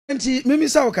Nti mimi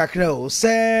sa o kakra o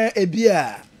se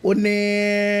ebia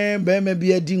one be me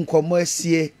bia di nkomo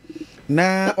asie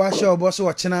na wa hye obo so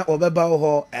wo chena obeba wo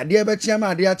ho ade e be chiam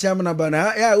ade atiam na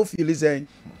bana ya o feel zen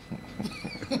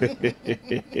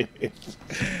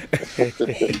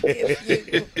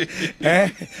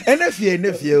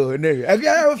Nefie o ne age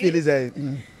ya o feel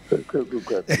zen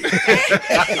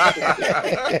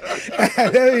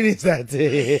Very sad.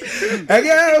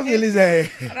 Again, feel say.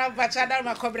 Rabachada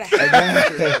makobra.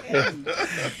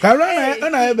 Karana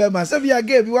na ebe ma se bia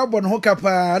ge bi wa bɔ no hoka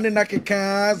pa ne na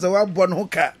keka za wa bɔ no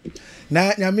hoka.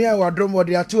 Na nyame a wadom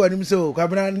wode ato anim so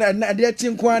kwabra na de ati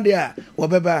nko ade a wo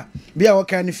beba bia wo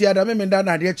kan fiada me da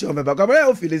na de ati wo beba kwabra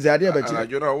o feel say ade ba chi.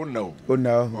 Ajora wonna.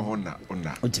 Onna.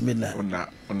 Ultimate. Onna.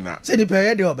 Se di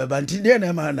pe de wo beba nti de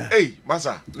na ma na. Hey,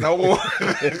 masa. Na wo.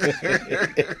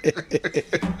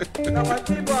 No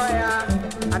wati boya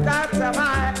atata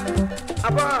ma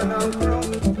abono kro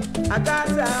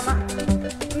atata ma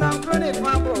na kro ne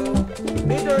kwabo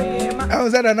bido yema I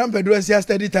was at a number do a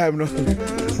steady time no.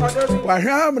 Wa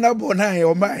hwam na bo na e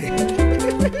o mai.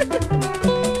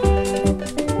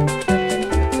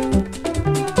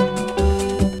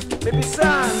 baby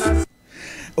sana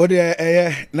Ode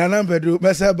na number do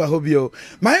mesa ba hobio.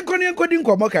 My nkodi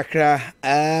nkomo kakra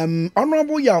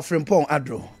honorable ya Frimpong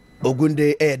Adro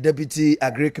Ogunde deputy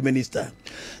agric minister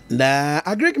na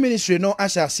agric ministry no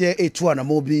ahyase etu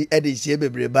anamobi edihye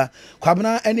bebreba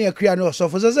kwabena ene akria no so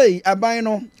fozezei aban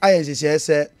no ayensese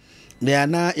se na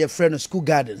na ye friend school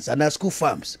gardens and school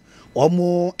farms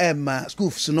omo ema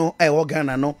schools no wo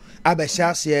Ghana no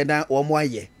abehyase na omo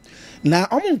aye na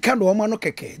omo nka do omo no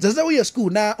keke zeze we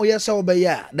school na oye se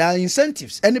obeya da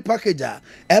incentives any package a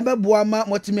ebeboa ma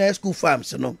motimi school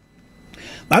farms no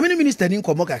Mamini minister ni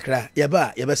nkomo kakra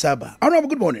yeba saba. Honorable,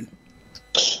 good morning.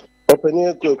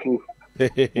 Opening Akuoko.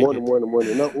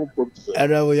 Morning. Na upo.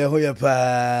 Ara wo ya hoya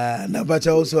pa na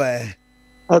bacha also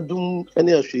Adum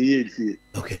ene ahweye tie.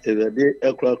 Okay. Ewade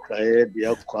ekra kraye de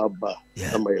akwaba.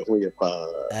 Ama ye hoya pa.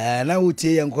 Na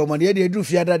utie ya nkomo de edu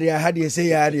fiada de ha de say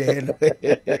ya de.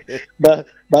 But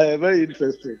very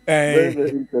interesting. Very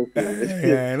interesting.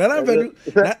 Na bedu.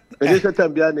 Ese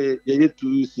tambia ne ye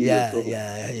tu si. Yeah.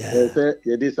 Say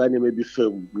ye this ani maybe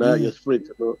film. Na your spirit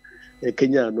no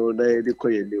Kenya no na ye de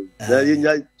koye new. Na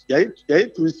ye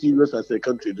too serious as a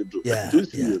country to do. Too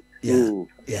serious.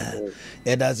 Yeah.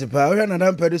 That's pa we na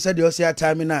dan pedu said you see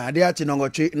time na ade ati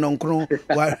nongotwe nonkro.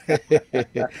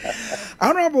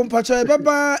 Honorable Mpacho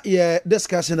baba ye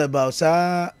discussion about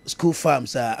school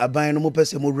farms aban no mo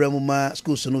pese mo wura mu ma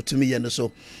schools no tumi ye no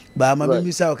so. Ba ma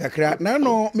mi sa kakra na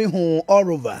no me hu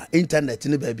all over internet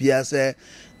ni ba bia se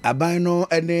aban no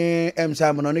ene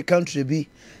emsam no ne country bi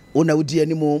una udi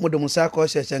animu mo de musa ko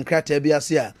hye nkrata bi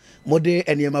ase a mo de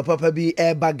eniema papa bi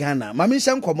eba Ghana ma me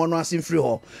hye nkomo no ase mfiri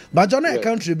ho ba jo na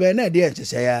country be na de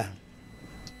enchese ya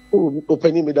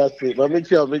opening me that street ma me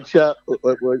chia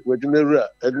wajunera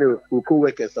ene uko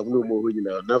workers am no mo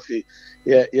nyina na fe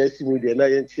yes me de na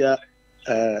ye chia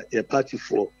ye party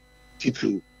for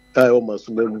titu o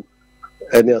masumemu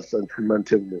any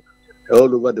asantment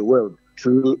all over the world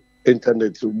through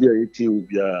internet so be it will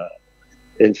be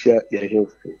and share your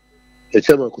health. The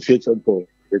chairman could say something,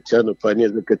 the channel pioneer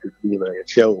executive, your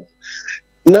chair.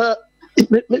 Now,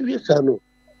 maybe it's a no.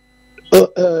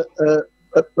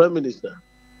 Prime Minister,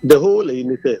 the whole in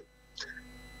the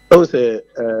I was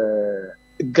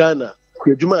Ghana,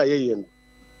 Kujuma Yen.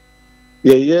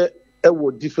 Yeah,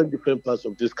 different parts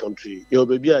of this country. Your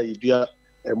baby, idea,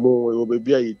 a more, your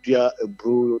baby, idea, a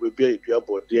brew, your baby, idea,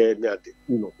 but there,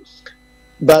 you know.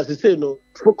 But as I say, no,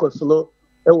 focus, no.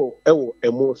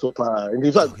 Emo so far.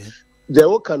 In fact, they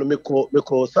all can make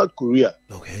South Korea.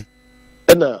 Okay.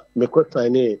 And make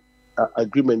sign a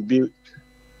agreement be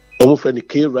almost any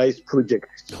K rice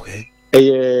project. Okay.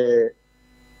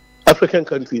 African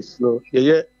countries, no,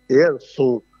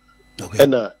 so. Okay.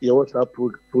 And you want that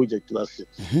project last year.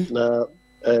 Now,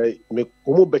 make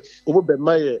almost be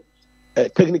my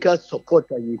technical support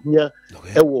that you hear.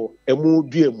 Emo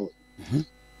DMO.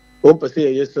 One person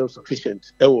is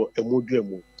self-sufficient. A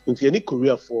module into any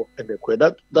Korea for and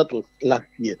that was last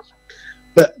year.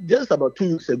 But just about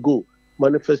 2 weeks ago,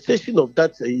 manifestation of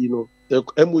that, the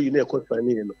MOU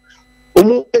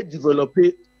developed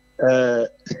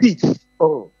seats.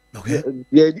 Oh, okay.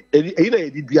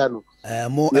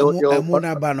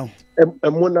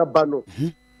 Monabano.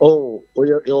 Oh,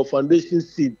 your foundation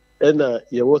seed and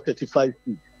your 35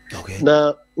 seed. Okay.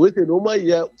 Now, with the normal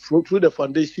year through the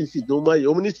foundation, normal year,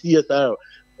 only CSR,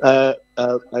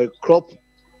 crop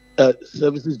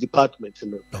services department.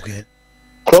 Okay.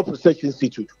 Crop Research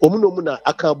Institute. Omuna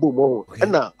akabo mo.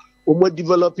 And now,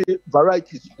 developing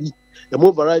varieties. The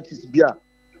more varieties be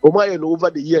Omo over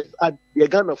the years at the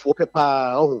Ghana for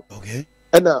paper. Okay.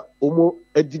 And omo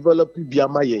a develop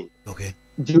biama yen. Okay.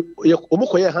 Omo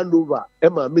koye handover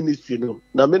Emma ministry no.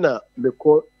 Na me na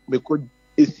meko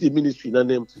AC ministry na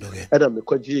name. Okay. And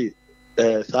meko ji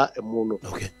sa emo no.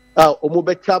 Okay. Omo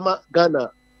be chama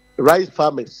Ghana rice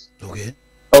farmers. Okay.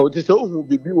 Oh, this who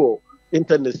be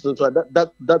internet so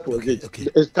that was okay, it. Okay.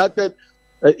 It started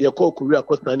Akuoko Korea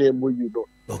Costa name you know.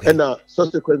 Okay. And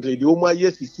subsequently the Oma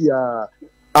yes you see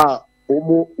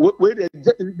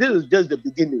this is just the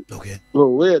beginning. Okay. So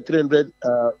we're 300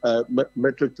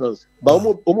 metric tons. But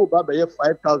Omo Baba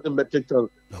 5,000 metric tons.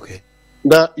 Okay.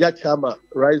 Now Yachama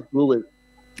rice growers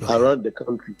around the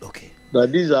country. Okay. Now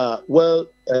these are well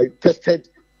tested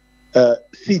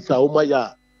seeds Oma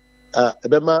ya.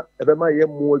 Ebema ye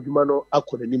mo adwuma no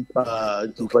akọ nimpa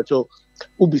ntimpacho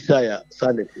ubisaya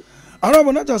sanity.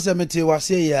 Arabo na tose meti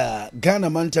wase ya Ghana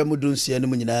manta mudunsia no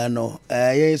nyina no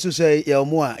ye so say ya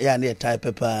omo a ya na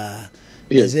type pa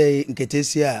ye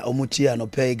nketesi a omuti a no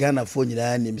pay Ghana fo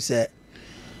nyina nim se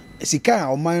sika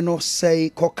oman no say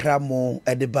kokra mo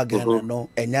e de bagana no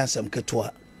enyansam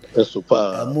ketwa eso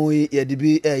pa mo ye de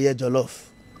bi ye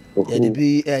jollof ye de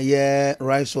bi ye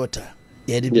rice water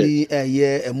ye de bi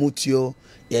ye emutio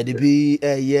ye de bi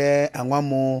ye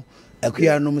anwamo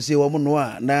akuya no mse wo no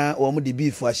a na wo de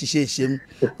beef ahyehyehiem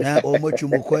na wo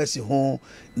matwumu kwasi ho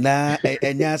na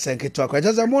enya sanketo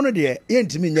akwajaza mo no de ye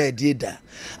ntimi nya edi da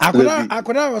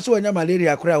akoda wo so nya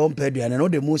malaria akora wo mpa aduane no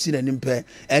de mo si na nimpa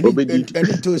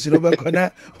eni tosi no be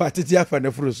kona watiti afa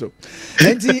na furu so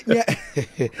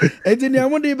enti ni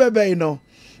amudi bebe no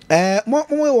mo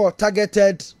wo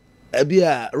targeted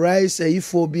bia rice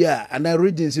ifo bia and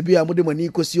regions bia mo de mani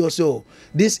kosi also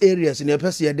these areas in your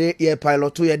person ye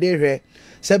pilot to ye de hwe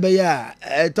sebe ya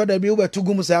to da bi wo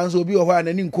betugum sanso bi wo ho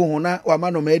anani nko ho na wa ma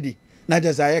no madi na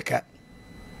jeza yeka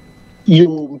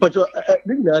you but you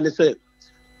say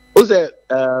o say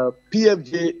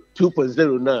PFJ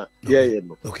 2.0 na yeah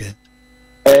no okay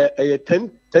 10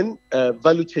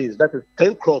 value chains, that is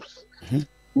 10 crops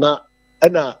na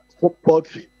ana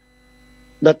poultry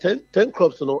na 10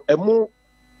 crops no emo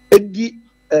edi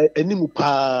enimu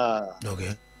pa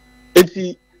okay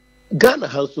enti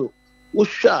Ghana also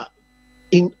usha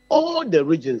in all the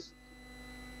regions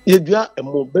yedua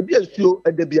emo baby asuo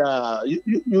edebia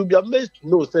you be amazed to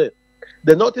know say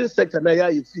the northern sector na ya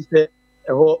you see say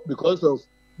because of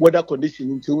weather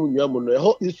condition into unyamu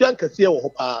no isu ankase wo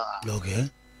pa okay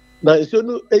na isu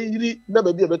no eyiri na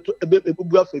baby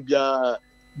ebebu afebia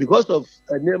because of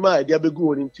nema idea begu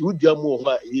won into udiamu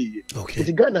ho ayi okay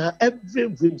it Ghana every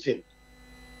region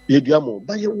yedua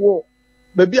ba ye wo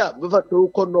baby a beva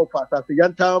to ko no fast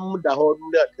yantam da ho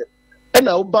ndate and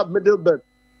now ba middle belt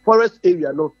forest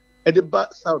area no at the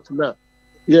back south na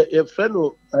ye friend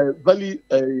no valley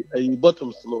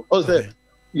bottoms no o say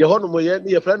ye ho no mo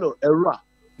ye friend no erua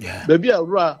yeah baby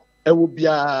erua e wo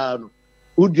bia no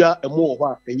udua emo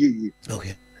ho ayi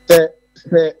okay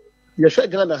se ye hwe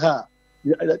Ghana ha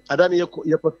adani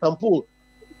ye ko sample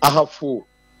ahafo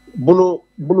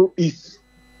bunu east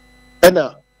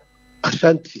ena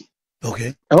Ashanti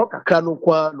okay eho kakra no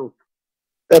kwa no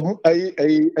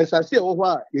esase ewo ho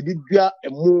a ye didua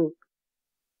emu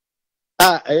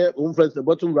friends the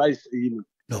bottom rice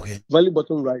okay valley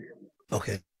bottom rice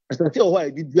okay esase ewo ho a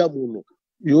ye didua mu no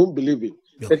you won't believe it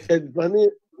it's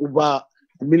running over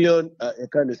a million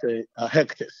kind of say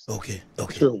hectares okay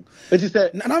so it is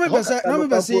say na me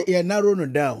pese ye narrow no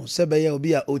down sebe ye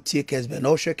obi a otie Kessben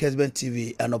o hwe Kessben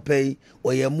TV anopay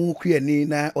o ye mu kuani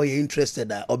na o ye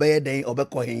interested a obeye den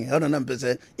obekọ hen ho na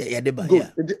pese ye de ba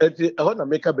ya it ho na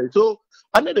make be so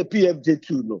under the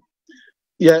PFJ2 no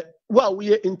yeah well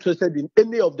we are interested in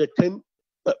any of the 10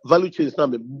 value chains na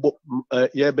me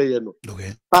ye be ye no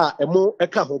okay emo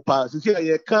eka ho pa so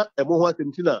ye ka emo ho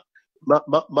asemtina the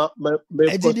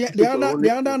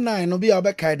other 9 no be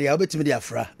obeka dia obetimi dia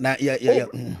fra na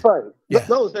fine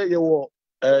now say you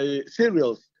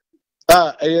cereals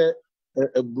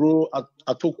bro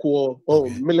atoko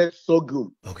millet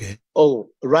sorghum okay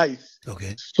rice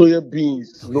okay soya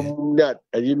beans no nut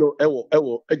you know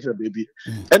ewo extra baby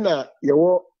and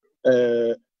you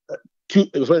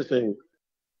saying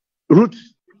root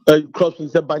crops in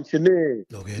the banchine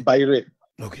bayre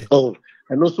okay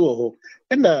and also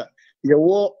and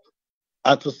you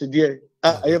atosidie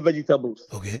vegetables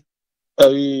okay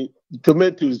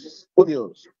tomatoes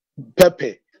onions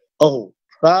pepper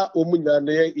omunya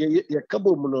ye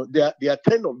kabo no there are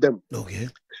 10 of them okay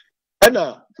and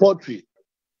poultry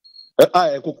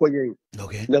ekokoyen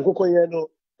okay na ekokoyen no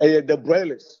the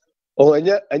broilers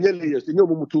anya layers nyo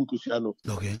mutu nkusia no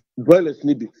okay broilers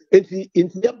ni bi enti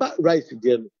yaba rice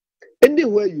there no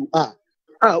anywhere you are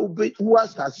who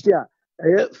has here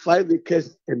 5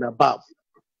 acres and above.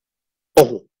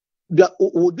 Oh, the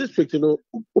district,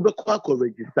 Ubeko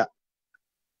register.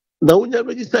 Now, when you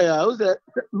register, I was a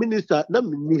minister, but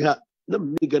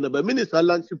minister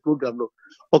launching program. No,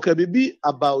 okay, maybe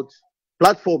about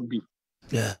platform B.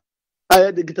 Yeah. I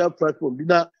had the guitar platform.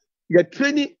 Now, you're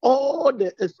training all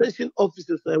the extension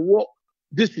officers and work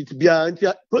district behind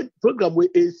program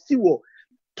with a CWO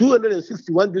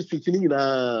 261 districts in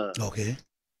Okay.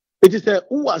 It is a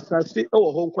who was say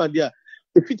Hong Kong there.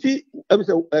 If it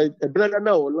a brother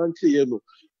now or lunch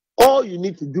all you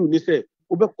need to do is say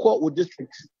call with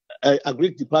districts a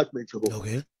great department.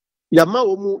 Okay. Yama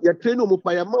ya train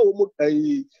yama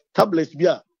tablets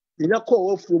bia. You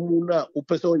call from na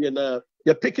person yana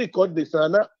ya pick coordinates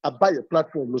na buy a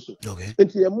platform also. Okay.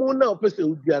 And ya mo na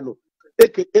person udiano.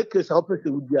 Eke sa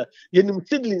person udia. Yenim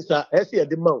seedlings are ese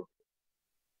the mount.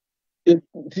 It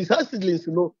is seedlings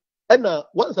and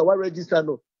once I register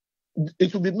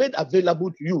it will be made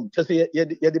available to you. Just say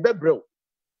the bed brown.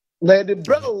 Now the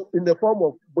brown in the form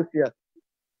of Bosia.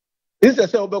 This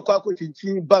is a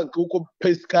Obako bank who could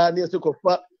pay scan near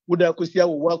Sokofa, would I could see a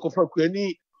work of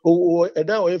Queni or an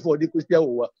hour for the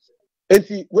Kusia. And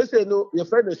see, we say no, your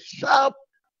friend is sharp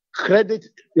credit,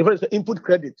 your friend is input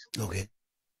credit. Okay.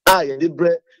 The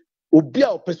bread.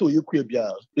 Obia person you could be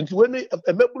out. It's when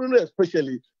a member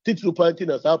especially teach to parenting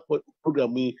as our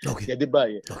program we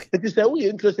buy. It is a we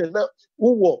interested now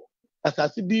who work as I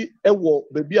see a war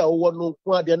baby I want no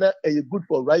good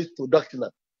for rice production.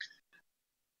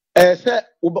 Say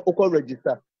Uber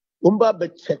register. Be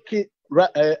check it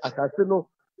assassino.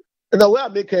 And I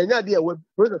make any idea where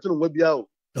president will be out.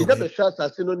 It never shows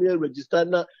assassino near register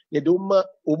na yeduma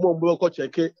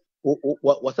check it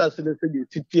was assassino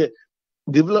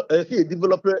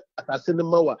developer assassin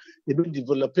mawa you do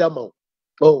develop amount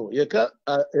you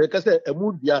can say a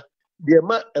mudia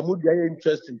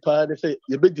interest in pan say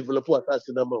you be develop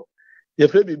assassin amount you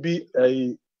be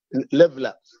a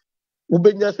leveler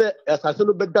ubenya say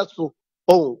assassin be that so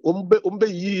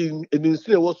yi in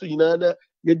insure was yina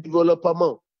you develop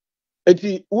amount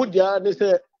eti udia ne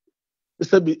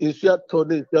say be insure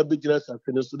turn insure business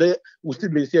assassin so they we still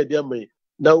be say there may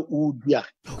now udia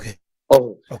okay.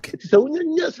 Okay. So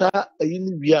when you say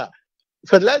in via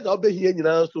fertilizer over here in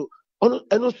so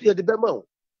and also the bema.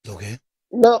 Okay.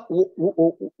 Now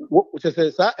what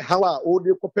says how are all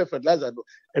the copper fertilizer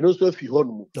and also if you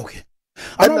home. Okay.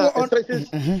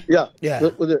 Yeah.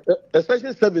 The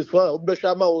special service for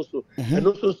Obeshama also and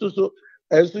also so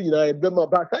bema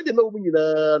but I don't know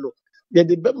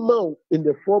the bema in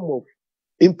the form of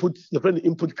input the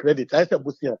input credit. I said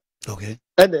Busia. Okay.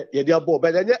 And the above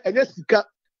but and yes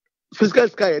fiscal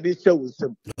sky and this show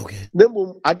him. Okay.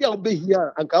 Nemo, I don't be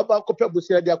here and come back up with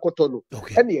the Cotono.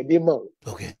 Okay. Any amount.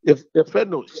 Okay. If the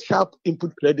friend of sharp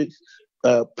input credit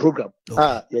program.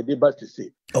 Okay. Yeah, they about to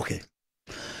say. Okay.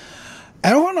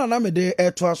 I want to name the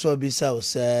air twice or be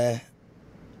south.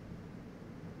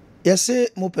 Yes, say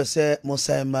Mopese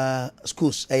Mosaima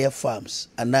schools, air farms,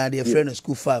 and now their friend of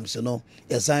school farms,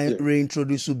 yes, I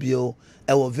reintroduce Ubio.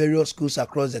 Our various schools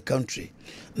across the country.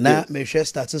 Now, me share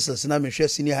statistics. Now, me share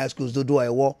senior high schools. Do I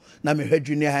war? Now, me share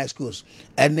junior high schools.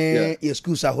 And then your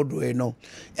schools are how do I know?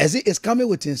 As it is coming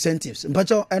with incentives.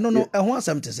 But I don't know. I want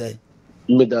something to say.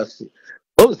 Me that's it.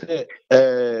 Also,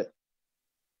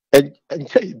 and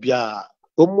say bia.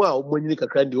 Omwa omwenyi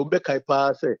kakandi ombeka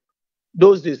ipa say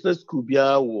those days na school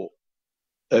bia wo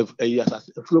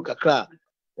flow kakra.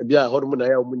 Bia hormone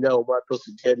ya omunya omato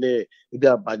sitene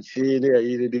bia banchi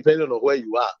ne depending on where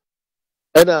you are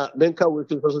and menka we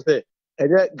to say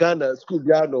Ghana school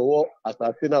bia no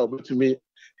assassin na obetumi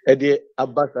e de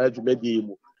abasa adwumadi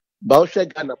mu ba o hwe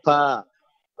Ghana pa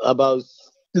about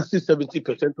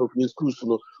 60-70% of the schools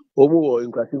no omo wo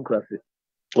in class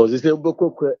or they say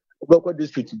boko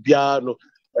district bia no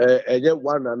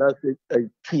one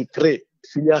and 2 3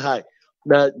 senior high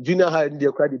na junior high in the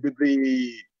kwadi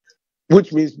bebre.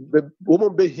 Which means the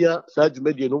woman be here, Saj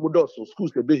Media, no more so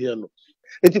schools be here. No,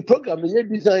 it's a program, a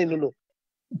design, no,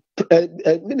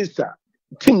 minister,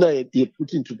 team night you're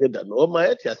putting together. No, my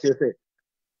head, I say,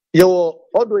 your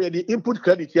although the input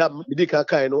credit, yeah,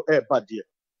 Medicaka, no, bad dear.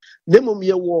 Name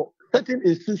me war, certain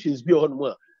institutions be on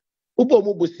one. Ubo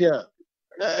Mubusia,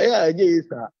 yes,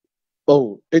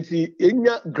 it's in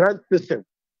your grant system.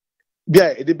 Yeah,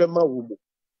 it depends on Ubu.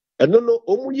 And no,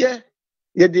 yeah,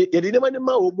 yeah, the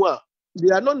they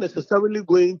are not necessarily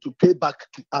going to pay back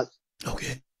to us.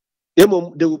 Okay. They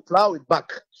will plow it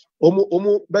back.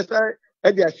 Better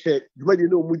share. But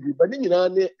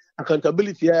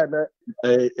accountability Ghana.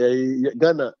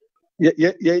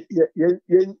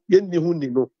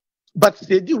 But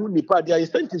they do their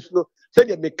incentives. No, Say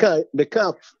they make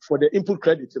up for the input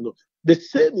credit, you know. The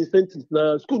same incentives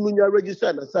now school munya register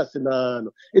and assassin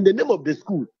in the name of the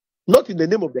school, not in the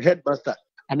name of the headmaster,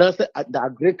 and I say at the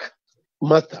agric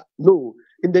master. No,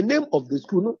 in the name of the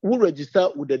school, who register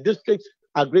with the district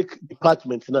agric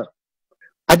department now.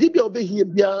 I did be over here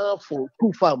for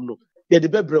school farm, no, yeah, the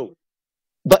bebro.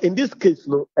 But in this case,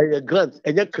 no, a grant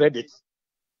and a credit.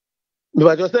 No,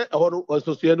 I just say I want to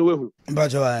associate with who.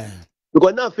 Because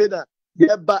now, Feda,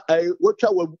 yeah, but I watch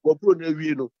out what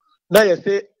you know. Now you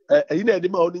say, you know, the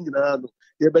money in the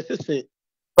yeah, but say,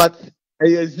 but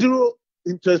a zero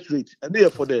interest rate, and there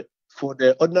for the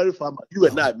ordinary farmer, you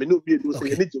and I may not be able to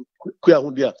say anything.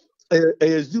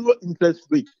 A zero interest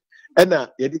rate, and now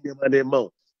you did the money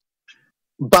amount.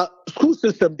 But school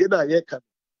system, they not yet can.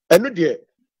 And no, dear,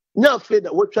 now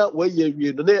Feda, watch out where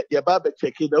you know, your barber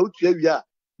checking out here we are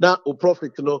now, o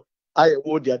profit, you know, I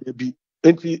owe the be.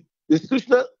 And the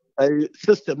institutional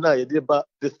system now, you did about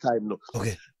this time, no.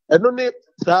 Okay. And only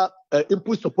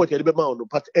input support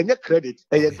but any credit,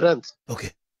 a grant.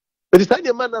 Okay. But the time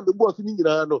man and the boss in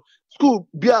no school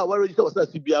bia where register was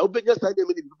as bia open just side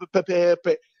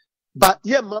pepe. But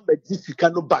yeah, man, but this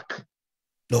cannot back.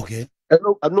 Okay. I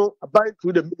know abide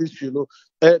through the ministry, you know,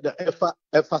 the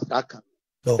EFA Saka.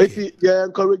 Okay. They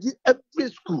encourage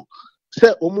every school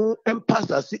say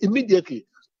pass immediately.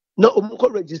 Now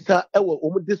register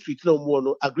district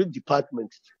no agri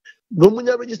department. No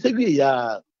munya register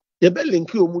ya. You better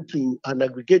link you to an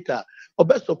aggregator or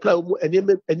best supply and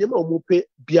you pay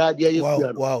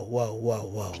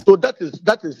wow. So that is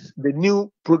the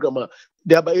new program.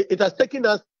 It has taken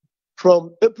us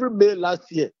from April, May last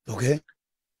year. Okay.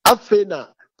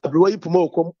 Afena,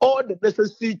 all the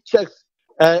necessary checks,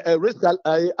 risk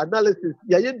analysis.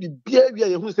 The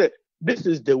behavior who said this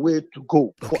is the way to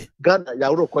go for Ghana.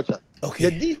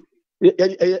 Okay.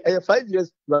 A 5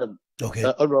 years plan. Okay.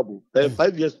 Honorable,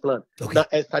 5 years plan. Okay. Now,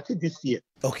 I started this year.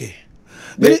 Okay.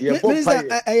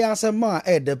 Minister, I answer ma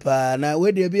edepa na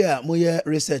we dey bia mo ye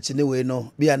research ni we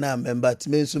no bia na member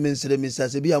me nso me nsire minister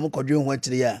se bia mo kodwe ho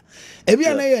atire ya. E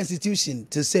bia na institution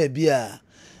to say bia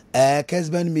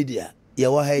Kessben Media ye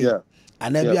wa hay.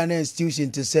 And bia na institution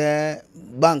to say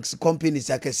banks companies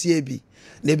akese bi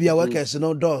na bia workers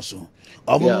no doso.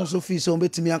 Omo nso fi so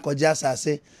betimi akogya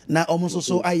asase na omo nso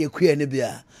so aye kua ne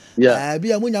bia.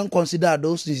 Bia munya consider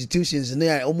those institutions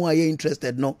na omo aye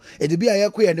interested no. E de bia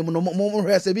yakua ne mo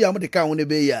hwese bia mo de ka ho ne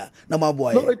be ya na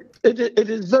maboa. No, it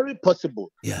is very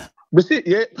possible. Yeah. We see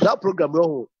that program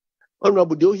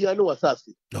honorable de ohia no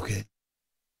wasase. Okay.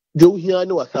 De ohia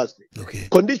no wasase. Okay.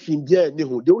 Condition there ni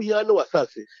ho de ohia no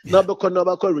wasase. Na be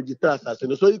ko register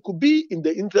asase. So it could be in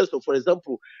the interest of, for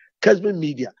example, Kessben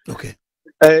Media. Okay.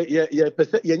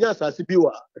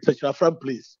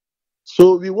 Place.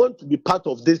 So we want to be part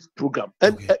of this program.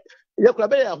 And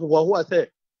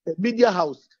media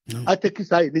house, I take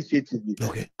this initiative.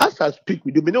 Okay. As I speak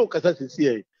with you,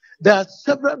 there are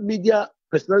several media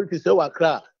personalities who are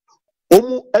crying.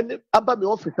 And about my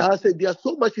office, I said they are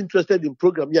so much interested in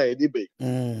program here.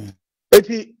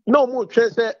 No more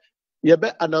say you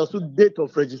better announce the date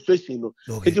of registration.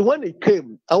 Okay. When it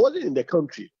came, I wasn't in the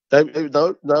country. Now me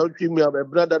my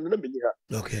brother na me here.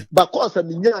 Okay. But cause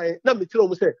me nya na me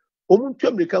tell say omu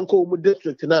twam me kan ko omu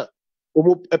district na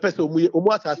omu epese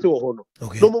omu asase wo ho no.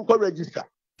 No mo ko register.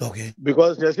 Okay.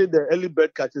 Because they say the early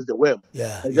bird catches the worm.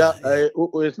 Yeah.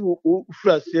 O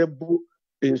frase bu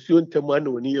ensuo ntemu ana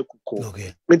oni ekuko.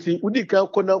 Okay. Nti udi kan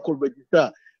ko na ko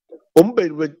register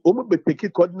omu be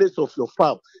take coordinates of your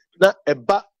farm na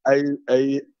eba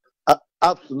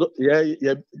apps no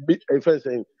friend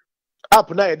saying app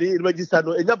now they register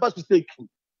no enya pass mistake.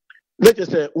 Let's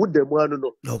just say with them one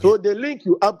no. Okay. So they link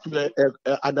you up to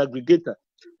an aggregator.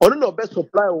 Or no best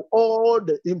supply all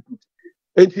the input.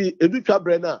 And see edu twa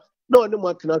brand no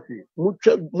one tenasi.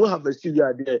 Mu have a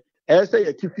studio there. I say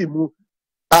a TV mu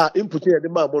input here the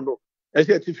no. I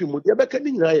say a TV mu. Ya beka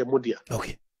ni nyina ye mu dia.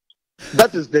 Okay.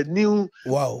 That is the new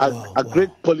a great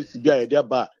policy there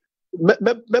but me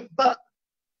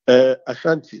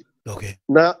Ashanti. Okay.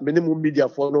 Na minimum media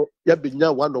for no ya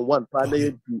binya one-on-one pa na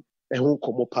ye di ehun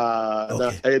komo pa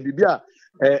na bibia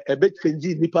be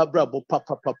change nipa bra bo pa.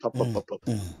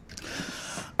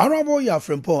 Honorable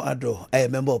Yafrempon Ado, a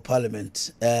member of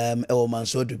parliament,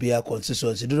 Manso to be a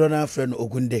constituency, do not friend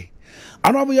Ogunde.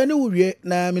 Honorable Yanu,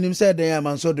 na minim said they are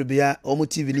Manso to be a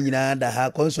TV Nina,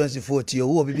 the constituency 40, who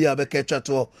will be a Becker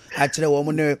to actually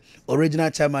woman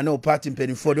original chairman, no party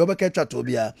penny for the Becker to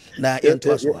be a na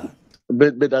into us.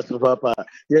 But that's papa.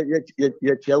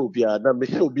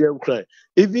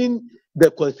 Even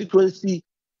the constituency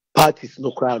parties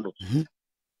no crown.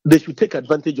 They should take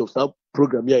advantage of some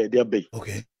program here. They are big.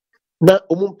 Okay. na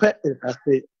omumpe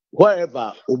nsase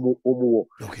wherever omu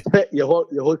say your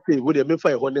say we dey make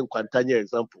for your ne kwantanya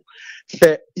example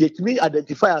say yetimi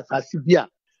identify asase bia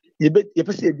ye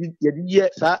pese ye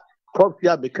sa crop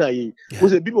ya meka yi we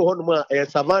say bi ho no ma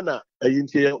savannah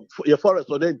yintie your forest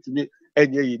or ntimi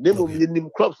enye yi nemo nim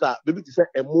crops a be ti say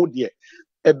emo de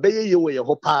ebeye ye we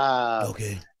ho pa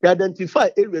you identify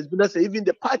areas bi na say even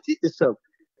the party itself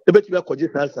ebeti be koje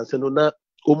asase no na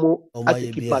omo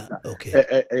atiki partner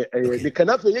the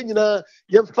kanafe yenyina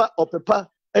yemfa opepa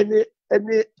ene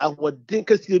ahoden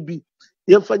kase bi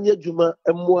yemfa nya adwuma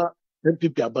emmoa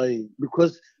MPP aban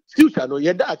because future no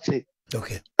yeda ache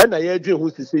na ye adwen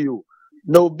hu sise yo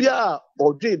na obi a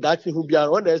odwen dache hu bia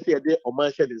on na say yede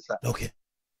oman hye nsa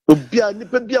obi a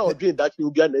nipa bia odwen dache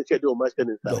hu bia na say yede oman hye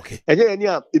nsa enye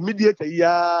a immediate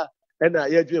ya na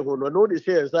ye adwen hu no dey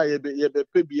say nsa ye be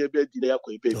pe bi ye be di na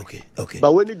yakọ ipe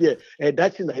but when dey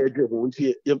dache na ye adwen hu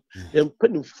nti ye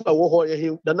mpanifu a wo ho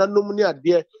ye na nanom ni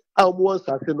ade a omo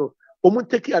nsase no omo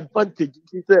take advantage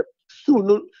say soon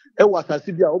no e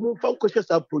wasase bia omo fa nkoshe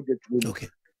sa project no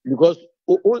because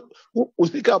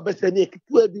Usika beseni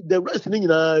the rest ni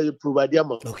nyina provide am.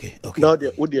 Now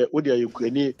the you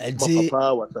kwani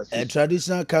papa wasase.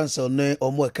 Traditional council no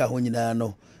omo eka ho nyina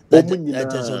no. That be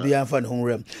anfa ho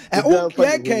rem.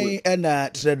 Na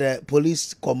the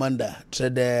police commander,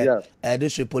 the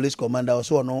district police commander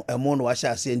also no emo no wa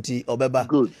sha asenti obeba.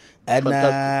 Good. And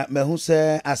me hu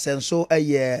say asenso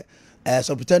eye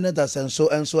Superintendent Asenso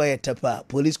enso tepa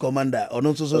police commander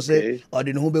ono so say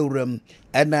odi no be wuram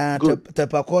na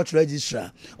tepa court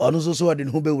registrar ono so odi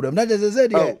no be wuram na just say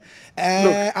there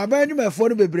abanyu mefo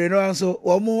no bebre no anso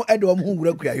omo e de omo hu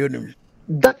wura kuayo nim.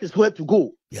 That is where to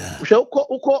go. She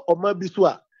uko oma biso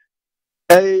a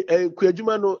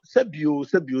kuadwuma no sebio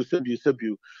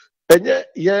enye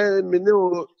ye mene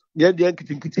o ye de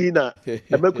nkitinkiti na e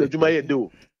makuadwuma ye de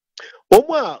o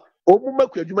omo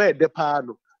makuadwuma ye de pa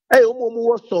no omo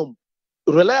was some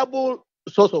reliable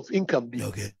source of income bi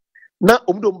na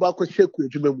omo ba ko sheku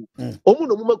adwuma mu omo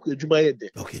no mo maku adwuma ye de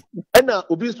na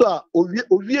obi so a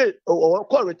owie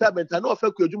or retirement na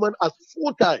ofa ku adwuma as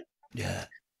full time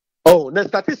na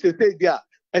statistics say dia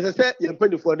as I say you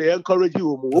pay for the encourage you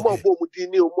omo bo mu din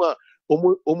ni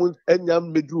omo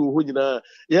enyam medru ho nyina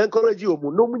ye encourage you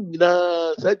omo no mu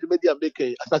nyina sa adwuma dia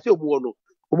make asase omo no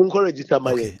omo encourage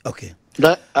samaye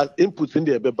na as input in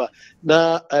the beba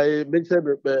na I mentioned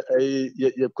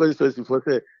your constituency for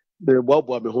say the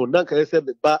bobo me ho na can say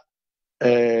me ba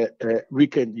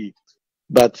weekend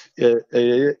but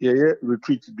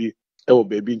retreat be e wo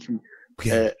baby nti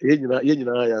ye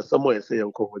nyina ya somewhere say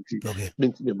enko honti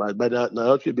minti me ba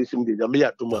na actually be sim de me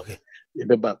ya tuma ye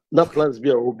beba na plans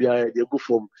be o bia dey go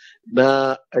from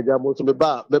na aja mo so me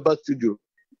ba studio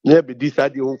yeah, be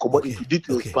decided on come into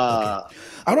details. I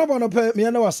don't want to pay me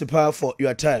no asipa for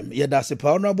your time. Yeah, that's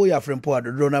asipa. Honorable your friend Paul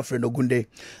Adrona friend Ogunde,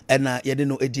 and you didn't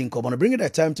know 18 come on. Bring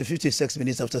that time to 56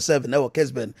 minutes after 7. Now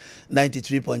Kessben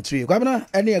 93.3. Kwabena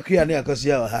any akria any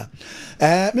akosia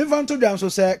ha. Me van to down so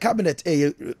say cabinet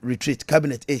A retreat,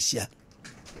 cabinet Asia.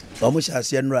 Almost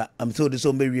as yenra. I'm told this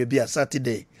on be a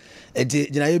Saturday.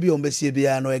 Enti jina ye bi on be sie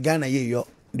bia no e Ghana ye yo.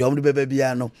 De omde bebe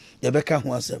bia no ye beka ho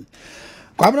asem.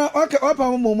 Kwabena okay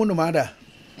opa mo no mada.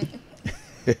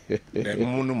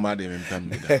 Munu made me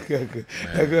pamida.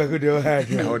 Akuoko de ha.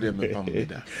 How de me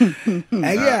pamida.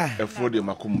 Aya. Efo de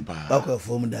makumpa.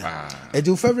 Akuoko mda. E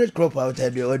do favorite crop out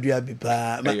there odua bi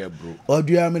pa. Bro.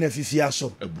 Odua me na fifia so.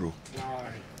 Bro.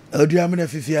 Odua me na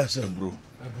fifia so. Bro.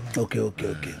 Okay.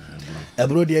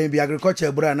 Bro de bi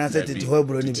agriculture bro na say titi ho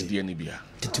bro ni bi. Titi ni bia.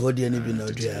 Titi ho de ni bi na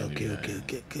odua.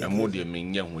 Okay. Amo de me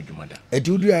nya ho adwumada. E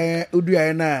do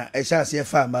odua na e sha ase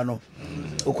fa ma no.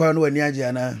 Okwa no wani age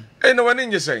ana. No one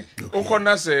in your say,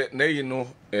 Okona say, nay, no,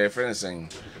 friend saying,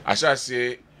 I shall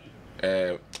say,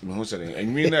 Muhussing,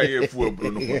 and we know you fool,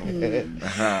 Bruno.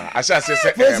 I shall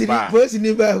say,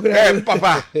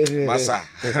 Papa, Massa.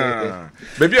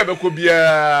 Maybe I could be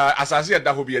as I said,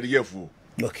 that would be a year fool.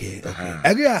 Okay.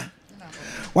 Agia,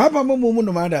 why, Mamma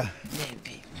no matter?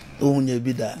 Only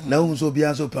be that. No, so be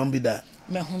so pambida.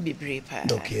 Me home be brave.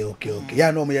 Okay.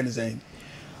 Yeah, no, me anything.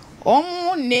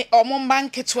 Ne omo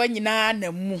banke to nyina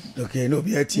na mu okay no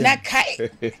be atia na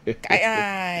kai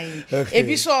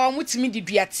ebi so omo timi di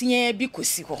duatea bi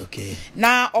kosi ho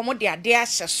na omo de ade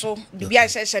ahye so de bi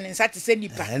ahye ne nsate se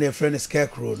nipa and a friend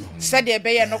scarecrow no se de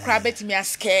be ye no kra betimi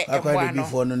aske ebo no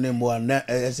before no nemo na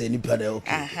ese nipa de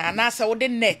okay na se wo de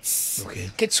net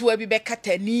ketua bi be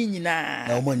kata ni nyina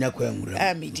na omo nya kwa nwura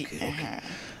amedi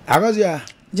agazia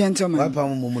Gentlemen. Wapa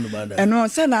mumu no bada. Eno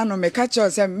se na no me catch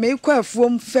us say me kwa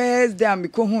afuom first day me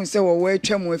ko hu say wo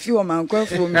atwa mu afi wo man kwa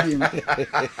afuom bi.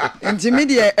 Enti me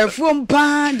de afuom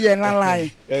pa de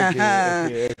lalai.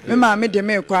 Me ma me de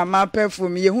me kwa ma pa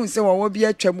afuom ye hu say wo bi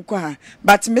atwa mu kwa.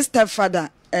 But Mr. Father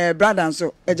brother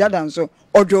so ejada so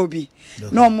odo bi.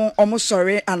 No omo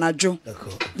sorry anajo.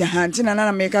 The hanti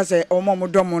na me ka say omo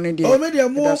domo ne de. O me de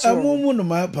mu no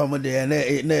ma pa mo de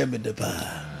na me de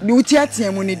pa. Ni uti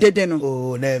atia mu ni dede no.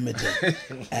 Oh na me de.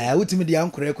 Utimi de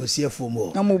ankora ekosi afuom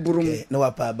o. Na mo burum. Na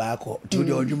wapa ba akọ. Tu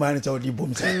de odwuma ne ta odi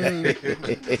bom sa.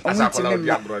 Asakola obi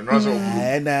agro no so.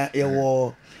 Na ye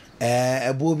wo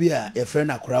ebo bi a ye frɛ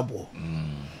na korabo.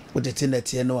 Wotete na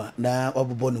tie no a na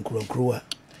obobo no kronkrowa.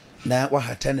 Na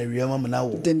wahata na wiema na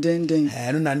wo den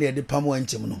no na ne de pam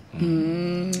wanchem no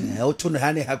oto no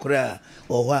ha ne hakora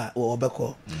wo ho a wo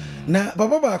beko na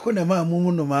baba ba ko na ma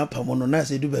mumu no ma pam no na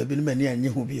se du ba bi no mani anye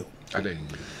ho bio adan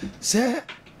se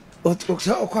o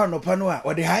so ko anopa no a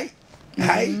wo de hai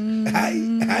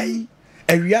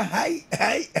awia hai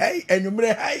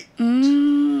enumre hai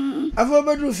afo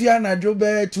bedu fia na dro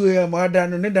be 2 am ada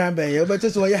no ne dan ben ye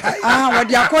obeto so ye hai wo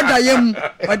de akoda yem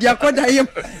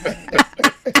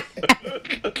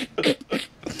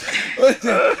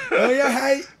oh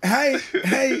yeah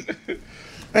hi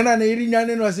ana na iri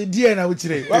nyane no se die na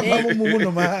wuchire wa pa mumu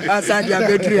no ma asa dia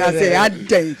bedru ase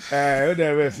adai o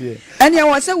da be fie ene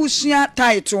wo se wusua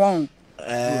tight won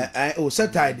o se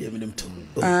tight dem dem to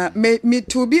me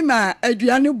to be ma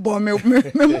aduane bo me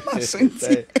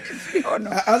masonti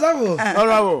azabo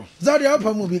bravo zodi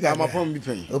opa mu bi ka amapom bi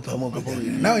pen opa mu bi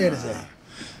now you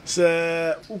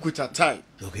say ukuta tight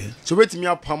okay so betimi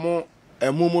apamo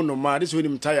mumu no ma this wey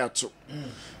nim tie ato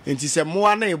enti se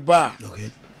moa na eba okay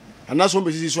ana so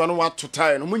be sisi so no wato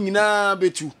tie no mo nyina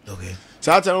betu okay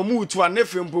saata no mu tu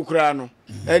anefe mpokura no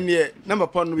ene na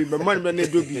papa no bi be man be na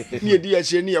dobi ni edi ya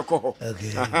hye ni yekoho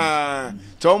aha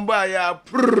tomba ya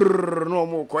prrr no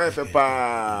mo ko efe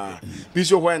pa bi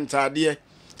so ho entade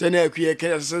tena akue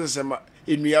ke sese ma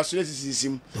enua so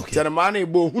sisisim tena ma na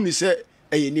ebo hu ni se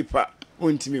eye nipa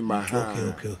ontimi ma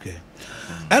okay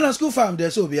and a school farm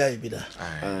there so be I be da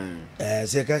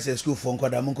say ka say school for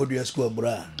nkoda mo nkodu school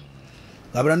abura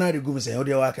abra na de gum say o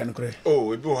de wa kan kure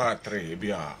oh ebi ha 3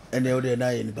 ebi ha ene o de na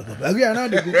ye ni papa agria na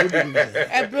de gum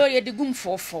bro ye de gum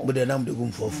 44 but de na de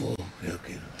gum 44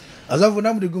 okay azafu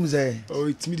na de gum say oh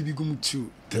it me de gum 2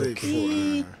 3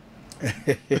 4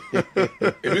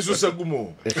 ebi so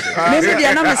sagumo me se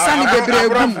dia na me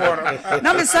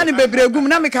sani bebre gum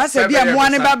na me ka se bia mo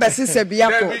ane ba bese bia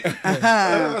ko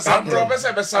aha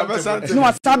professor no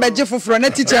asa beje foforo na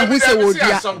teacher hu se wo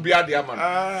dia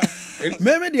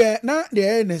me de na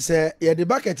de ne se ye de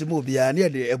bucket mo bia na ye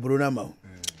de eburo na ma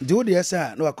de wo de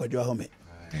sa na wakodwo ho me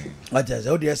wacha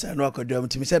za wo de sa na wakodwo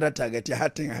mtimi se that target ya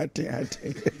hatin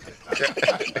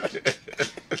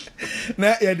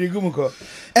na ya de gum ko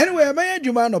anyway my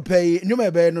adwuma no pay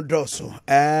nyuma be no doso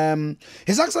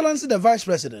his excellency the vice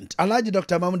president Alhaji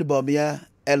Dr. Mahmoud Bawumia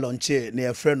elonche na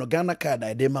yefre no Ghana card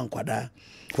ide mankwada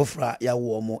fofra ya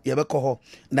wo mo ye beko ho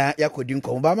na yakodi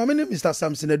nkomo ba ma me Mr.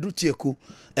 Samson Adutieku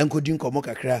enkodi nkomo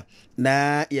kakra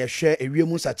na ye hwe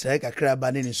ewiemu satere kakra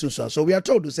ba ne sunsun so we are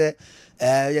told to say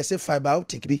yes fiber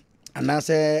optic bi ana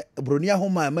se bronia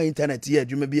homa ma internet ye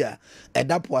adwuma bi a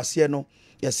edapo ase no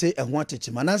yese ehun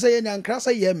atechima na say nya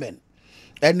nkrasa Yemen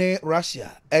ene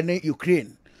Russia ene Ukraine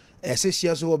ese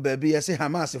shia so baby yese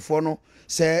Hamas fo no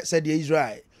se de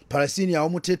Israel Palestine a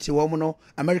omutete wo no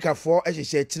America for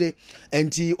ehye tire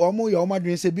enti omo ye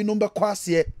omadwen se bi no be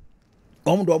kwase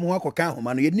omo do omo akoka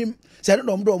homa no yenim se do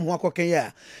omo do omo akoka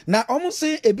ya na omo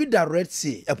se ebi da Red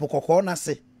Sea epokoko na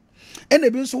se ene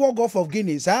bi nso wo Gulf of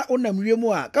Guinea sa onam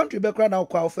wiemu a country be kra na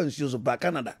kwa offense zo ba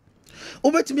Canada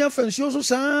obetimi offense zo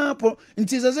sa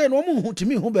nti ze no omo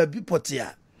hutimi hu ba bi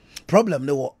potia problem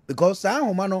ne wo because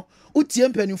ahoma no utie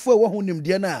mpanifo wo hu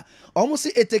nimde na almost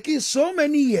it take so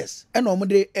many years and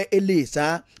omde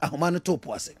elisa ahoma no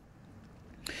topo ase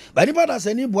bani pada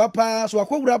se ni buapa so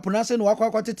akwura ponase no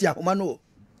akwa tete ahoma no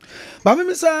ba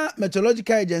memisa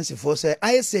meteorological agency for say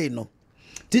ISA no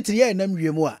titiri ya nam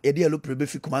wiemu a ye de alopre be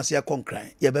fi Kumasi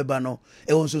akonkran ye beba no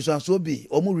e won so bi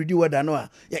omu ready weather no a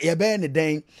ye be ne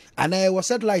den ana e wo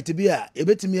satellite bi a e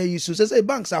betimi ayi so say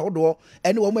banks ahodo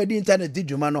ene wo ma di internet di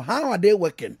dwuma no how are they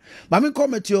working ma me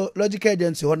meteorological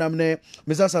agency honam ne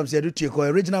Mr. Samson Adutieku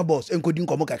original boss enkodi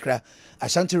nkomo kakra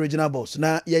Ashanti regional boss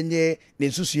na yenye ne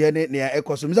nsusuye ne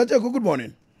ekoso Mr. Adutieku good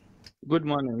morning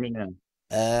Minian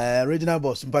regional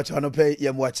boss mpacho no pay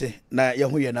ye mwache na ye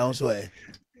hu ye na so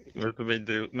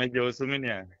Mejo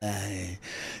Suminia.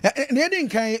 Near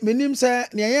Dinkai, Minim, sir,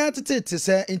 near tete,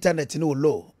 sir, internet no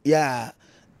low. Ya,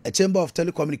 a chamber of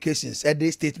telecommunications a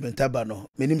day statement abano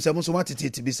menim se mo so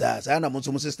matete bisa sa na mo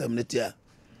so system ne tia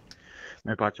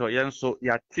me pacho yen so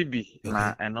ya tibi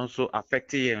na and also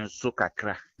affect yen so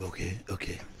kakra.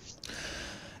 Okay.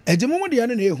 Eje mo de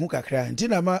ane na ehu kakra nti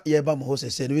na ma ye ba mo ho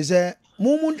sese no se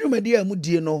mo ndwumadi a mu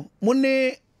die no mo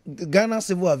ne Ghana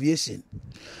Civil Aviation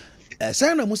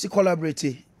say na mo si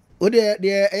collaborate o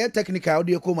de technical o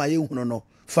de koma ye hu no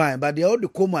fine but the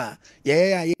old koma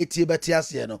ye tie beti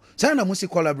ase no say na mo si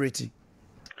collaborate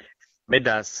Me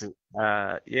das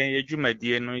yen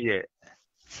edwumadi no ye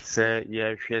se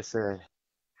ye hwe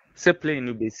se plane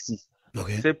no be si.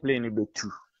 Okay. Se plane no be tu.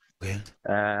 Okay.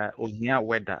 Ohia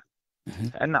weather.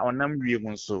 Na onam wiem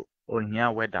nso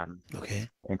ohia weather. Okay.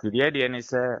 Enti de ne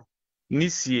se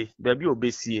nisie baby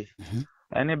obesie.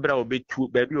 Ene bra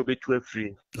obetu baby obetu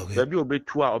afri. Baby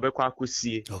obetu a obekọ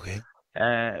akosie. Okay.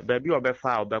 Baby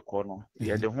obefa obekọ no.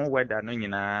 Ye de ho weather no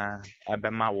nyina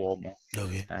abema wo mo.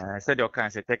 Okay. Said you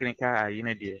can say technical you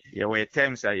know ye were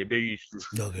terms ye be used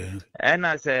to. Okay. And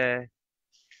as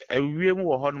ewie mu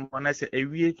wo ho no na se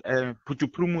ewie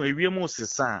putupuru mu ewie mu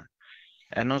sesa.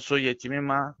 And also ye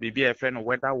timima bibi e friend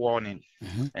weather warning.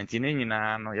 Enti ne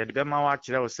nyina no ye de bema wa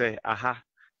kire wo say aha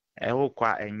wo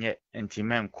kwa enye enti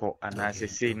menko ana se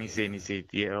sei ni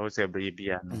die o se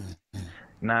bia no.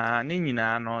 Na ne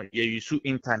nyina no ye use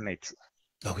internet.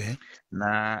 Okay.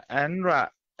 Na enra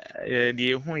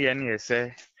the hu ye ne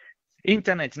se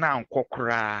internet na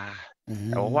ankokra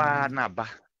ehwa na ba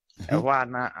ehwa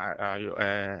na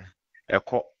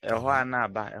ehwa na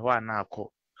ba ehwa na akọ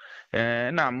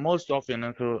na most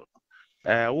often so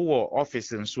wo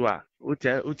office nso a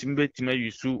utimbetima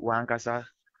use wankasa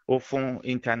ofon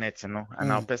internet no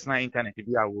and our personal internet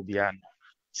bi a wo bia no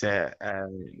se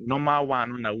normal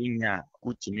one na wunya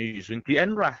utimi use nti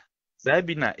enra za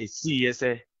bi na esi ye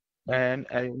se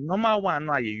normal one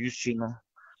no aye use no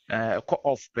call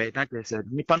off pay na say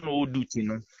nipa no duty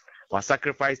no wa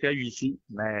sacrifice ya use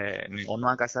na ono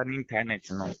ankasa ni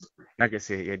internet no na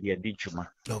say ye de adijuma.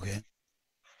 Okay.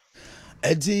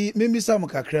 Edi mimi sam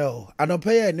kakra o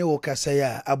anopa ye ne wo kasa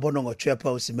ya abono ngotwe pa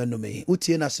osimenome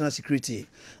utie national security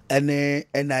ene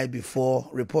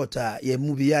NI4 reporter ye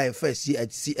mu bia e first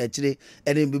si akire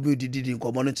ene bibi didi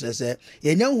nkomo no kire se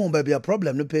ye nya hu ba bia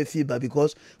problem no pay fee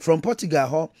because from Portugal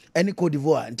ho ene Cote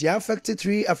d'Ivoire nti affected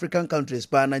 3 African countries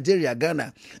pa Nigeria,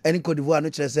 Ghana ene Cote d'Ivoire no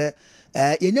kire se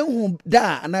ye nya hu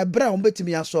da na bra on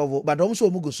betimi asolve but on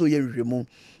so mu go so ye hwehwemu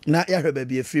na ya hweba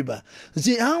bia free ba.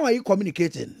 See how are you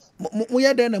communicating?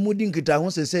 Muya den na mudi nkita ho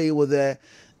say with the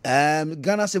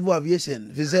Ghana Civil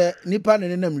Aviation. Vise nipa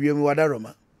ne nam wiem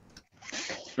wadaroma.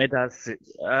 Metas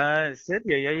said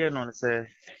ye no say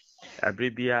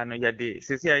abribia no ye de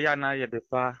say ya na ye de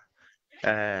fa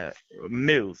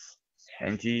mails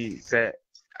and he say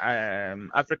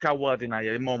Africa World na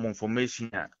ye more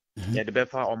information ye de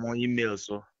befa omo email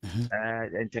so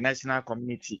international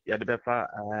community ye de befa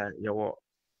your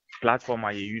platform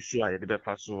I use to the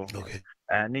befa so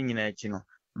nyina echi no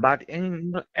but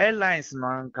in airlines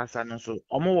man kasa no so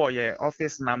omo ye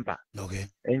office number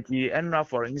enti enra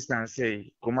for instance say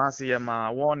Kumasi ye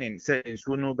ma warning say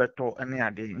so no beto ene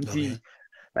ade enti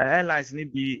airlines ni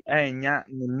bi enya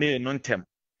ni mail no ntem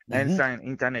and sign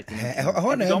internet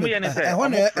omo ye ne say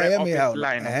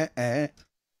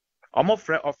omo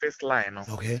free office line no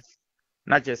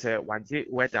not just waje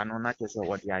weather no not just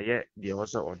what ya the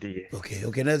also odi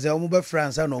okay na say omo be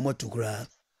France na omo tukura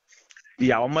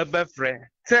ya omo be frɛ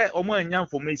say omo anya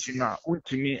information na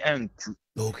untimi entu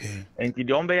and the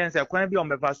omo be say kwan bi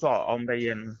omo be so omo be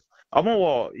ye no omo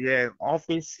wo ye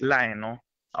office line no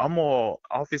omo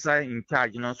officer in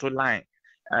charge no so line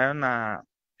na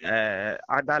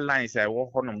other lines I wo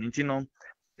ho no nti no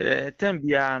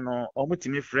Tembia no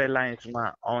omutimi free lines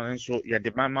ma on so ye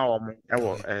de mama omo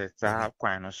ewo sa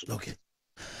kwan no so. Okay.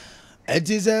 It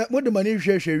is modemani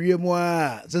hwehwe mu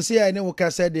a so say I ne wo ka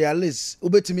say the at least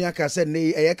obetimi aka say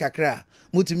ne eye kakra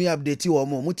mutimi update wo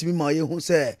mo mutimi ma ye hu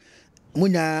say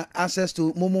munya access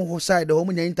to momo ho side ho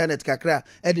munya internet kakra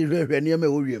e de hwehwe ne ma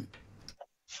wo wiem.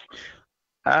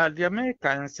 The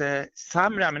American say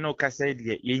samra me no ka say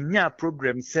the yenya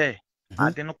program say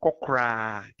ade no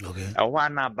kokra ewa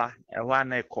na ba ewa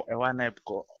na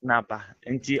eko na ba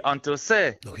nti until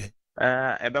say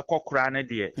ebe kokra na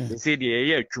de say de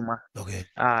ye atwuma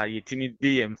yetini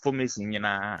de information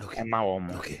nyina ema wo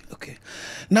mo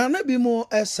na bi mo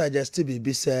suggest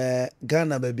bi say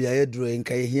Ghana ba bia ye dro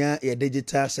nka ye hia ye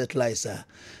digital satellites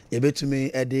ye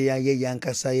betumi e de ye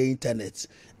yankasa ye internet.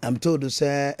 I'm told to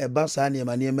say a basa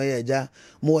niema yeja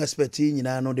more expertise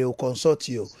nyina no de consult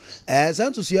you.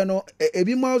 Santo sia no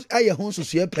ebi ma aye ho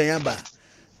susu pen aba.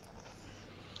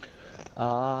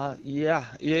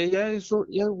 Yeah, so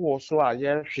yeah, was so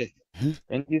yeah, shit.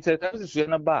 And he said, that is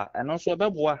in a bar, and also a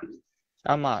baboa.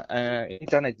 Ama,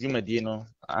 internet, Jimmy Dino,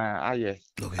 I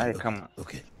come.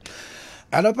 Okay.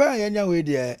 Anapa yanya we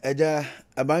de eja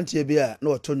abantie bi a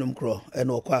na otonum kro e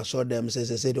na okwa so dem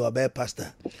se de obey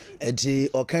pastor enti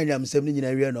okanyam sem ni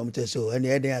nyina wie no mte so ene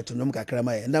eden atonum kakra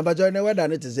ma ye na ba join weda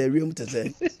ne te se wiem te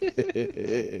se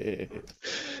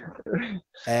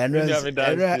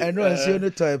eno si no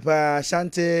toy pa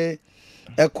shante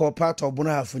ekọ part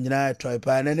obuna afu nyina toy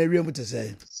pa na wiem te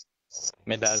se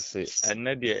Me that's it. And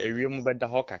na dia ewiem beda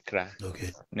ho kakra. okay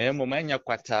Na emo manya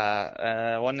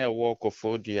kwata one work of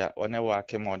odia one work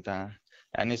modan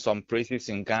and some places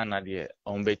in Ghana there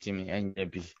on betimi enya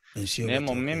bi. Na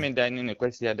emo me dan ni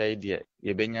kwesi ada dia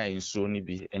ye benya insuo ni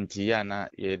bi enti ya na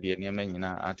ye de niam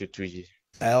nyina atutu yi.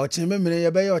 O chime me ye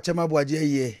be ye o chema boaje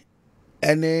ye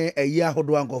ene ayi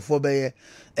ahodo ankofo be ye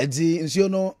edi nsuo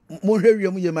no mo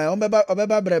hwewiem ye mai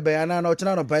obeba brebe ana na o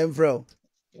chena no pa emfrel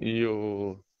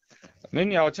Yo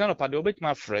Many our channel pad obet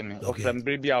my frame or from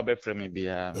baby I'll be frame be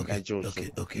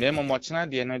okay. Name of Mochina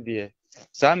dear dear.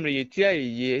 Some retia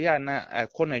ye na a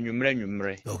corner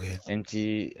numre. Okay. And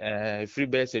free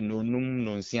base and no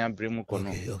no sian brimucono.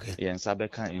 Okay. Yen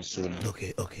Sabeka in soon.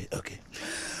 Okay.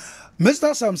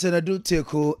 Mr. Samson Adu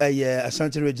Teko a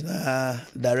Ashanti Regional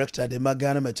Director the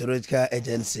Magana Meteorological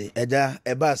Agency. Eja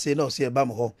eba say no see eba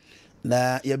mo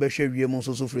na yebehwe wiem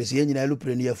so fresi ye nyina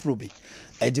lupre ne afrubi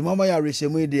edi mama ya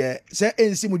rehemu de se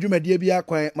ensi mudwumade bi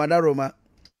akwan madaroma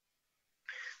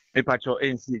Epacho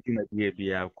ensi dwumade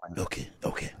bi akwan.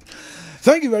 Okay.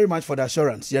 Thank you very much for the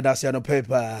assurance. Yeah, that's your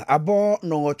paper. Abo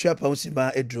no otwa pa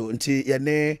usiba edro nti ye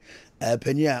ne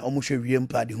pani a omuhwe wiem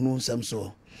pa de hunu nsam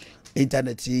so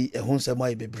internet ho nsam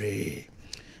ayi bebre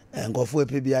ngofo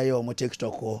epe bia ye omo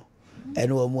TikTok ho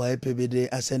ene omo epe bi de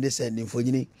send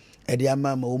infonyini edi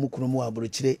ama ma omu kunu mu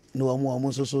abrochire na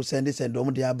omu so send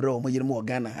omu de abra omu yire mu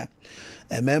Ghana ha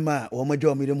emema omu de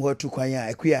omu yire mu hotu kwan a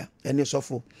akua ene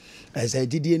sofo eza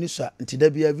didie ni so ntida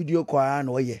bia video kwa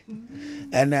na oye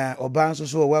ena oba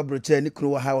so wa abrochire ni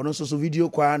kunu wa ha ono so video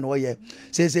kwa na oye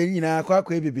se nyina kwa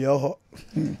ebibie ho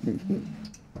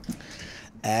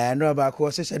no ba ko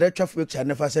se da traffic picture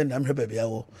na fa send am hweba bia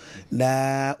wo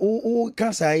na u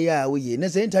kansa ya wo ye na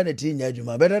se internet nya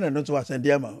adwuma beda na no to wa send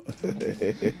am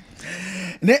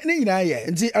ne nyina ye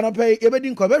nti anopai ye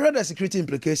bedi nko be the security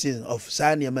implications of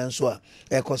sania menso a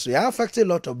ekoso ya affect a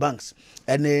lot of banks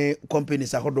and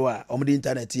companies ahodo a om the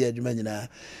internet ya adwuma nyina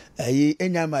ayi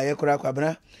enya ma ye kora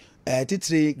kwabena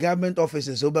titiri government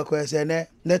offices obakọ se ne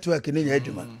network ni nya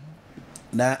adwuma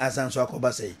na asanso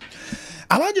akoba sei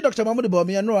Alaji Dr. Mahmoud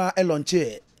Bomi no a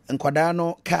launche nkwada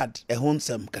no card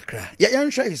ehonsem kakra. Ya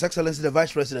yanhwe His Excellency the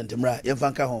Vice President Mra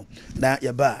yemfanka ho na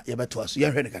yebeto aso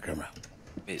yanhwe ne kakra mra.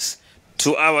 Miss,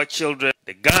 to our children,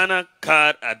 the Ghana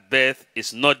card at birth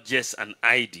is not just an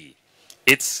ID.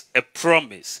 It's a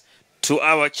promise to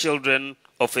our children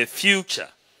of a future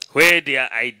where their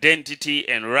identity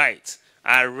and rights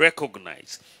are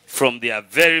recognized from their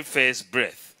very first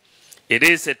breath. It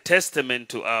is a testament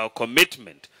to our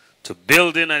commitment to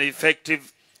building an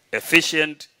effective,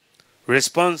 efficient,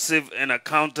 responsive, and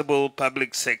accountable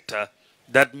public sector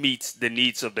that meets the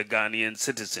needs of the Ghanaian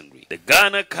citizenry. The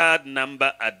Ghana Card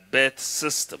Number at Birth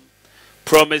system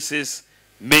promises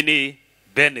many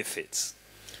benefits.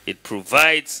 It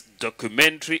provides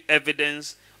documentary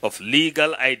evidence of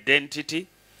legal identity,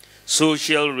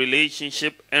 social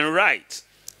relationship, and rights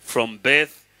from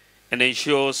birth and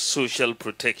ensures social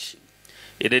protection.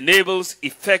 It enables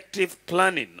effective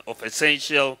planning of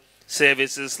essential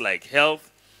services like health,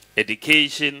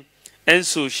 education, and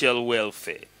social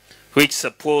welfare, which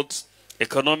supports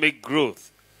economic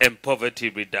growth and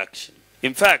poverty reduction.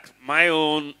 In fact, my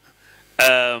own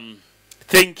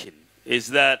thinking is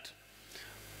that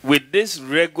with this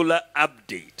regular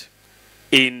update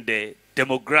in the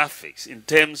demographics in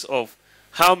terms of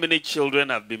how many children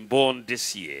have been born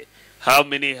this year, how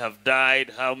many have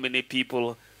died, how many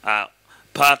people are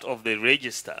part of the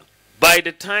register. By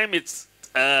the time it's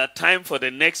time for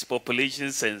the next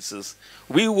population census,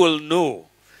 we will know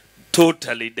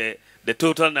totally the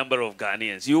total number of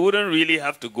Ghanaians. You wouldn't really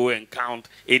have to go and count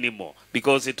anymore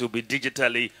because it will be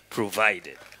digitally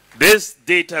provided. This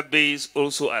database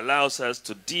also allows us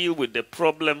to deal with the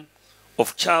problem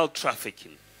of child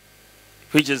trafficking,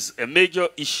 which is a major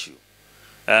issue.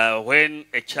 When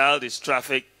a child is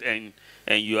trafficked and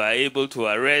you are able to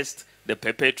arrest the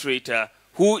perpetrator,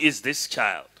 who is this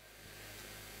child?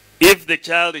 If the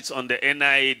child is on the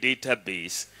NIA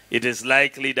database, it is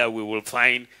likely that we will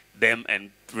find them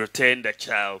and return the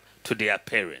child to their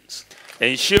parents.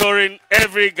 Ensuring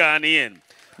every Ghanaian,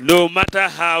 no matter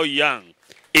how young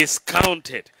is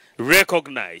counted,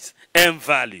 recognized, and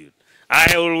valued.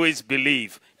 I always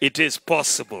believe it is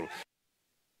possible.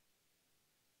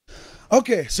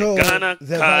 Okay, so Ghana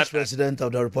the Vice President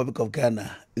of the Republic of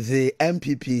Ghana, the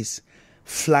MPP's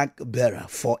flag bearer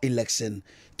for election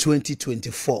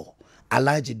 2024,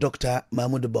 Alhaji Dr.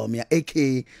 Mahmoud Bawumia,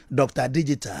 aka Dr.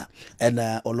 Digital, and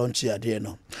Olonchi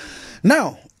Adieno.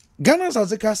 Now, Ghana's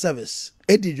Azika Service,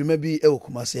 Edi Jumebi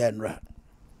Ewokumasi Enra.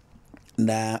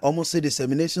 Now, almost the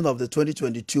dissemination of the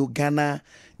 2022 Ghana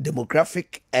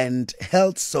Demographic and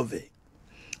Health Survey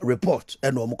report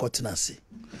and Omokotinasi.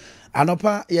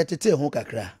 Anopa yetete ho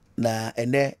kakra na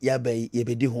ene yabai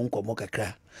yebedi ho nkomo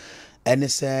kakra ene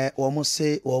se womo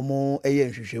se womo eye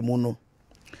nhwehwemu no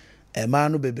ema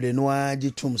no bebre no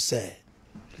agitum se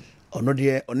ono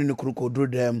de oni ne kurukodro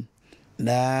dem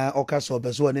na okaso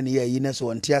obeso one ne yayi ne so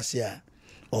onte ase a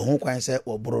ohun kwan se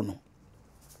wobro no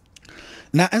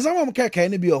na ensama mo kaka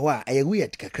ne bi oho a ayewu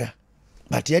yet kakra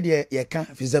but ye de ye ka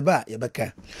fizeba ye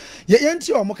beka ye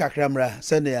yenti omo kakra mra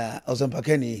se ne a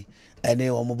osampakani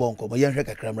ene omo bonko mo yenhwe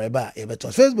kakra mra ba ye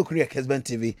beto Facebook re Kessben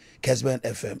TV Kessben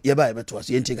FM ye ba ye beto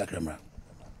so yenti kakra mra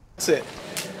se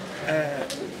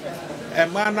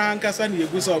ma na nkasa na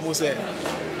yegu so mo se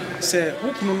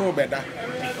wukunu no beda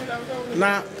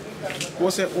na wo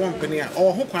se won pene a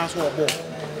o ho kwa so obo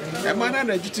ma na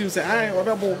na jutim se ai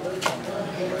obebo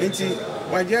enti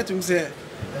waje tum se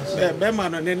be ma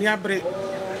no ne abre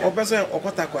obese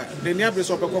okotakwa ne abre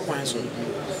so obekọ kwan so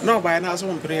na oba na so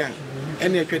mpene a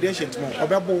ene atwede hyentmo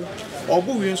obebo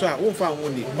obu wi nso a wo fa ho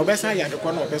ni obesa ya de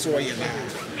kwa na obeso wo ye na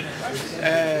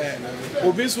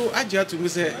obi so agye atum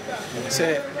se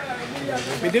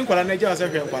me din kwala na gya se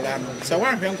hwe kwala no se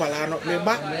wan hwe kwala no me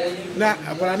ba na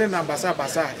akwala ne na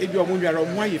basa ebi omo nwara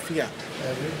omo aye fi a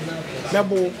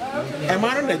mebo e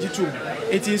ma no na gitum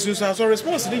eti nsu so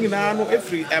response ni nyina no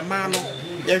efri e ma no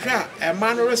ye hwa e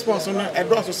ma no response no e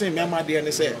do so se me ma de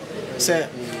ne se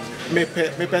me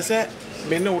pese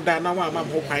me no da na wa ma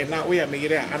ho kwan na wo ye me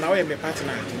yire ana wo ye me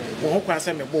partner wo ho kwa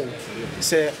se me bo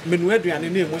se menu aduane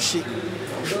na emu hye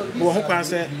wo ho kwa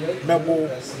se me bo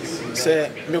se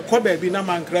me ko ba bi na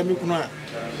mankra me kunu a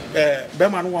be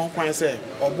ma no wo ho kwan se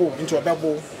obo nti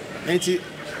obebo nti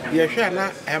ye hwe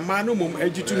na e ma no mum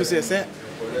agitu se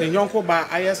ne nyonko ba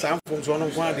ayesa mfomso no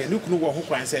kwa de ne kunu wo ho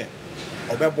kwan se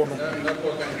obebo no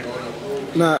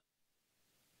na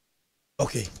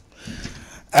okay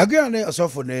agane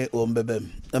osofo ne ombebem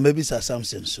na maybe sa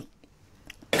Samson so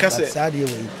kase saade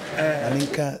we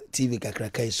aminka TV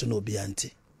kakraka iso no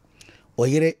biante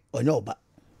oyire onye oba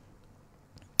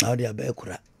na odi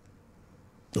abekura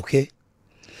okay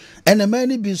ena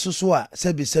mani bi so a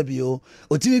sebi o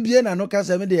otimi bie na no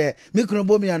kasa me de mikro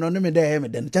bomi ano ne me de he me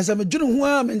de kasa me dwunu ho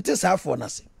a me nte saafo na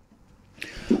se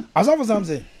asofo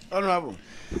Samson honorable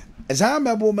eza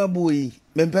mebo yi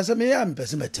me mpese me ya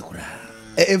mpese metekura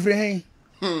everything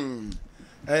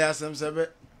asem sebe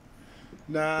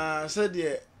na said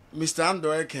Mr.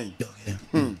 Ando Eken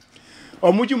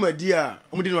omujumadi a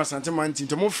omudi no asante manti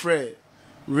to mo frɛ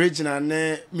regional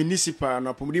ne municipal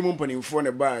na pomudi mo mpanimfo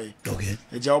ne bai okay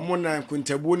eja omo na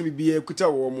kuntabuo ne bibie kuta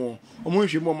wo mo omo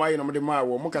hwe mo mai no mo de ma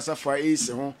wo mo kasafa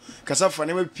ese ho kasafa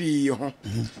ne mapi ho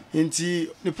nti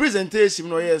ne presentation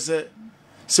no yese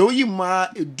se oyi ma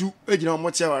edu ejina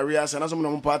mo tia ware asa na so mo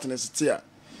no partners tia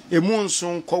emu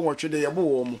nson kɔ wɔtwe de yebo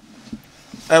wo mo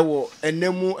ewo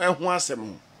enemu eho asem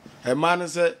ho e ma ne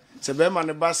se be ma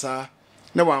ne basa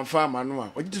na wanfa ama no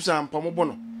a ogitu sa ampa mo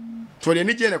bono to de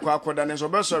ni je ne kwa akoda ne so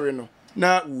be sori no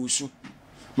na wusu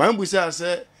ma mbu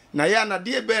se na ya na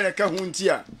de be re ka hu nti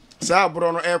a sa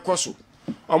abro no ekoso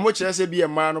omo kire se bi e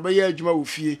ma no be ya adwuma wo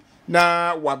fie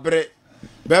na wabre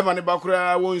be ma ne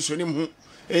bakura wo nsonim hu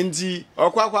enti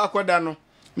okwa akoda no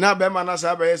na be ma na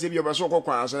sa be se bi obeso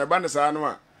kokwa so ne ba ne sa no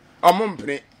a omo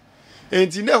mpre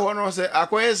enti ne ho no se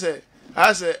akoye se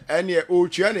ase ene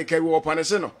otwa ne kai wo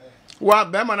panese no wa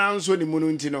be ma na nso ni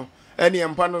munu nti no ene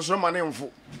mpa no so ma ne mfo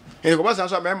ene ko ba san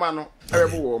so be ma no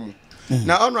ebo wo mu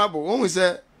na honorable won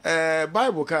say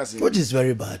Bible case which is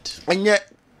very bad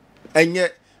enye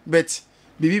bet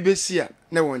bibi besia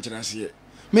na won kyerase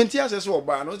menti ase so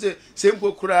oba no say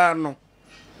sempo kura no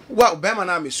wa be ma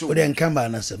na me so o de nkamba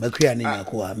na se makua ne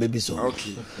nyako a maybe so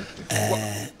okay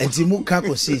enti mu ka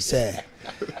ko si say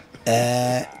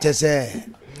tese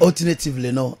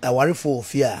alternatively no aware for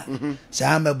fear say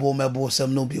amebo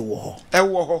sem no bi wo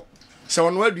ho se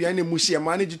wono aduane mu hie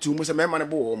ma ne gitu mu se me ma ne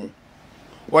bo wo mu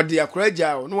wode akora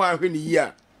gya no wa hwe ne yi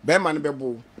a be ma ne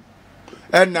bebo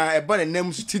na eba ne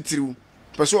nam su titiriu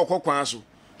pese okokwan so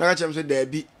na ka chem se da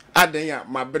bi adan ya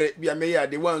mabre bia me ya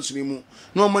de wansumi mu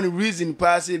no man reason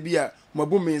pass bia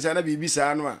mabu mensa na bibi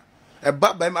sa no a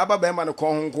eba ba ma ne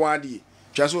kon ho ade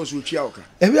Chaso so twa oka.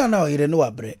 Ebi ana oyire no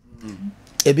wabre.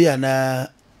 Ebi ana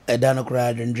eda no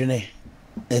kra dwendwene.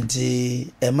 Enti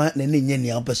ema ne nye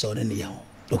nia opese ne ne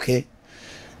okay?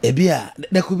 Ebia,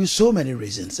 there could be so many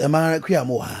reasons. Am I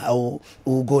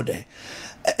will go there.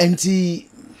 And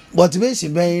what makes you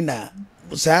na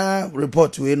sa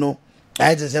report we know.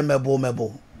 I just say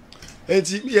mebo.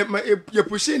 And you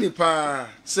pushing it pa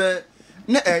say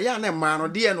na ya na man no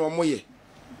de no moye.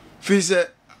 Fi say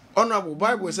honorable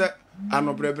Bible say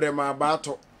anobrɛbrɛ ma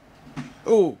bato.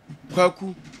 Oh,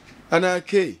 kwaku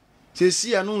anake.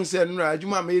 See, I know, said, no, I do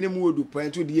my maiden wood,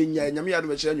 point to the Yamia,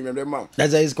 which I remember.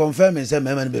 That is confirming some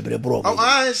men be broke.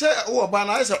 I said, oh, but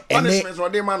I said, punishments or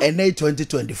they man. And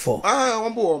 2024. Ah,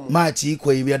 one boy. Marty,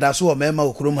 we are that's what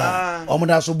Memo Kruma,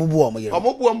 Omodaso Bubu, a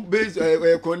mobile based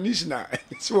conditioner.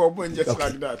 So open just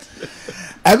like that.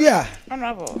 Avia,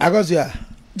 I got you,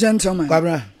 gentlemen.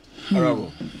 Barbara.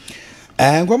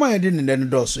 And come on, I didn't then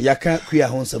do so. You can't queer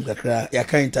home some cacra, you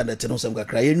can't internet no some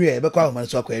cacra. You know, but come on,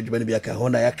 so I can be a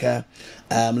Honda Yaka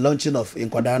launching of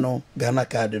Inquadano, Ghana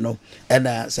Cardino,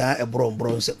 and sa a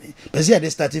bronze. But see, they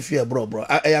started fear, bro.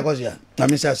 I got you. I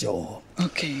miss us your.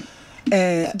 Okay.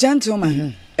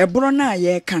 Gentlemen, a brona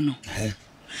ye cano.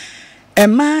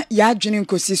 Emma ya dwene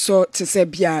nkosi so te se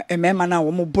bia emema na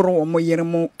wo mo boro wo mo yere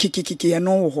mo kikikiki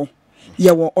no ho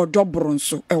ye wo odobro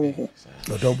nso e wo ho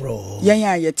odobro ye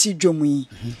ya ye ti dwomu yi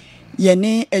ye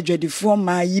ne adwadifo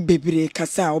ma yi bebre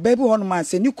kasa obabi ho no ma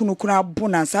se ni kunu kura bo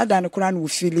na sa da ne kura no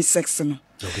feel sex no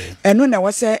okay eno na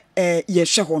wo se ye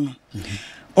hwe ho no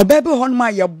obabi ho no ma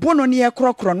ye bo no ne ye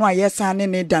krokro no aye sa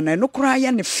ne da na no kura ye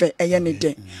ne fe ye ne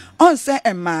de on se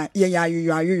emma ye ya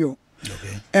ayoyo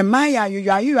okay Emma ya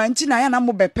anti na ya na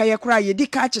mo bepe ye kura ye di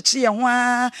ka cheche ye ho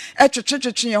a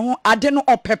etwetwetwe ye ho ade no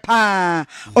opepa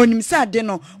onim se ade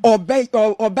no obe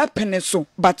pene so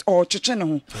but o cheche ne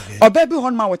ho obe bi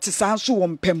ho ma wote san so wo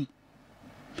mpem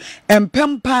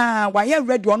pa wa ye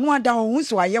ready ono ada ho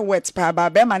so wa ye wet pa ba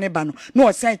be ma ne ba no na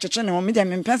o san cheche ne ho me de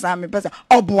me pesa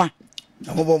oboa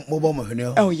mo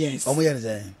hene oh yes omo ye ne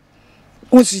say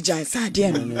Osu jai sa de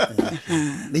no.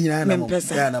 Ni nyina na mo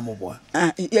ya na mo boa.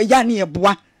 Ya na ye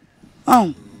boa.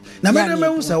 Na me me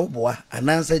hu sa wo boa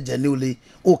anansa genuinely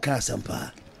o ka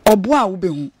asampa. Oboa wo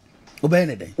behu. Wo be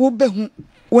ne den. Wo behu.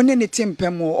 Woni ne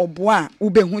tempem oboa wo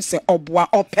behu se oboa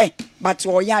ope but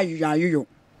o ya ayoyo.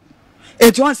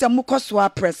 Etu on se mukoso a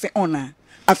press on a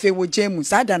afi wo jemu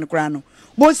sa da no kra no.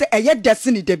 Bo se eye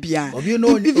destiny da bia.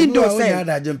 Even though say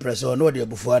da jem press on no de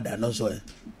bufu ada no so.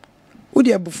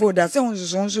 Udi before that say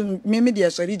onso me de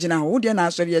asori gina ho udi na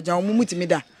asori agya o mutimi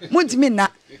da mutimi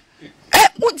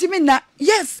na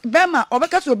yes bema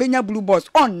obeka so obenya blue boss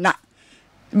on na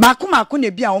mako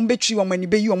na bia o mbetwi o mani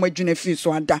beyi o madwuna fi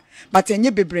so ada but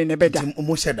enye bebre ne beda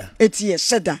mo sheda eti ye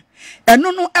sheda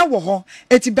eno no ewo ho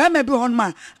eti bema bi ho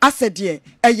ma asede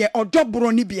eye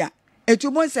odobro ni bia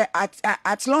etubon say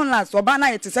at long last oba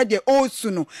na yete say the old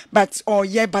suno but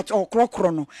but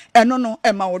krokro no eno no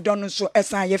ema odo no so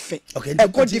esan ye fe okay a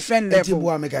go different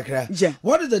level yeah.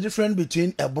 What is the difference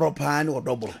between a bropan or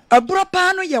dobro? A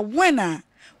bropan no ye wena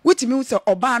witimi say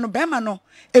oba no bema no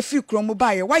efi kromo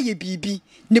ba ye wa ye bibi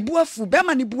ne buafu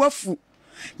bema ne buafu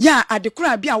ya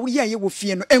adekura bia wo ye wo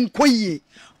fie no enkoyie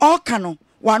oka no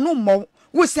wano mo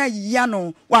wo say ya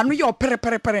no wano ye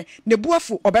operepere ne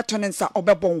buafu obeto ne nsa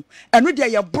obebon eno de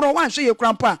ye bro wan hwe ye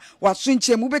krampo a waso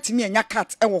nchemu betimi anya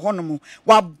cat e wo honom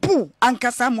wabu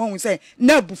ankasa mo hu say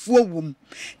na abufu owum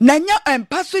na nya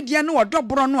empaso de no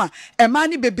odobro no a ema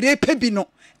ne bebre pebi no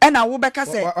ena wo beka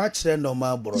say a kire no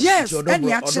ma bro yes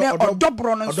eni a kire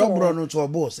odobro no so odobro no to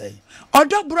obo say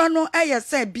odobro no eye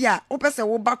say bia wo pese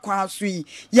wo ba kwa so yi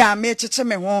ya me cheche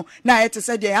me ho na ete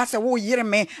say de ase wo yire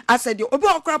me ase de obi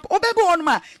okrap obebi ho no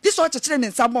ma this o chechire ne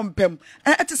nsa bompem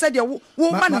ete say de wo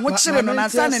ma ne ho chire no na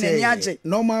nsa ne ne age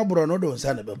no ma bro no do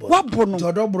nsa ne bebo wabo no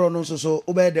odobro no so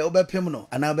obe de obepem no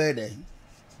ana be de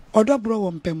odobro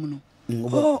wo mpem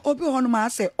no obi ho no ma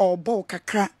ase obo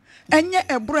kakra enye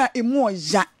ebura emu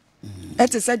oya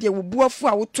ete say de wo buafu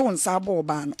a wo to nsa abo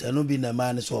ba no enu bi na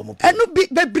ma ne so mo enu bi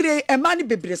bebre ema ne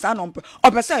bebre sa no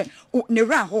opese ne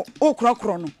ra ho o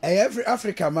krokro no every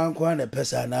Africa man ko na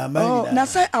pesa na ma na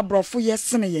say abrofo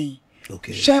yesene yen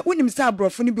okay she wonim say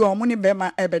abrofo ne bi omo ne be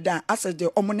ma ebeda ase de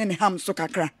omo ne ham so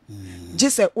kakra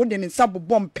jese wo de ne nsa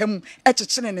bobom pam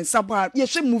ekekere ne nsa bo a ye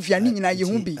hwe movie ani nyina ye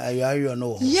hu bi ayo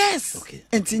no yes okay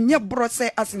enti nye bro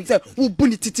say asense wo bu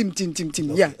ni titim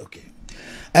yeah okay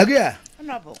agya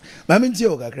mama nti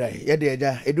o kakra ye de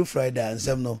eja edu Friday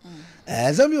ansem no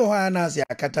ansem yo ha na se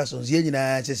akata so ye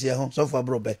nyina chese ho so for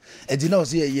brobe edi na o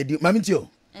se ye di mama nti o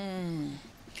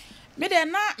me de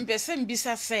na mpese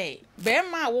mbisa say be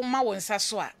ma wo ma won sa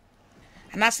so a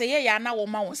na say ya na wo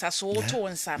ma wonsa so wo to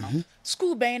wonsa no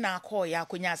school ben na call ya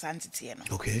akonya asantete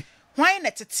no okay why na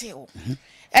tete o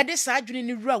e de sa adwene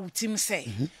ni wura wutim say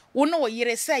wo no wo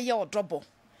yere say ye odobo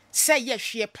say ye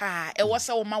hwe pa e wo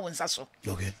say wo ma wonsa so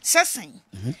okay sesen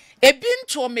ebi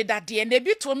nto me dade na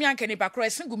ebi to me anka ni bakro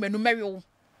esingu menu mewe wo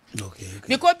okay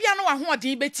because bia no wa ho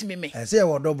odin betimi me I say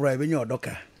wo dobro e be nya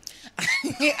odoka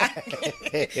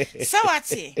so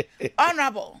what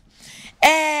honorable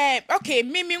okay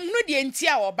mimi hunu de enti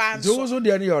a oba nso so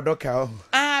de na odoka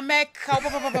make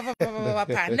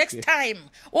papa next time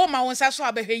o ma wonsa so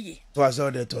abehwe yi was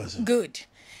all that was good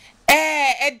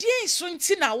edin so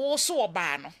nti na wo so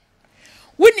oba no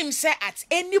wonim say at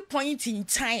any point in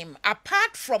time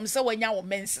apart from say wanya wo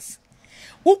menses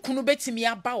wo kunu betimi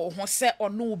aba wo ho say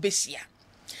ono wo besia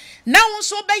na wo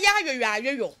so be ya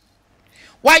ayoyo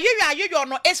why you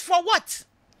no is for what?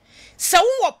 So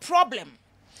what problem?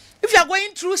 If you are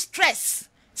going through stress,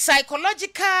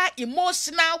 psychological,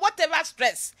 emotional, whatever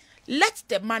stress, let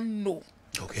the man know.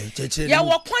 Okay, cheche. Ya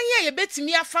wo kwan ye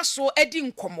betimi afa so edi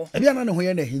nkomo. E bia na ne ho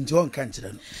ye na hinti on kan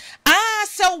kire no.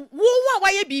 So wo wa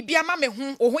ye bibia ma me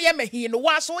ho o ho ye mahi no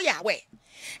wa so ya we.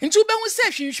 Ntu be hu se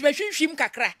hwinhwim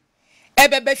kakra.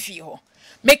 Ebebe fi ho.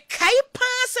 Me kai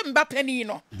pass mbapani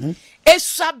no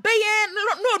esabeye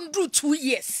no ndru 2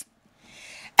 years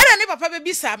era ne papa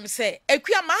be sam say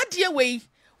akua ma ade wei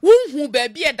wonhu ba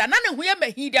bi eda na ne hu ye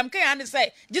mahidiam kan ya ne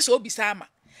say gise obi sama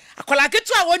akola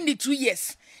ketu a wonni 2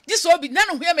 years gise obi na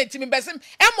ne hu ye metimi besem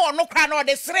e mo no kra na o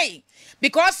de 3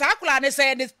 because akola ne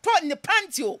say the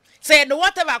pantio say no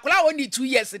whatever akola wonni 2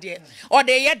 years there or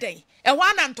de ye den e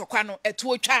ho na ntokwa no etu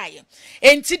otwaaye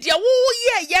enti de wo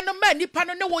ye no ma nipa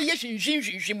no ne wo ye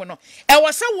hwinhwinhwim no e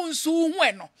wo se wo nsu hu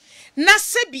e no na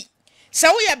sebi se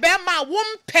wo ye be ma wo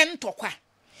mpen ntokwa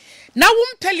na wo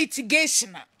mpe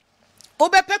litigation na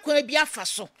obepe kwa bi afa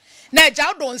so na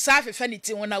agya do nsa afefa ne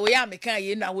ti ho na wo ya meka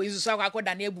ye na wo izuso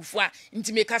akoda na ebufu a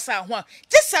enti me kasa ho a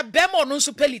tisa be ma no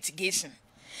nso pe litigation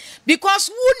because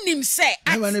who nim say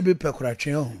I be pekura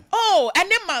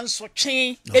ene man so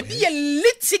twen e be a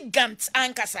litigant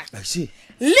ankasa I see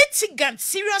litigant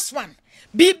serious one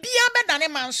bibia be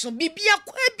dane man so bibia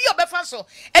kwa bi obefa so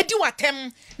edi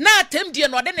watem na atem die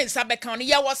no de ne nsa beka no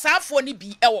ye wo saafo ni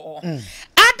bi e wo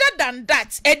other than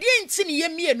that edi enti ne ye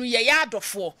mienu ye ya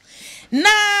adofo na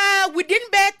within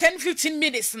be 10-15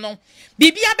 minutes no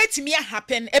bibia betimi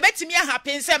happen e betimi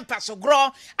happen se mpaso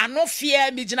gro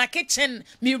anofie mi gina kitchen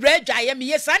mi redwaye mi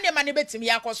yesa ne ma ne betimi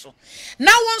akoso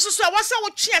na won so so wasa wo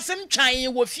twe asem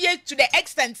twan wo fie to the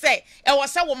extent say e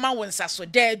wasa wo ma won saso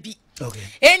da bi okay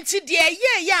enti de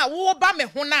ye ya wo ba me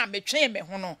ho na me twen me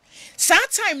ho no sa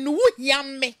time no wo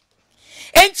hiam me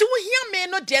enti wo hiam me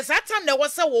no de sa time na wo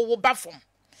se wo ba fom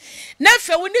na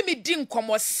fe wo ni me di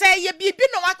nkomo say ye bibi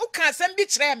no wa ka asem bi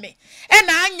kire me e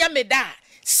na anya me da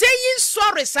saying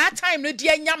sorry sa time no di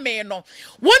anya me no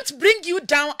won't bring you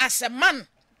down as a man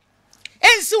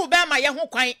ensi wo ba ma ye ho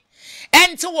kwan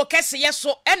enti wo kese ye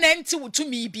so ena enti wo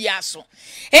tumi bia so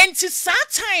enti sa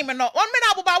time no on me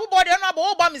na abobo de no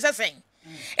abobo me sesen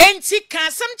enti ka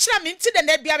asem kire me enti de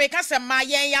na bia me ka se ma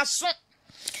yen ya so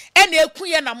ena eku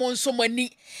ye na mo nso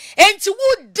mani enti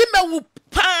wo di ma wo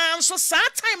pan so sa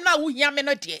time na wo hia me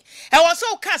no de e wo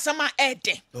so ka asem a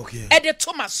ede okay ede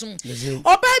tomasum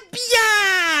oba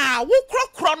bia wo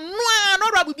krokro no a no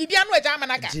rabu bibia no eja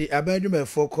manaka ji abadu me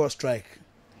focus strike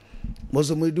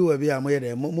mozo mu do bia mo ye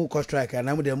de mo call strike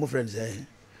na mo de mo friends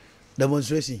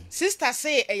demonstration sister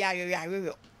say e ya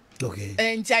yo okay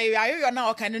enti ayo na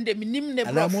o kan de minim ne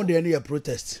bro na mo de ne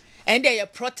protest and they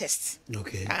protest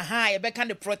okay e be kan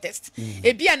the protest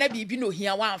e bia na bibi no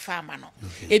hia wan fa ama no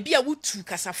e bia wutu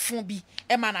kasafon bi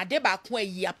e ma na de ba ko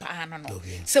ayi apa no no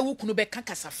se wukunu be kan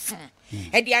kasafon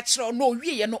e de a kire no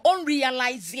wie ye no on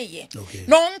realize ye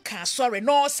no nka sorry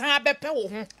no san be pe wo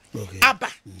ho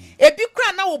aba e bi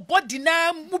kra na wo body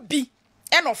na mu bi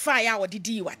e no fa ya wo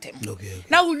didi watem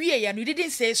na wo wie ye no you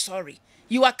didn't say sorry.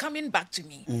 You are coming back to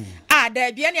me.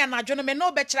 There be any anadwono me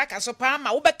no be kira kaso pa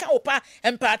ma wo be ka opa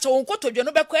empata won kotodwo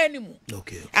no be kwa animu.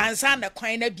 Okay. Ansa na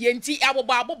kwan na bi enti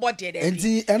abobo de de.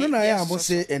 Enti eno na ya mo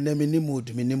se enemi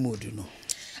mood no.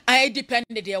 I depend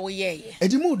de wo ye.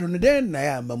 Edi mood no den na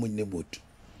ya ma mo ni mood.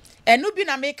 Enu bi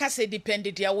na me ka se depend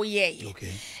de wo ye.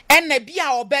 Okay. En na bi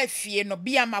a oba fie no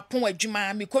bi a mapon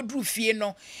adwuma me koduru fie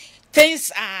no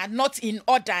things are not in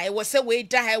order. I was a way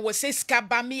that I was a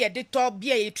scabami at the top,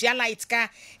 be a trialite car,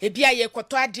 a be a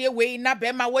cotoa way, na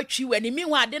bema what you and me,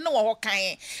 I didn't know what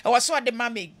kind. I was so the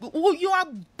mammy. You are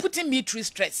putting me through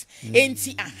stress. Ain't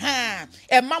see, aha,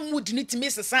 a mum would need to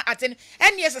miss a son at and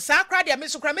yes, a sacred, I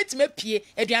miss Cramit me pie,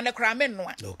 a Diana Cramen.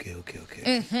 Okay.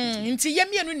 Into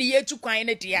Yemi and year to quine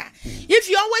it, dear. If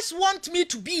you always want me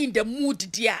to be in the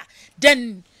mood, dear,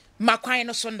 then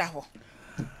Maquino Sondaho.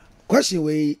 Question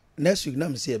way next week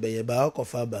nam say be ba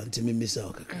akofa ba ntimi misa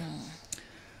okaka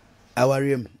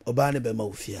awarem oba ne be ma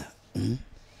ofia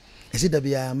is it da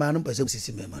bia ma no pese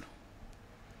sisi me ma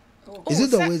no is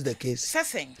it always the case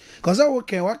sasing cause I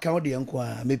work and work out the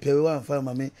enko a me pewe wan fa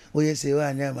ma me oye se wa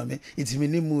anya ma me itimi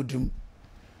ni mudum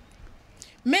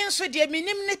men so de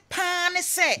minim ne pa ne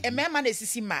se e me ma na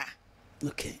sisi ma.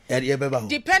 Okay.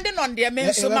 Depending on their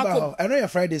men, so I know your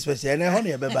Friday special, and I honey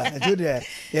beba.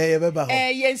 Yeah, beba.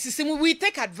 Yes, we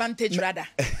take advantage rather.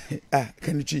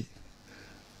 Can you cheat?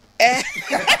 You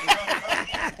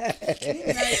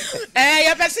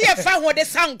can see a fan with the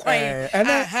sound coin. And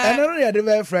I know you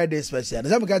have Friday special.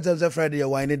 Some guys Friday you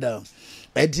wind it down.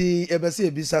 Eddie, ever see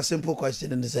a bisa simple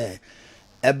question and say,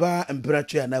 Eba and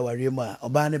Bratia and our Rima,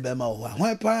 Obani Bema,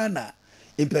 why pana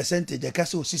in percentage a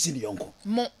castle sissy yonko.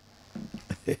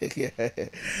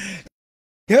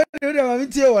 Yeah, I'm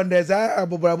here one day. I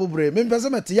Abu Bray. Me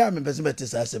person met ya. Me person met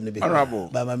this assembly. Honorable.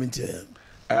 By my minute.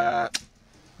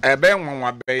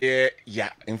 Yeah.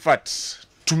 In fact,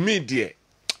 to me, dear,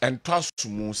 and trust to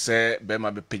me say be ma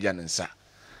be peja nensa.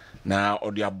 Na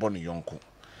odi aboni yonko.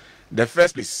 The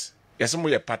first place, yes, some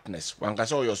of your partners. One can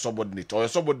say your subordinate or your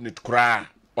subordinate kura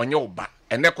on your back.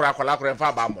 And ne kura kola kura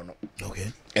fa ba mono.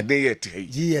 Okay. And they yet.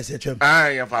 Yes, HM.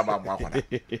 Ya fa ba mo akoda.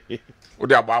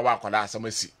 Odi abawa akoda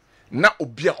asamasi. Na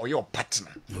obia or your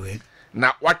partner. Okay.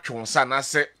 Na watchon sa na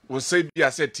se wo se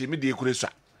bia se ti me de kuresua.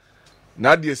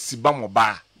 Na de siba mo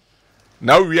ba.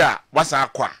 Na wi a wasa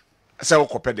akwa se wo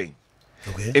kopeden.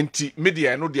 Okay. Enti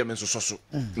media no de men so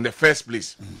in the first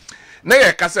place. Na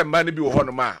ye ka se mba ne bi wo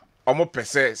hono ma omo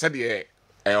pese se de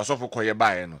osofo koye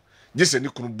bae no. Just any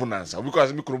kunubunansa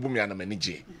because me kunubu me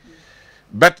anamanije.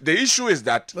 But the issue is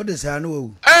that what is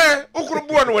anu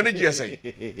ukurubu anu wanije say.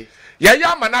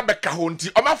 Ya mana beka ho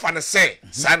nti o ma fa ne say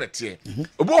sanete.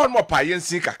 Obo hon mo pa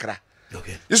yensin kakra.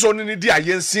 Okay. This one ni di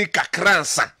ayensin kakra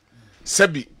nsa.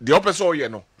 Sebi the opese oye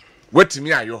no.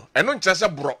 Wetimi ayo. Eno nkyase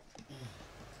bro.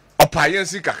 Opa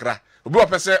yensin kakra. Obi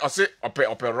opese o se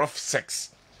ope rough sex.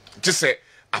 Just say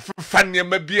afa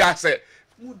niam bia say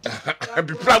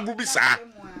bi pragu bi sa.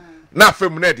 Na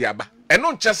fam na dia ba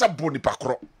eno nkyesa bo nipa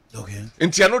kro. Okay.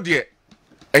 Ntia no de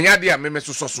enya de ameme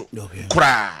so okay.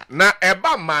 Kra na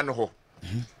eba man ho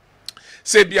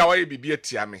se bia waye bibia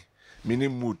tia me mini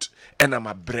mood ena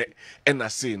mabre ena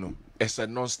say no as a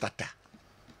non starter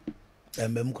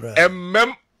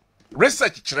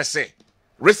research kire say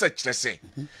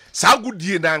sa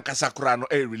gudie na nkasa kra no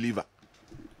e reliever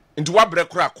nti wabre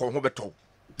kra ko ho beto.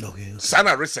 Okay.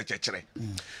 Sana research kire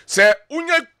say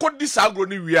unye kodi sa agro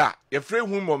ni wi a ye free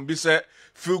human bi say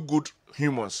feel good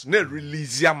humans na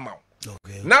release ya ma.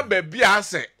 Okay. Na baby a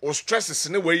say o stresses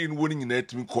ne wey in woni nyina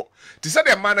atimi ko ti say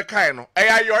the man kai no e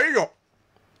ayoyo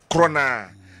krona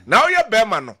na o ye be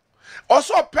ma no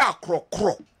also pe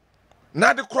akrokro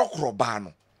na de krokro ba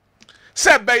no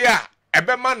say be ya e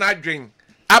be ma na adwen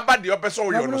aba de opeso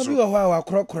wo yo no so bi wa wa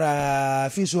krokra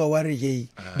fi so ware ye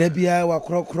da bia wa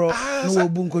krokro no wo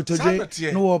bu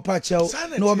nkotoje no wo pachew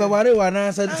no wo be ware wa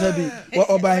na sabi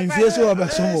oba himfie so oba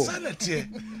somo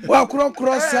wa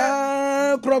krokro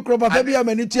sa krokro ba bia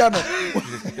manitia no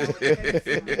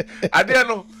ade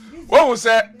no wo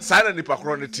say sana ni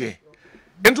pakro ne tie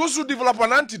into so develop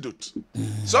an antidote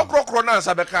so krokro na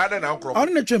sa be ka ade na krokro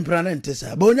on ne twempra na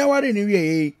ntesa ba onya ware ni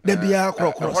wie da bia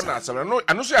krokro ho na asem no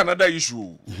ano so another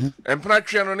issue empra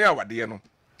twe no ne awade no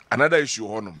another issue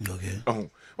ho no okay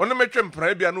ono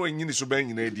metwempra bia no anyini so ban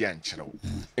nyina edi ankyerɛw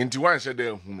enti wan hye da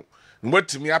hunu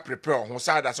nwatimi a prepare ho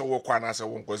sa da so wo kwa na se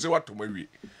wo nko se watoma wie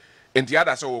enti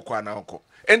ada so wo kwa na nko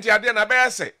enti ade na be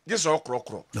yese gise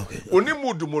okrokro oni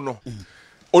mudu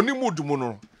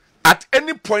no at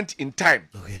any point in time.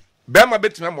 Okay. Bema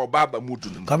betime mo baba mudu.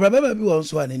 Kabra bema bi won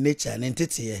so an nature ne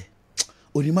ntete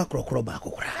onima krokro ba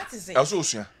kokora. That is it. Also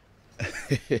osua.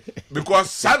 Because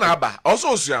sana aba also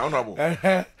osua honorable.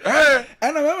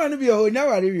 Ana mama no bi o nya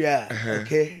ware wi a.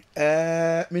 Okay.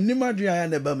 Minima dua ya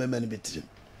na ba mama no betire.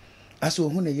 aso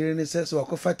hu ne yere ne se so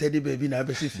akofa teddy baby na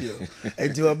abesi fie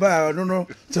enti oba no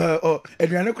so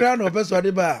eduane kura na obeso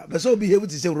de ba be so behave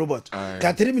to say robot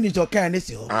ka 3 minutes o kan ne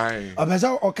si ho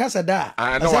obeso o kasa da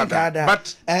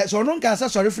but so no nka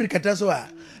sorry free kata so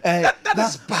that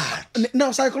is bad.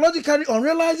 Now psychologically on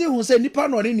realizing who say nipa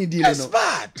no ni deal no it's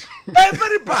bad.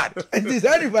 Very bad. It is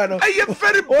very bad. I am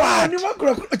very bad. Ni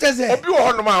makro tese obi wo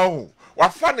hono ma ho wa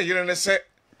fa ne yere ne se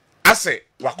ase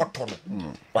wakoto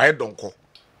no wa he donko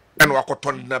ene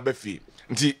wakoto na ba fie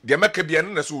nti de meka bia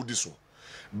ne so odi so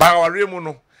ba ware mu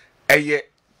no eye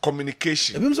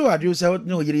communication ebim so wade so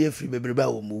ne o yere ye free bebre ba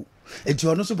wo mu enti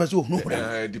ono so pese ohunu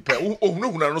huna dipe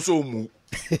ohunu no so mu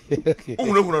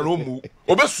ohunu huna no mu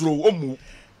obesuro o mu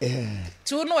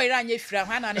tu no ira anye fira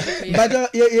hwa na ne ko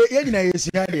but ye nyina ye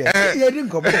sia de ye di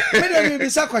nkomo me de be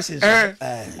sa questions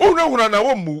ohunu huna na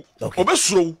wo mu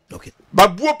obesuro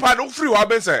babuo pa no free wa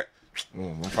ben say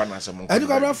mfa na asem nko adi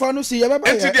ko bra fa no si ye baba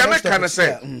ye enti de ameka na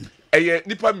say eye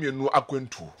nipa mienu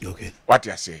akwantu what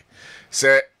you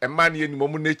say man ye ni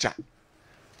momu nature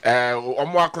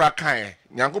omo akora kan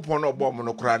nyankopon no obo omo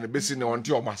no kora ne besi ne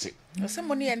wonte omo ase ose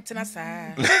mo ne entena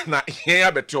saa na ye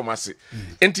ya beti omo ase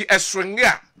enti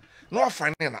eswenge no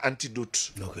find an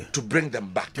antidote to bring them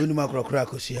back uni makora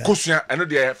kosia eno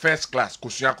the first class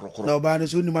kosia krokro na oba no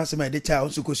so uni masema de cha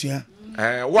onso kosia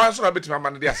one so beti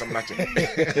mama de asem na che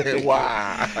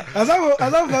wa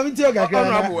azawo famity o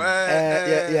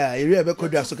kakra yeah area be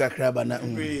kodu aso kakra ba na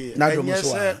drum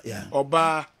so yeah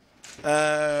oba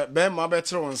be ma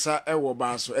betre wonsa ewo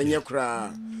ba so enye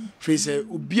kura free say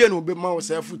obie no be ma wo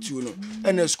sa futu no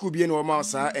ena school bie no wo ma wo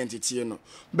sa entity no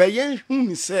be yen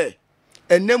hu say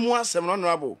enemu asem no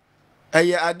abo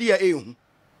eye ade ya ehu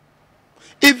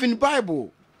even bible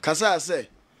kasa say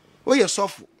we ye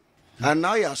sofo and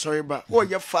now you are sorry ba we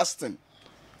ye fasting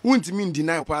won't mean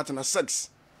deny partner sex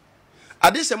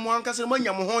ade se mo ankasa mo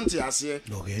nyam ho nte ase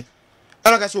okay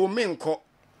ana kasa o me nko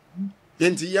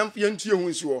yenti yentu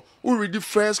ehun si wo we read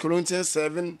 1 Corinthians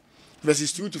 7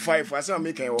 verses 2 to 5 asa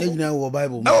make e wo na wo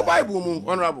bible mu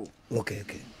honorable okay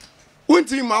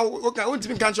wonti ma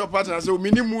wonti kan chop partner say o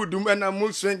minimum dum na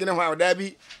mo swing ne ho da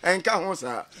bi enka ho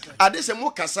sa ade se mo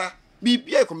kasa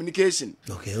bibia communication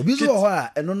okay obi so ho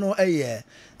a eno no eye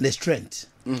the strength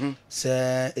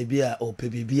say ebia o pe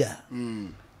bibia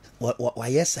wa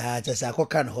yesa just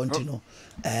akoka no honti no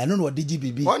no no digi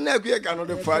bibi on na akue ka no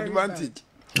the for advantage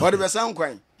what be san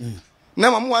kwan na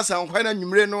ma mo wasan kwan na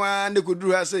nwumre no a ne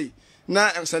koduru ha sei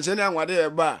na sanchene anwade e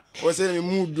ba o se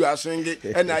mu du asonge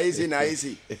e na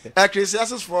ayisi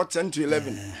Ecclesiastes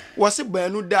 4:10-11 wose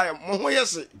banu da mo ho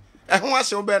yese e ho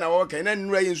ase o be na wo kan na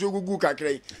nura yenso gugu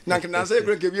kakrai na kana se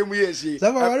ekran ke bi mu yesi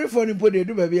sa ba wari fo ni pode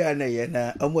du ba bi ana ye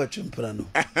na omo atwempra no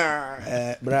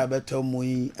bra beto mu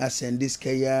yi ascend this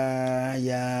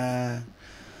ya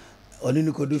oni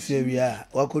ni kodu fie wi a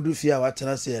wa kodu fie a wa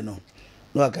tena se no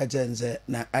no akacha nse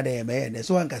na ada ye me ne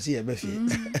so anka se ye be fie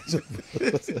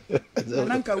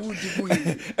nanka wudi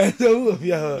buyi so wo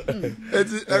fie ha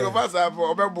enti e go pass up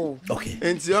obebo okay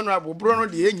enti honorable bro no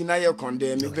de enyina ye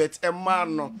condemn but e ma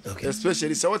no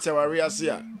especially se what you ase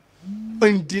a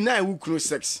and deny wukunu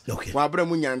sex wa bra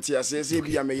mu nyante ase se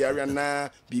bia me yare na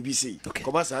BBC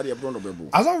ko ba sa de bro no bebo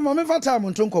aso mo me fata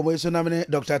mo ntonkomo eso na me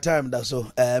Dr. Time da so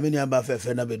me nua ba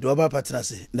fefe na be do ba partner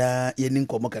se na ye ni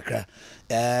nkomo kakra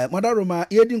modaroma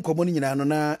ye di nkomo ni nyina no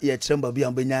na ye kyeremba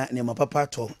bia mbenya ne mapapa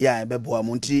to ya bebo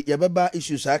mo nti ye beba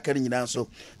issues aka ni nyina so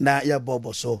na ya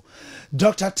bobo so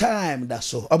Dr. Time da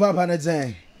so oba pa na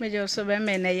zen me jo so be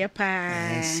me na ye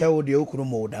pa se wo de okunu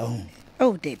mo da ho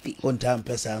oh debi on time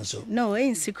person so no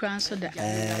ain't secret so da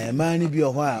mani bi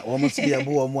o ho a wo mo se ye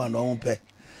bo wo mo an o pe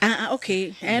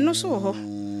okay no so ho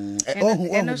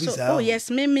oh yes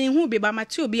me who be ba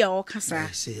mate obi a o kasa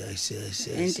I see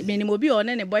and me ni mo bi o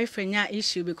ne boyfriend ya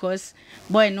issue because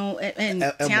boy no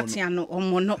tiatia no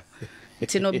omo no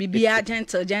tino bibia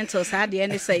gentle sad the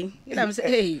any say you know say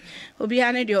hey obi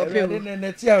ha ne de o pe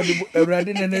ne tia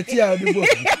Ewrade ne tia de bo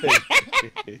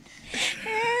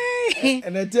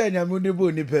and tia nya mu de bo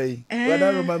ni pay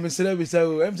wada ro ma mesra bi sa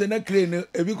o em se na crane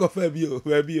ebi ko fa bi o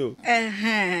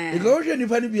because you ni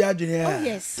fa ni bi adwene oh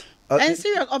yes and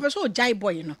serious operation jai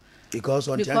boy no because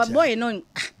boy no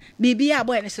bibia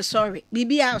boy ne say sorry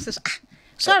bibia say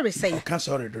Sorry say. Can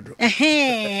sorry dodo.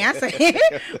 I say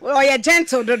oh you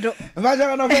gentle dodo.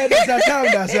 Imagine no fair that time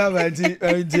that's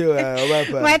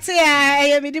What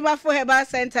I Midima for Herbal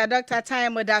Center Dr.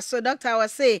 Time with us. So doctor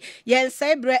was say yen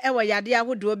say bre e wo yade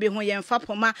ahodo bi ho yen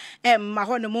fapoma ma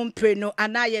hono mum preno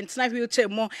ana yen tena wheelchair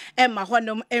mo ma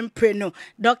hono empreno.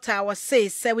 Doctor was say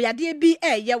we yade bi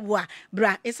ye wo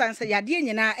bra esan say yade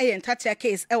nyina yen tatia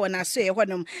case e wo na so ye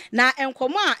honom na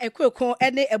enkomo a ekoko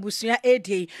ene abusua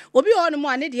edi obi hono mo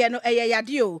ane de no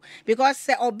yade o because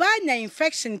say oba nya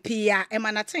infection pia e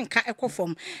manatenka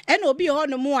ekofom ene obi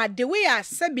hono mo a the way a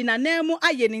sebi na namu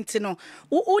aye nti no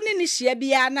uni ni hia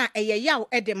bia na yaw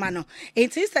edema no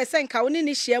enti say nka uni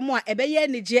ni hia mu a ebeye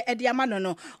anigye ede ama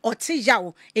no ote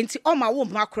yaw enti oma wo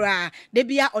makra de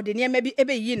bia ode ne ma bi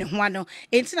ebeyi ne ho ano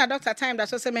enti na doctor time da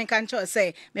so say menka ncho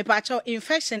say me pa cho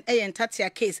infection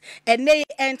entatia case ene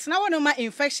entna wono ma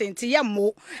infection ti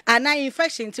yammo ana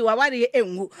infection ti waware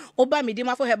enwu oba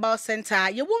Midima for Herbal Center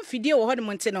ye won fidie wo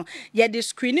hono nti no ye de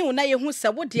screening na ye hu se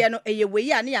wo de no eye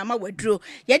weyi ane ya ma waduro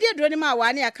ye de aduro ne ma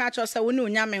wa ne aka cho se wo ne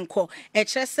unyame nko e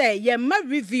kire se ye ma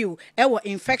review e wo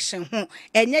infection ho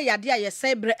enye yade a ye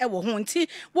sebre e wo ho nti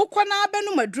wo kona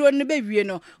abenu maduro no be wie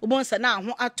no obonsa na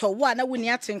ho ato wo na woni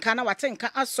atenka na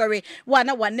watenka asori wo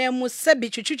na wanam sebi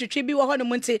twitwitwi bi wo hono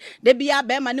nti de bia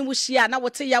be ma ne wo hia na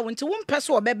wote ya wo nti wo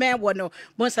mpese wo beben wo no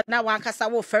bonsa na wankasa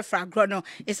wo frefra agro no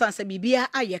esanse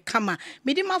bibia aye kama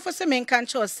Midima for se menka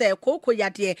ncho se koko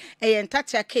yade e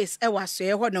entatia case e waso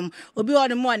ye honom obi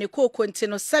hono mo ane koko nti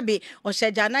no sebi o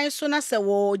hyejanan so na se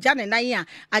wo jane nan a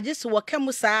agese wo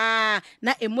kamu saa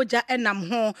na emoja enam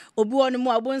ho obi hono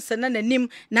mo abonse na nanim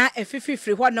na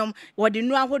efififiri honom wo de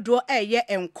nu ahodo eye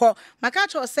enko maka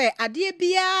cho se ade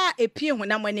bia epie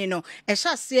honam ani no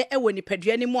ehase e wo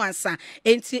nipadua ni mu ansa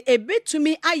enti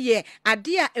ebetumi aye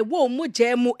ade a ewo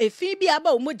omogya mu efi bia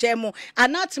ba omogya mu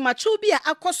anatima chu bia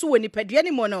akoso wo nipadua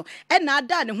ni mu no e na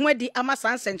ada ne ho adi ama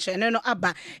sansenkyene no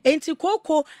aba enti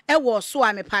koko e wo so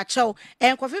a mepa chew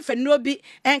enkofefe no bi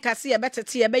enkase ye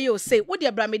betete ye be ye ose wo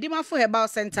de bra Midima for Herbal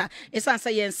Center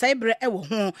esanse ye nsaibre e wo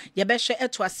ho ye be hwe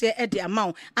etoase e de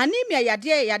amaw anemia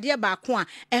yade ba ko a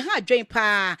e ha adwen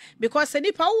pa because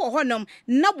nipa wo honom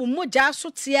na wo mogya so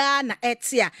tia na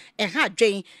etia e ha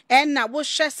adwen e na wo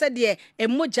hwe se de e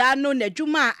mogya no na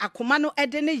dwuma akoma no e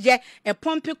de ne ye e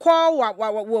pompi ko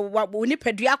wa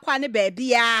nipadua kwa ne ba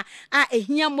bia a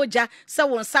ehia mogya se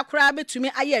wo nsakora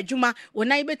betumi aye adwuma wo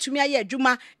nan betumi aye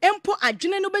adwuma empo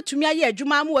adwene no betumi aye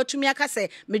adwuma ma watumi aka se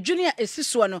medwene a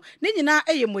esiso no ne nyina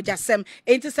eye mogyasem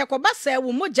enti se koba se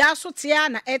wo mogya so tia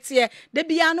na etie de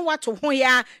bia no wato ho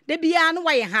ya de bia no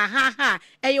waye ha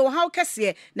eye wo haw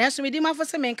kese na so Midima for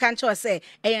se menka ncho se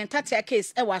eye ntatia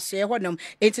case e waso ye honom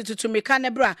enti tutumika ne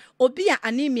bra obi a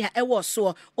anemia e wo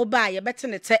so oba ye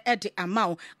betene te e de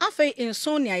amaw afei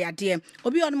insomnia yade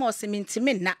obi honom o se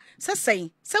mintimi na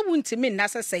sesei se wuntimi na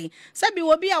sesei se bi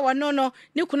obi a wono no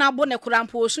ne kuna abo ne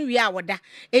kurampo osu wi a woda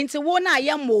enti wo na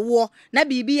ye mmowo na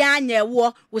bibia anya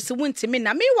wo wo se wuntimi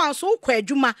na me wanso kwa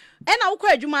adwuma e na wo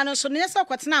kwa adwuma no so ne se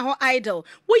kwatena ho idle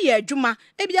wo ye adwuma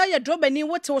e bia ye drobani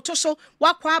wote woto so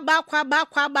wakwa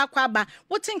ba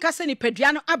wote nka se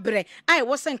nipadua no abre ai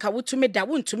wo se nka wotumi da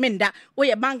wontumi nda wo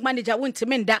ye bank manager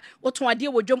wontumi nda woto ade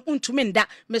wo dwom wontumi nda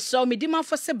meso Midima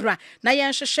for sebra na ye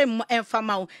nhwehwe mo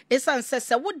emfama wo esanse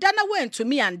se wo da na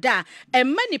wontumi anda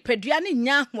emma nipadua ne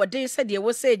nya hoden se de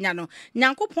wo se nya no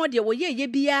nyankopon de wo ye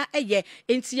bia eye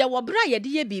enti ye wo bra ye de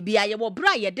ye bibia ye wo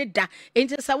bra ye de da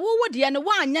enti se wo wo de no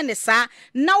wa anya ne saa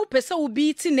na wo pese wo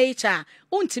bi ti nature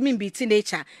wontumi bi ti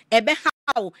nature ebe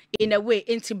in a way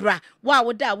enti bra wa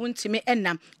wo da wontumi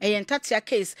enam entatia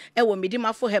case e wo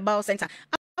Midima for Herbal Center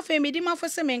afa Midima for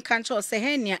se menka ncho se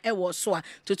henia e wo so a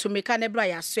tutumika ne bra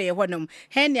ya so ye honom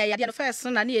henia ya de first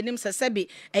na ne enim sesebi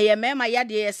eye mema ya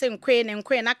de ye se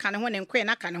nkwe na ka ne ho ne nkwe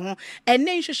na ka ne ho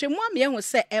enne nhwehwe mu am ye hu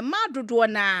se e ma dodo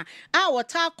na a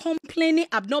wota complaining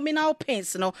abdominal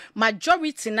pains no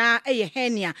majority na eye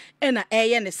henia na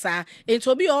eye ne sa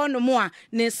ento bi ono mu a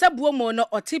ne nsabuo mu no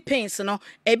oti pains no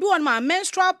e bi won ma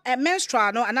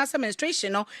menstrual no anasa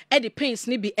menstruation no e the pains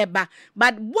ni bi eba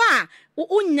but wa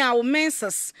unya wo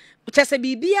menses utese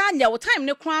bibia nya wo time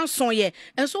ne kwan so ye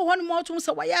enso ho no motum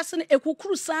se wayase ne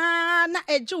ekukuru saa na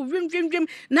eje wim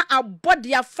na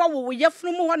abode afa wo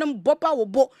yefunu mu ho no bopa wo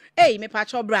bo me pa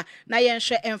chobra na ye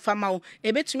nhwe emfama wo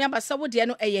ebetumi abasa wo de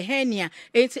no eye hernia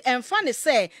enti emfa ne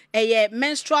se eye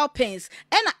menstrual pains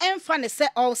ena emfa ne se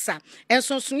ulcer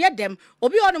enso so ye dem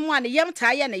obi ho no mu ane yem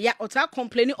taa ye ne ya ota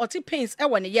complaining oti pains e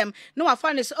wo ne yem no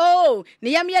afa ne se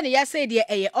ne yem ye ne ya se de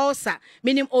eye ulcer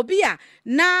minim obi a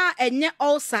na enye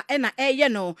ulcer ena eye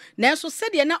no nanso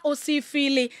said na osi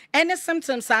feely any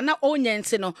symptoms are na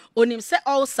onyense no onim se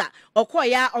ulcer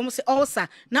okoya omse ulcer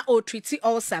na o treat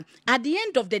ulcer at the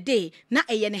end of the day na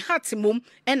eye ne heart mum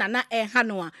ena na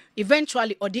hanoa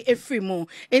eventually odi efri mu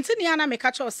enti ne ana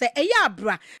meka cho se eye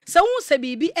abra se hu se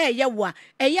bibi eye wo a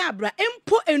eye abra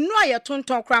empo enu aye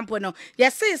tonton krampo no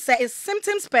yes say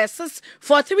symptoms persist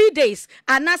for 3 days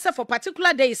and answer for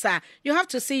particular days you have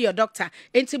to see your doctor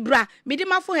enti bra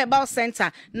midimafo herbal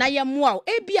center na ye muaw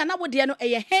ebia na wode no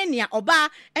eye hernia oba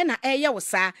ena eye wo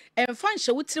sa emfa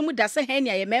nhye wutirimu da se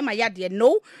hernia ye mema yade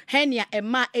no hernia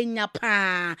ema enya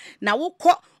pa na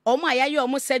wokọ omo ayaye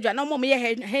omo surgery na omo ye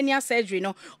hernia surgery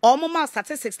no omo ma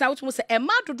statistics na wotumu se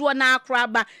ema dodo na akra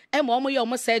ba ema omo ye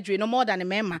omo surgery no more than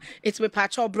mema it be pa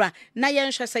chobra na ye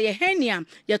nhwe se ye hernia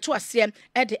ye to ase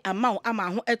e de ama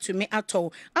ho atumi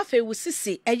ato afa wu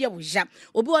sisi eye wo ja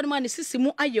obi won ma ne sisi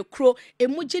mu aye kro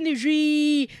emugye ne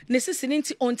hwi ne sisi ne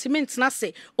nti ontimi ntena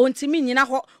se ontimi nyina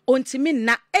ho ontimi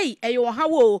na eye wo ha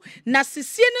wo na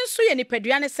sisi ne nso ye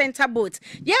nipadua ne center boat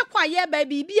ye kwa ye ba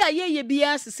bibia ye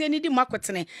bia sisi ne di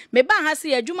makotene me ba ha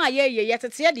se adwuma ye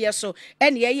yetete de so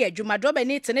ene ye adwuma dobe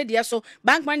ne tene de so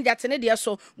bank manager tene de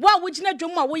so wo a wogina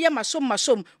dwuma wo ye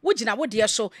masom wogina wo de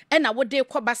so ena wo de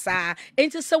kobasa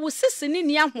enti se wo sisi ne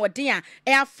ni ahoden a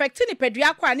e affect ni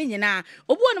padua kwa ne nyina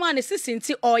obi wonu ma ne sisi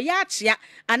nti oya achia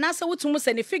anase wotumu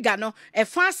se ne figure no e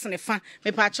fa asene fa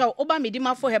me pa cha oba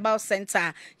medimafo herbal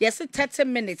center yes 30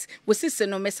 minutes wo sisi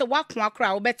no me se wakon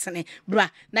akra wo betene bra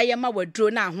na ye ma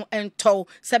waduro na ho ento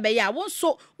se be ya wo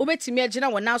so wo betimi agina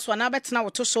na so na betena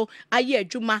woto so aye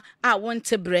adwuma a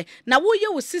wontebre na wo ye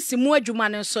wo sisi mu adwuma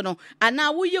no so no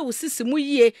ana wo ye wo sisi mu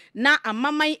yie na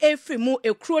amaman efri mu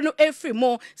ekro no efri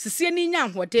mu sisi ni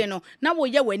nya hoden no na wo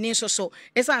ye wani so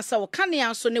esan se wo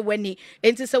kanea so ne wani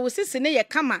enti se wo sisi ne ye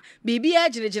kama bibia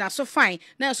agirigina so fine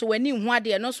na so wani hu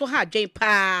ade no so ha adwen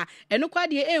pa eno kwa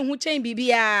de enhu chen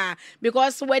bibia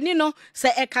because wani no se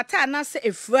ekata na se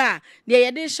efra ne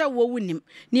ye de hya wo wunim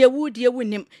ne ewudie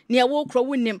wunim ne wo kro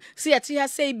wunim se yeti ha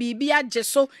say bibi agye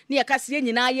so ne yakase ye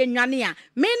nyina ye nwane a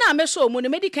me na me so mu no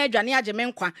medical adwane agye me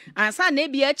nkwa ansa na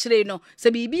ebia akire no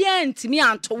se bibi antimi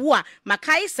antowo a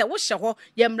makai se wo hye ho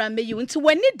ye mra meyi nti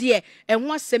wani de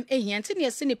enho asem ehia nti ne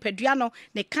yesi ne padua no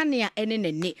ne kanea ene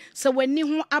nani se wani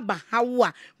ho aba hawo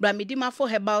a bra medimafo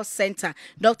herbal center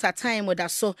Dr. Time da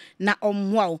so na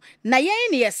omwa na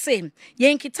yen ne yesi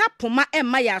yen kita poma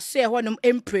emma ya so e honum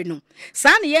empre no sa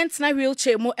ne yen tena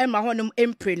wheelchair mu emma honum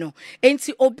empre no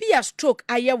enti obi a stroke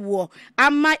ayewo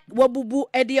ama wabubu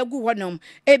ede agu honom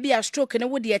ebi a stroke ne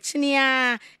wode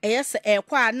akyinea eyese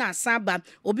ekwa na asaba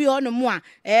obi honom a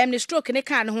ne stroke ne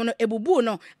kan ho no ebubu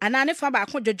no ana ne fa ba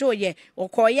ko jojoye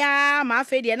okoya ma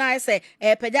afa de na yese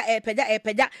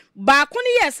epagya ba ko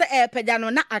ne yese epagya no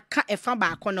na aka efa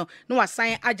ba ko no no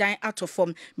wasan agyan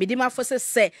atofom medimafo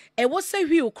se ewo se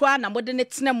hwi ukra na mode ne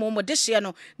tena mo de hye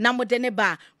no na mode ne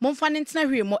ba momfa ne tena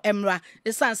hwi mo emra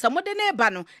esansa mode ne ba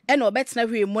no e na obetena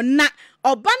hwi mo na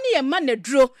oba ne ye ma na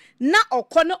duro na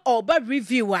okọ no oba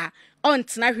reviewer on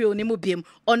tena hwe oni mu biem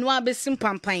ono abesim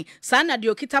pampan sa na de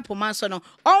okita poma so no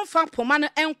onfa poma no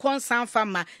enkonsan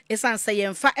fama esanse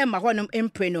yemfa ema honom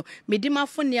empre no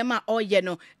medimafo niema oye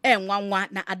no enwanwa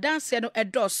na adanse no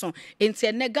edoso enti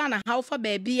ene Ghana haufa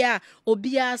baabia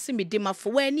obia se medimafo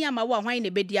wani ama wo hwan ne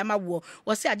bedi ama wo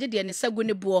wo se agede ne sagu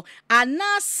ne bo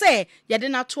anase yede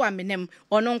na to amenem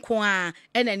ono nko a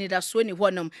ena ni da so ni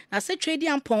honom na se twedi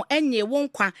ampon enye wo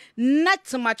nkwa na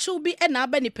temachu bi ena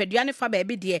aba ni padua ne fa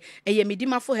baabi de eye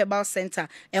medimafo herbal center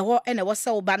eho ene wo se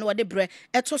oba no de bre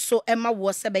eto so ema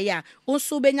wo se be ya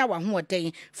onso benya wa ho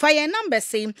oden fa ye number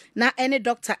say na ene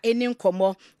doctor eni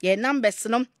nkomo ye numbers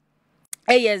no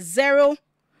eye 0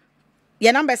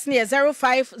 ye numbers ne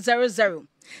 0500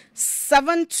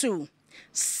 72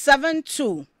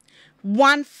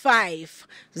 15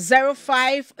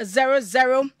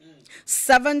 0500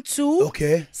 72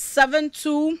 okay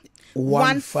 72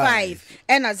 15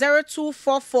 and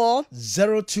 0244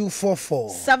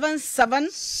 77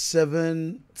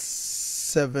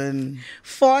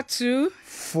 42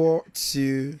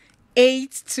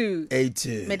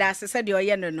 82 me da se de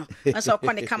oye no no so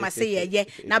kwone kama se ye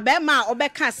na be ma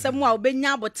obeka asem a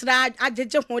obenya abotra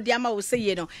agege ho de ama wo se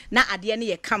ye no na ade ne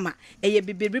ye kama eye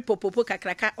bibiri popopo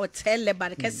kakraka hotel le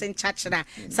bar kesen chachira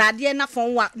sa ade na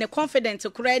fon wa ne confident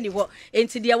kura ni ho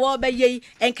enti de wo be ye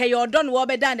enka ye odo no wo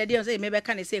be dan de se me be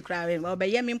ka ne se kura we wo be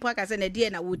ye me mpo aka se na de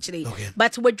na wo chire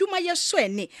but wadwuma ye so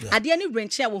eni ade ne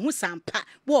renchi a wo hu sampa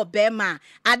wo be ma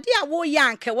ade a wo ya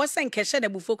anka wo se nke hye na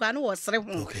bufoko anu wo sere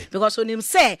ho because when him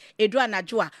say edu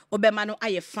anadwo a obema no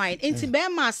aye fine enti be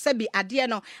ma sabi ade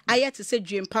no aye te se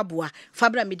dwem paboa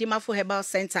fabra medimafo herbal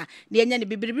center na enya ne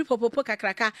bibiribi popopo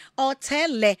kakraka or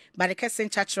tele bare Kessben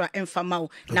chachra emfama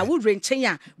na wo renchen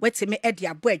a wetime ede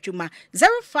abo adwuma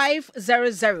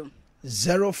 0500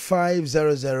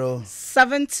 0500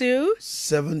 72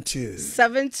 72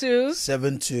 72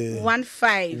 72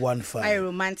 15 I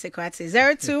romantic what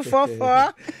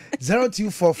 0244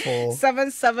 0244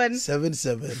 77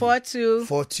 77 42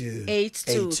 42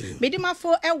 82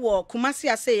 Medimafo ewo Kumasi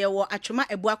ase yewo atwoma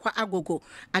ebuakwa agogo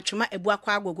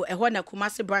eho na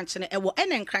Kumasi branch ne ewo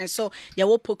enenkran so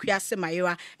yewo pokuase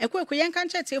mayewa ekweku yenka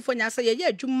nche telefone ase ye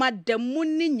adwuma da mu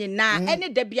ni nyina ene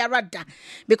da biara da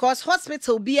because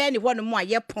hospital bia ni no mo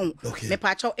ayepon me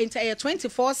pacho entire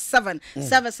 24/7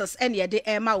 services and ye de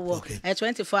ema wo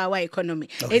 24-hour economy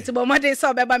enti bo mode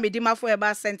so beba Medimafo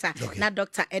herbal center na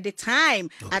doctor at the time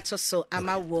atoso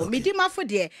ama wo Medimafo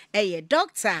de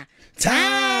doctor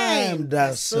time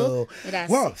that's so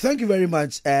well. Thank you very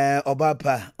much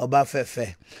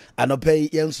Obafefe anope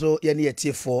yenso yene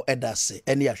yetifo edase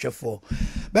ene yahwefo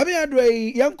baby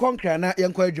adwei yen konkra na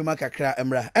yen kwa adwuma kakra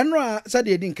emra enro a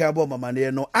sade edi nka bo mama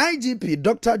ne no IGP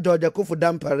Dr. George Akuoko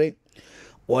Dampare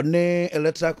one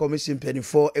electoral commission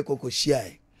penifo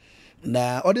ekokohia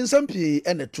na odin sampi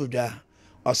ene tudwa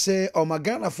ose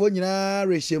omagana fo nyina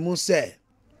rehemu se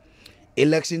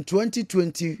election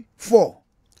 2024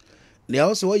 ne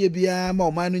also ye bia ma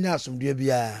oman no nya asomdue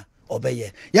bia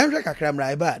obeye yanhwe kakra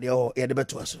mra iba de o ye de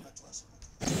beto aso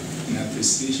in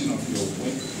appreciation of your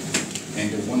work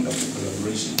and the wonderful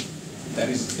collaboration that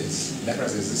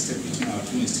has existed between our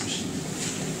two institutions,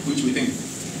 which we think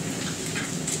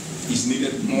is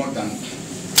needed more than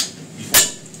before,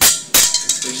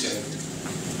 especially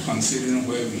considering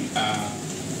where we are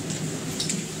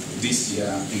this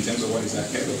year in terms of what is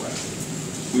ahead of us,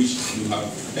 which you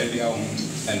have earlier on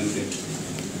alluded to.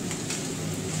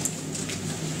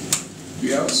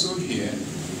 We are also here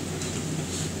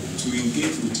to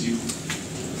engage with you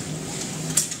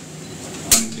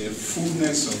on the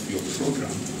fullness of your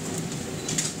program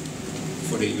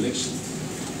for the election,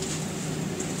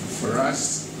 for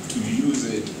us to use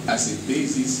it as a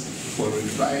basis for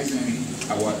revising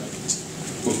our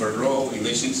overall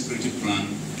election security plan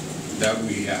that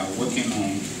we are working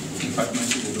on in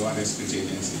partnership with other security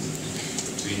agencies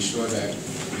to ensure that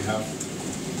we have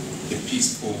a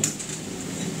peaceful,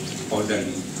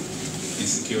 orderly, and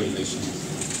secure elections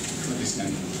for this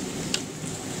country.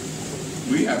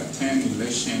 We have turned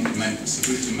election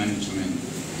security management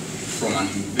from an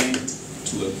event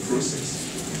to a process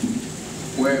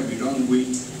where we don't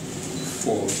wait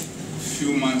for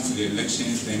few months to the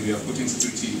elections, then we are putting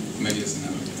security measures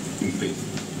in place.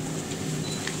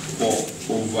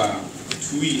 For over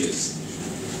 2 years,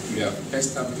 we have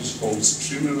established or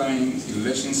streamlined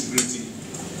election security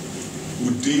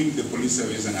within the police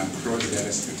service and across the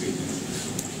other security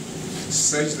agencies,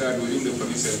 such that within the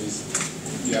police service,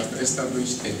 we have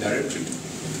established a directory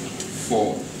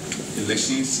for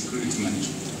election security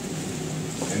management.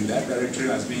 And that directory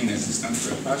has been in existence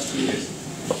for the past 2 years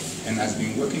and has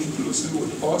been working closely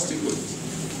with all stakeholders.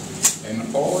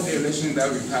 And all the elections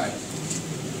that we've had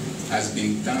has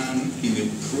been done in a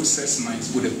process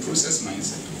mindset, with a process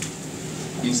mindset,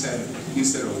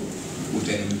 instead of with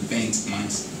an event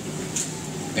mindset.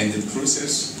 And the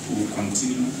process will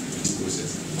continue this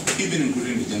process, even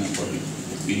including the general public,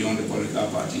 beyond the political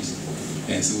parties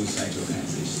and civil society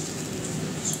organizations.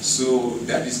 So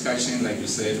that discussion, like you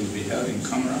said, will be held in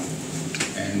camera,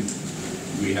 and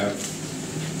we have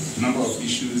a number of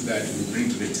issues that we bring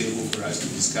to the table for us to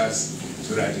discuss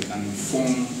so that it can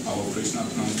inform our operational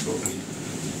plan properly.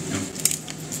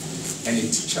 And a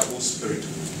teachable spirit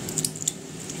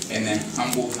and a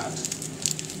humble heart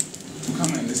to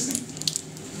come and listen.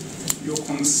 Your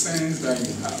concerns that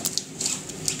you have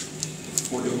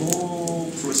for the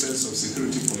whole process of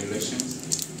security for elections,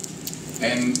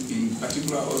 and in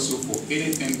particular also for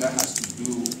anything that has to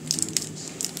do with the police.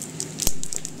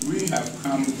 We have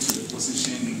come to the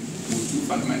position with two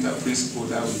fundamental principles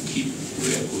that will keep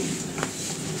where we're going.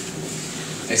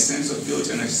 A sense of guilt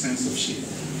and a sense of shame.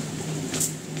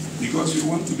 Because we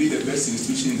want to be the best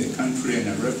institution in the country and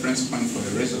a reference point for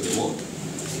the rest of the world.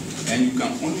 And you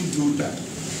can only do that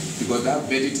because that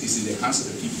verdict is in the hands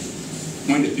of the people.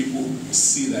 When the people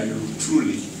see that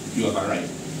you have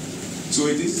arrived. So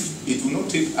it will not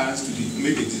take us to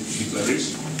make a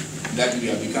declaration that we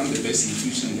have become the best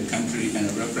institution in the country and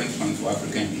a reference point for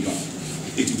Africa and beyond.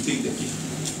 It will take the people.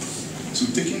 So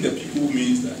taking the people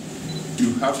means that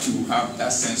you have to have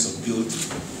that sense of guilt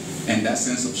and that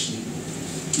sense of shame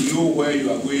to know where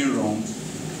you are going wrong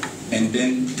and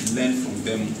then learn from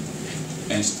them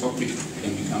and stop it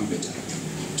and become better.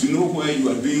 To know where you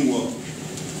are doing well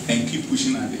and keep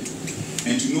pushing at it.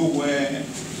 And to know where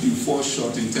you fall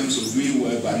short in terms of doing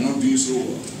well but not doing so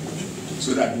well.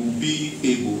 So that we'll be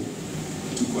able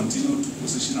to continue to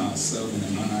position ourselves in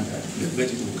a manner that the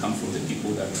benefit will come from the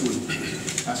people that truly,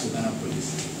 as for Ghana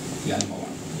Police, they are number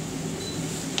one.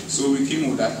 So we came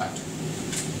with that heart,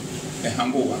 a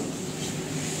humble one,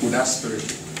 with that spirit,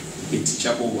 a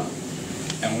teachable one,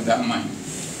 and with that mind,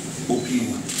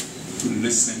 open one, to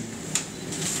listen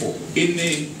for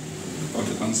any of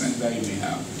the concerns that you may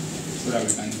have, so that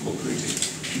we can incorporate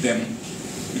them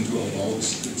into our overall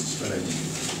security strategy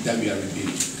that we are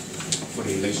reviewing for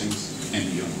the elections and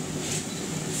beyond.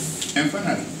 And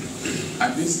finally,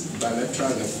 at this bilateral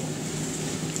level,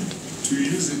 to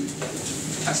use it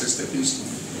as a stepping stone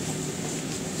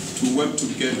to work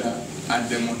together at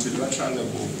the multilateral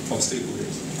level of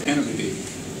stakeholders. At the end of the day,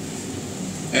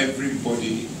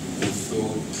 everybody will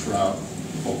feel proud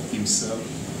of himself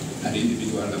at the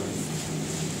individual level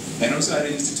and also at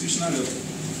the institutional level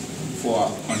for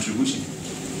our contribution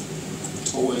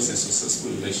towards a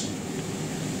successful election,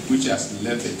 which has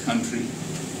led the country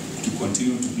to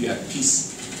continue to be at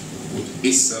peace with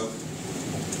itself,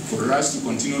 for us to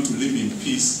continue to live in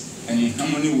peace and in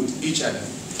harmony with each other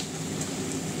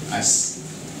as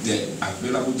the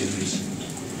available generation,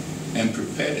 and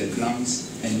prepare the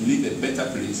grounds and leave a better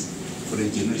place for the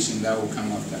generation that will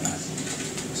come after us.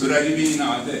 So that even in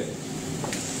our death,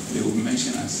 they will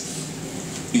mention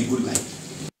us in good light.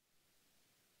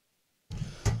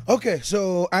 Okay,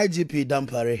 so IGP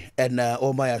Dampare and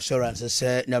all my assurances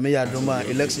say Namia Doma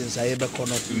elections I ever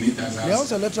connot. There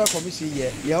also electoral committee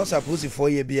here. There also supposed 4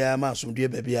 year bia masum dear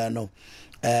baby no.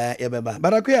 Ebeba.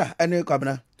 But akuya any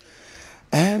kabna.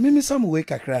 Mimi some way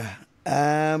kakra.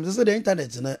 This is the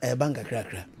internet na bank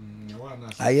kakra.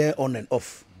 I on and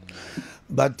off.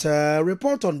 But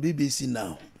report on BBC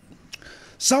now.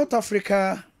 South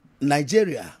Africa,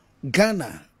 Nigeria,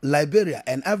 Ghana, Liberia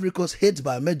and Ivory Coast hit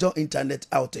by major internet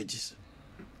outages.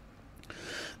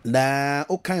 Now,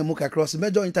 across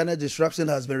major internet disruption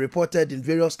has been reported in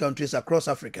various countries across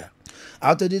Africa.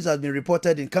 Outages have been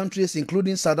reported in countries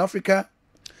including South Africa,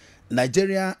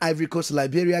 Nigeria, Ivory Coast,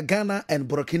 Liberia, Ghana, and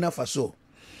Burkina Faso.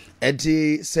 And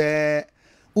say,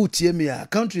 Utiemia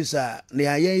countries are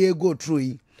near go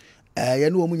through.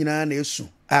 Yanu woman na esu.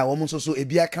 Woman so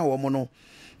ebiaka womono.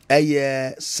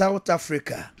 South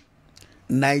Africa,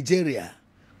 Nigeria,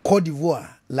 Cote d'Ivoire,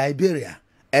 Liberia,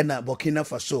 and Burkina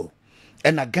Faso,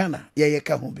 and Ghana,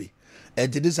 Kahumbi.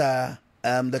 And these are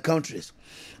the countries.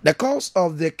 The cause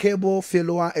of the cable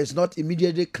failure is not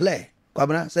immediately clear.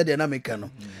 Kwabana said the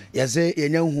American. Yes,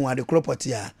 who had the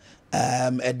property.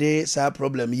 A day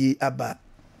problem ye aba.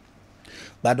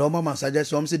 But the Omama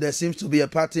suggests there seems to be a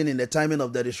pattern in the timing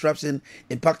of the disruption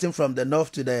impacting from the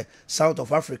north to the south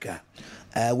of Africa.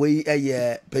 We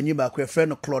Penyuba kwe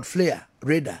friend Claude Flair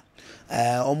radar.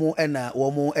 Omo ena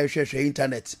womo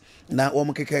internet na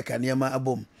womo keke kanyama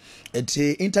abom.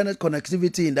 Internet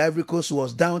connectivity in the Ivory Coast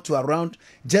was down to around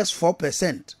just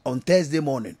 4% on Thursday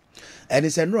morning. And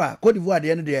it's in Cote d'Ivoire at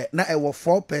the end of the day, now it was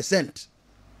 4%.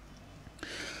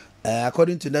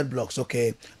 According to NetBlocks,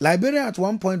 okay. Liberia at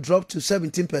one point dropped to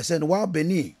 17%, while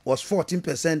Benin was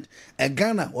 14% and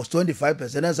Ghana was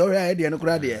 25%. That's already and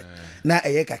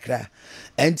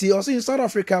also in South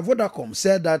Africa, Vodacom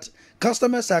said that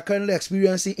customers are currently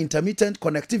experiencing intermittent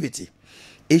connectivity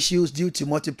issues due to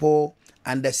multiple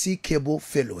undersea cable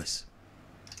failures.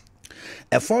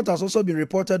 A fault has also been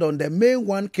reported on the main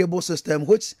one cable system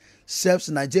which serves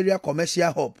Nigeria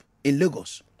commercial hub in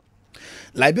Lagos.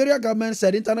 Liberia government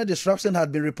said internet disruption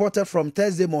had been reported from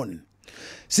Thursday morning.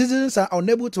 Citizens are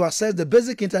unable to access the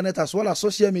basic internet as well as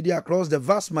social media across the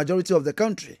vast majority of the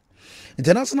country.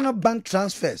 International bank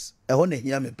transfers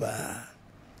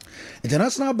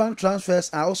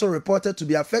are also reported to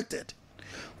be affected,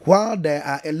 while there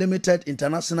are limited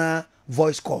international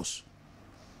voice calls.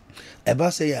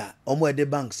 Ebaseya, omo ede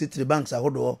bank, city banks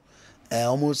ahodo,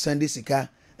 almost sendi sika.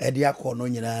 It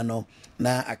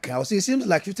seems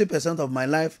like 50% of my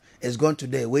life is gone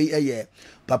today. We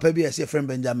Papa be a friend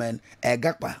Benjamin,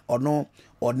 Gakpa, or no,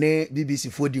 or ne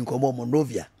BBC Food in Como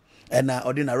Monrovia, and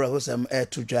ordinary Hosam Air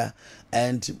Tuja,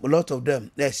 and a lot of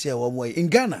them they share one way. In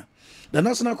Ghana, the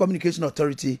National Communication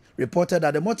Authority reported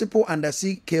that the multiple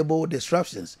undersea cable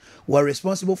disruptions were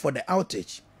responsible for the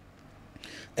outage.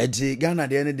 At Ghana,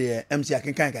 the end of the MC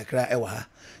Akinkan Kakra Ewa,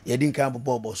 Yedin Camp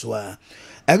Bobo Soa.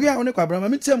 I only Quabrama,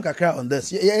 Mitzam Kakra on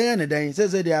this. Yeah, then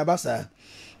says the Abasa.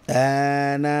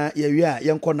 And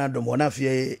young Conado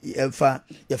Monafia,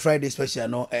 your Friday special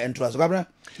no entrance. Gabra.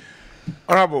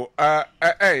 Honorable,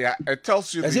 it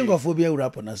tells you. I think of phobia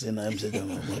wrap on us, and I'm saying,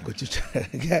 I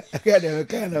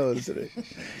can't answer.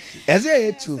 As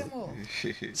I too,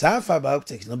 some fiber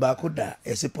optics, no bakuda,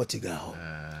 as a Portugal.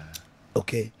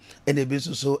 Okay, and the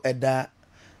business so at that,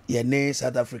 your name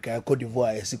South Africa, Cote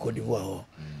d'Ivoire, as a Cote d'Ivoire,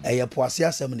 and your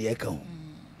poisia some in the account.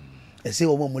 I say,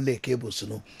 oh, Mole cables,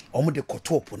 no, almost the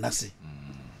cotop, Nasi.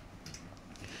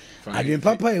 I didn't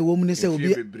papa a woman say,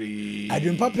 I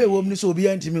didn't papa a woman so be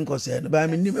anti concerned, but I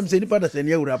mean, I'm saying, Father, and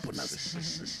you rap on us.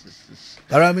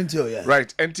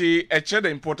 Right, and the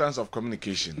importance of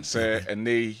communication, say, and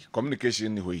they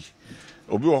communication way.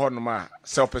 Obi wo hono ma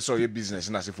self person your business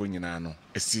na se fo nyina no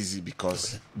it's easy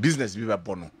because business be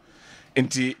bono.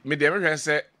 Enti me dey me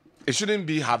say it shouldn't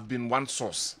be have been one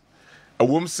source. A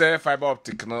wom say fiber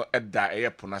optic no edda e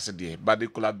po na se dey, but there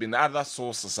could have been other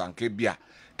sources and kebia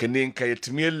kenen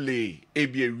kayetmiele e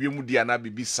bi ewiem dia na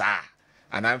bibi sa.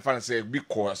 And I'm fan say big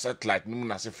core satellite no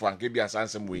na se fo an kebia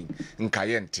sansem we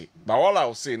nkayente. But all I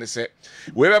will say is say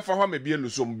we ever for me be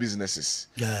lose some businesses.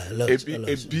 Yeah,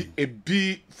 a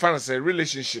be fan say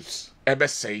relationships ebe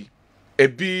say a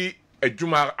be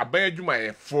adwuma aban adwuma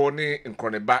e for ne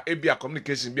nkroneba e be a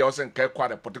communication be also nkai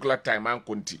kwa a particular time and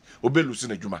konti obe lose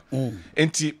na adwuma.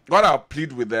 Enti what I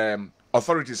plead with the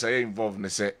authorities are involved ne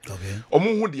say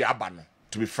omo hu di aba no.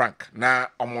 To be frank, na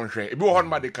omonhwe. Ebi wo hon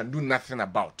ma they can do nothing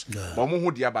about. But omo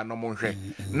hu dia ba no omonhwe.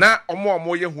 Na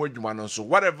omo ye hu adwuma no so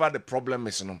whatever the problem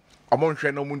is no.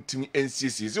 Omonhwe no muntimi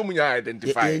NCC. So munya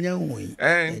identify.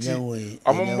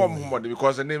 Omo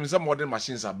because the name is some modern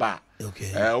machines are bad.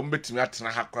 Okay. Ombetimi atena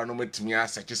ha kra no metimi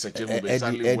search no be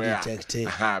sadly where.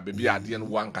 Aha, baby ade no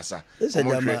wankasa. Is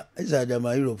a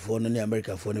Jama Europe for no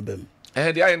America for no bem.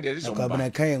 The end is on. I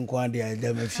can't go on there. I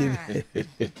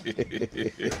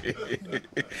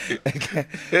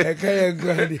can't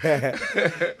go there.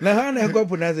 Now, I go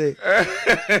for nothing.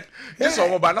 This is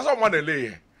about not someone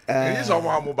lay. This is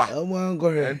our mobile.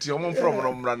 And you're from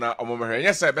Romana.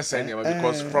 Yes, I best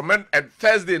because from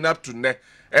Thursday up to next,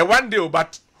 one day,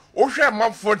 but Osha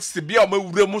Mumfords to be a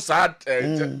Musa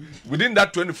within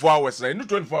that 24 hours. I know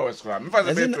 24 hours. I'm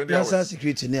 20 hours.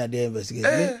 Security near the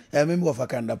investigation. I remember of a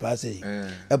kind of passing.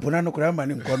 A Punano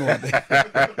Kraman in Cornwall.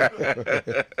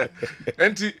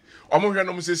 And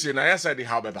Omohano Musician, I said,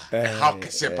 however, how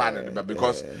Kessben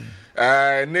because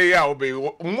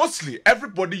mostly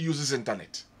everybody uses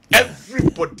internet.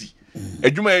 Everybody.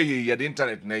 Ejuma ye the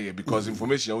internet na ye because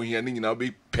information we here na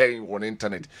be paying on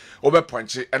internet. Obe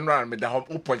ponche enra me da ho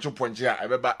ponche a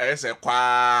ebeba ese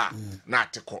kwa na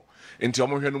atiko. Enti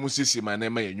omo hwe no musisi ma na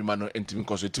ma ye nwuma no entimi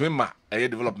koso etimi ma eye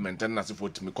development na se for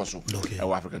timi koso e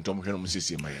wa African to omo hwe no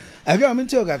musisi ma ye. Abi o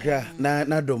menti ogakra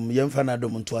na dom ye mfa na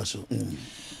dom nto aso.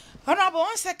 Honorable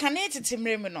on se kaneti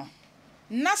timrem no.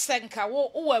 Na senka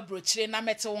wo abrochire na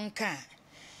mete wonka.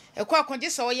 Ekwa akonje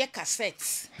se wo ye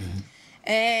cassette.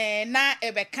 Na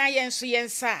ebeka yenso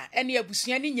yensa ene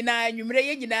abusua ni nyina anwumre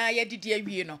ye nyina ye didi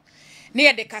awie no ne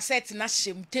ye de cassette na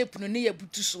hyem tape no ne ye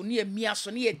butu so ne ye mia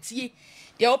so ne ye tie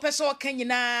de opeso oka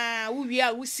nyina wuwie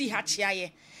a wusi ha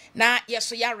chiaye na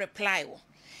yeso ya reply wo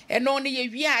eno ne ye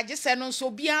wie a gese no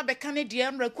so bia beka ne de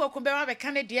amraku akobe ba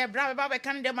beka ne de bra ba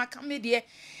beka ne de maka me de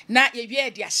na ye wie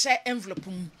de ahye envelope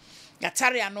mu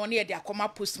gatare ano ne ye de akoma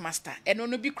postmaster eno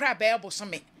no bi kra ba eboso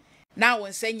me na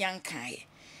won sanya nkan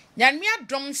Nyanmia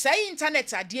dom say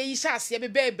internet ade yi sha ase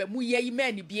bebe mu ye yi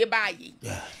man bie baaye.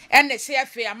 And say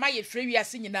afa amaye free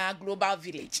wiase nyina global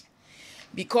village.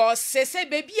 Because say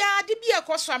baby a de bia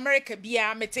kwaso America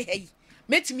bia mete hey.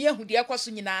 Metimi ahu de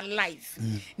kwaso nyina live.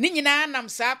 Ni nyina nam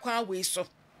sa kwa we so.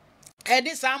 E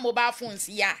de sa mobile phones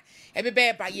ya e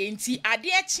bebe ba ye nti ade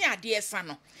echi ade esa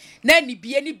no. Na ni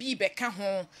bie ni bi beka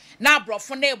ho. Na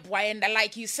abrofo na eboa and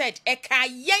like you said e ka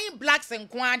yen blacks and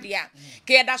kwade a.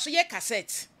 Ke da so ye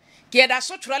cassette. Keda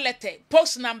so letter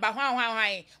post number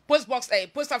post box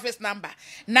post office number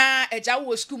na eja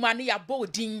wo school man ya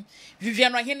boarding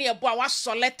Vivian Ohene ya bo a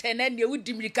waso letter na ne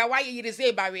wudi mirika wa yire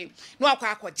say bawe no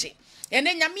akwa akoje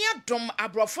ene nyame adom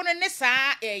abrofo no ne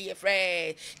saa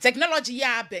technology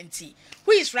ya benti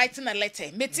who is writing a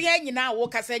letter meti nyina wo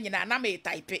kasa nyina na me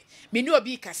type me ni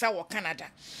obi kasa wo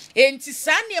Canada enti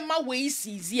saa ne ma we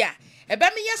isizi a ebe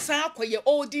me ya saa akoye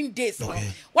olden days no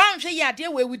wan hwe ya de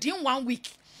we within 1 week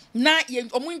na ye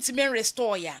omuntime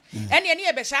restore ya ene ene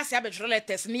ye be hase abetro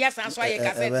letters ne ya sanso aye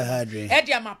cassette e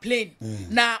dia ma plane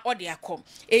na ode akom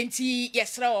enti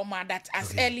yesra o ma that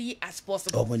as early as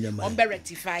possible on be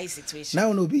rectify situation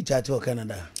now no be chat to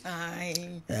Canada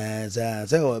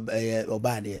say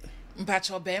obade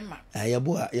mpacho be ma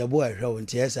yebo ahwe won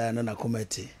tie sa na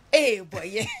committee Eh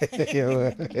boy.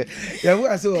 Ya wo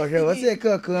aso wo hwe wo se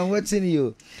ka ka watching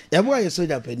you. Ya wo aye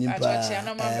soja panin pa.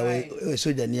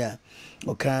 Soja ni a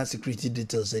o ka security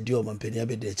details e di o man panin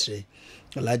be de kire.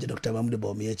 Large Dr. Mamde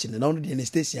Bomb Yachin, and only the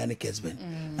station and Kessben,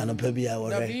 and a Pebia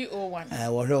or I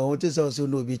want to also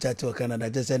know be chat to Canada,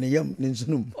 just any young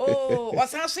Ninsum. Oh,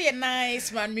 was also a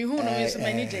nice man, me who knows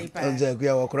many days. We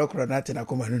are crocodile, nothing a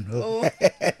command. But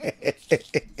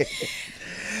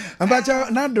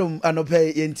Nadum and pay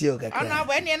in Tioga. And now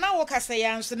when you know what I say,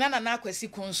 I'm so none and Aquasi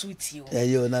consult you.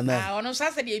 Yeah, Nana. On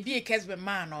Saturday be a Kessben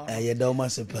man or I don't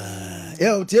massapa.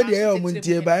 Yo, tell you,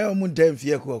 Muntia by your Muntam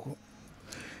Fiaco.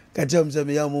 Kajam se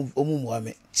me ya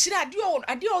omumwame. Sira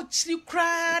adio chiri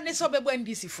kra ne so bebo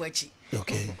ndisi fuachi.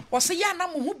 Okay. O se ya na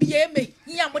mo hu bia me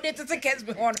hia mo de tete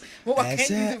Kessben hon. Mo wa kan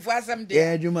ndisi fu asam de.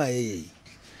 Ya adwuma ye.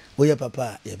 Oya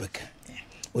papa ye beka.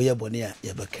 Oya bone a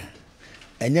ye beka.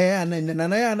 Enya ya na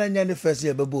ya na nya ne first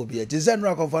ye bebo obi. Ti ze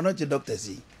nra konfa no chi doctor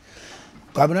si.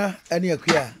 Kwabena ene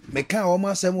akua me kan wo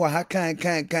masem wa ha kan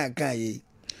ye.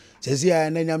 Sesi ya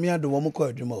na nyame adom wo mo ko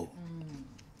adwuma o.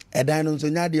 Edan no so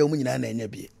nya de wo nyina na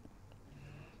enya bie.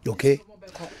 Okay.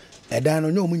 Edan no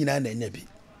nyo mu nyina na enya bi.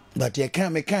 But ye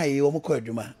kan me kan ye wo mko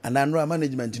adwuma. Ananro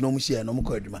management no mu hia no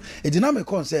mko adwuma. Edina me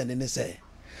concern ne say.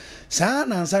 Sa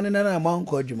na nsa ne na ma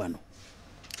nko adwuma no.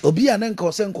 Obi a na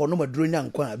nka se nko no maduro nya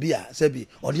nko a bi a se bi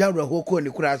ode awraho ko ni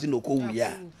kura ase no ko wu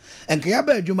ya. Enka ya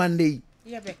ba adwuma ndei.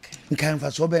 Ya beka. Nka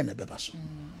mfa so be na beba so.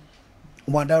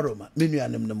 Mwandaroma minu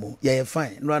anem nemo ye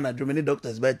fine no na drum ni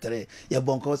doctors better ye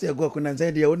bonko se go ko na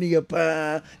say de oni ye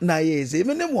pa na ye ze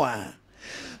me nemo a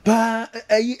pa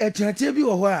ayi etuate bi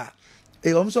wo ho a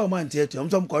e om so man tie om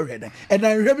so ko hweda e na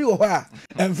hwe bi wo ho a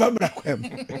emfamra kwam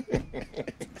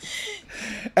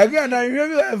again na hwe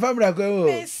bi emfamra kwam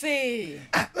o see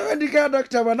medical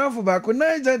doctor manafo ba ko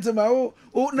na gentleman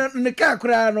o ne ka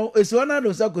kra no eso na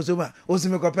do sakosoma o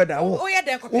sime ko peda wo ye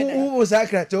de ko peda o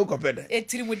sakra te ko peda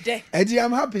etiri mu de edi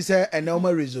I'm happy say and now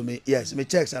my resume yes me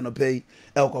checks and pay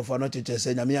el ko for no to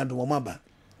say nyame ando mo maba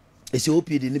esi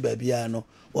opd ni ba bia no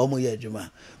wo mo ye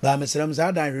adwuma ba me sram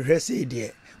sa dan hwehwe se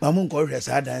de ma mo nko hwehwe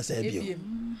sa dan sa bio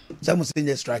sa mo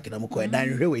sinye strike na mo ko dan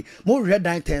hwehwe we mo hwehwe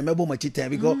dan ten mebo mo chi ten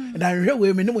because dan hwehwe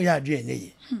we me ni mo ya adwe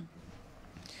enye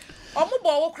Omo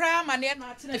bo wo kra ma ne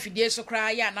na atena fidie so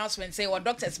kra ya announcement say what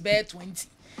doctors bear 20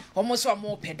 almost one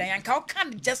more pedan yanka o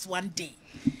can just one day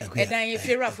edan ye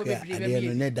fera for bebre be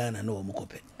no ne dan na wo mo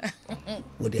kope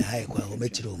wo de high kwa wo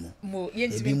mechiro mo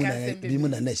yentimi ka bi mu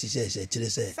na na sise chire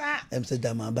se em se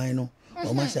da ma ban no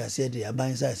o ma sha se de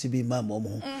aban sa se bi ma mo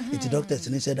mo it doctors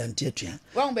ni said anti atua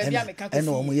won ba bia me ka ko e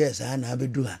no mo yes na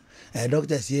abedu ha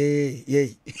doctors ye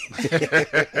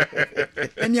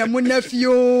eni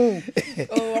amunafio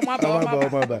oh ma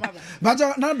but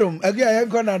nadom again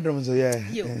go nadom so yeah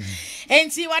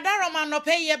enti wadaroma no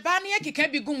pay ye ba ne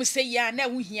keka bi gum se ya na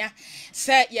wuhia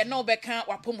se ye no beka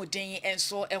wapomoden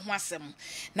enso eho asem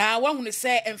na wahunu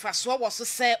se emfaso wo so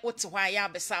se wote hwa ya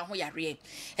besa ho yare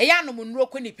eya no munro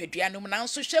ko nipadua no na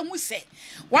nso hwe hu se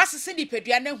wasese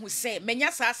nipadua na hu se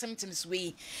menya sa symptoms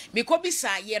we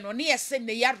mikobisa ye no ne yese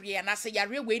ne yare na se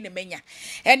yare we ne menya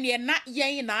ene na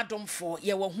yen na adomfo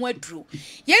ye wo ho aduro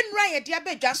ye nura ye dia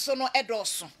badwa so no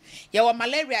edoso ye wo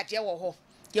malaria de wo ho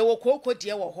ye wo koko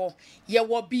de wo ho ye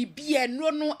wo bibia no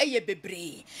no eye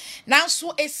bebre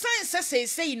nanso esan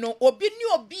sesei no obi ni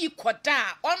obi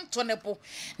koda ontonebo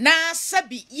na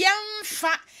sabi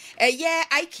yemfa eye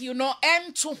IQ no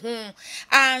ento ho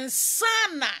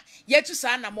ansana yetu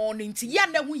sana mo no nti ya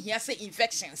na hu hia se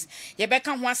infections ye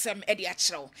beka ho asem e de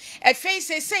akyerew e fei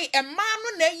sesei e ma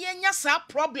no na yenya sa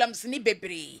problems ni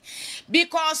bebre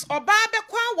because oba be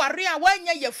kwa ware a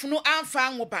wanya yafunu amfa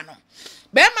anwoba no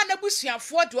Bema na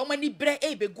busuafo de o mani bre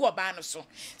ebegu oba no so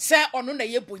se ono na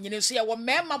ye bonyine so ye wo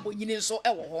mema bonyine so e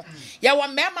wo ho ye wo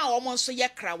mema wo mo so ye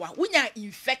krawa wunya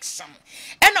infection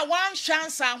e na wan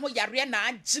chance ho yare na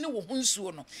agine wo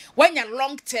hunsuo no wanya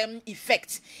long term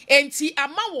effect enti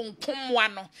ama wo nkomwa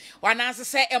no wana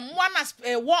se emwa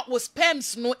na what was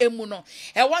sperms no emu no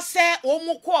e wo se o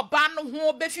mu ko oba no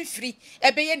ho be fifiri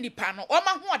e be ye nipa no o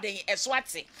ma ho oden eso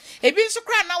ate ebi nso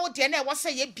kra na wo de na e wo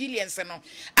se ye billions no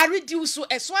a reduce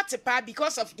eswatipa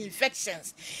because of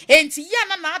infections enti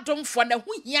ya na adomfo na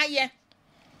hu hia ye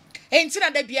enti na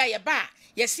da bia ye ba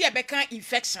yes ye beka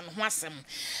infection ho asem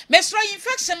mesro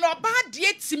infection no ba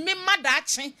de timi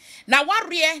madache na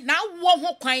ware na wo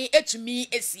ho kwan etumi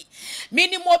esi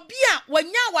minimo bia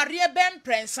wanya ware ben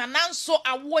prensa nanso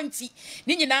awonti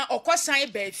ni nyina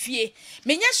okosan ba fie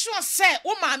menye sure se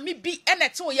wo maami bi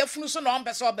enete wo yafunu so na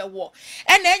ombe so obewo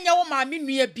ena enya wo maami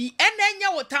nua bi ena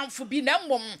enya wo tamfo bi na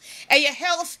mmom eye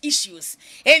health issues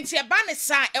enti eba ne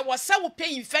sa e wo se wo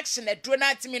pay infection edro na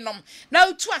atimi nom na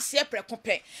utu ase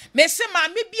prekope mese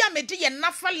maami bi a mede ye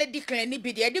nafa lady clan ni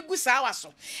bi de ede gu sa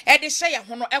waso ede hye ye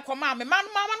ho no ekoma me man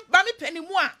ba me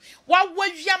panimu a wa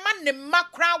wawia ma ne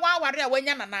makra wa ware a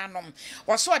wanya nananom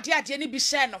wo so ode ade ni bi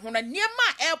hye ne ho na niema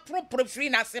e propro free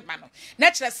na se ba no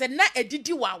na kire se na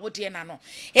edidi wa wode na no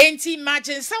enti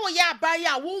imagine se wo ya ba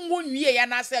ya wo nwie ya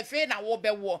na se fe na wo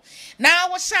bewo na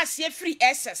wo hye ase free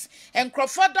ss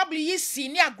enkrofo wec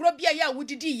ni agrobia ya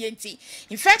wodidi yenti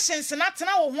infections na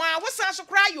tena wo ho a wo san so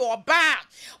kra yo ba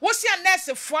wo sia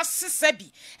nurse fo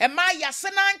sesabi e ma ya se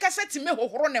na nkasa time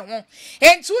hohoro ne ho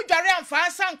enti udware amfa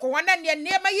asa nko na ne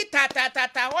nema yi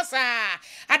ta ho sa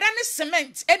adane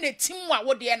cement ene timu a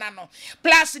wo de na no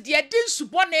plus de din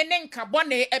subone ne nka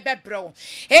bone ebebrɛw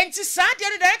enti saa de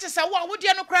no da kyesa wo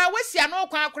de no kra wasia no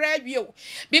kwa kra awie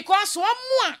because wo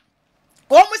mu a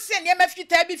omo se ne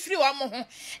mafita bi firi wo mo ho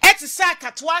eti sa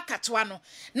katoa no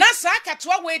na sa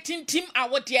katoa we tintim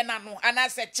awode na no ana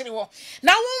se kire ho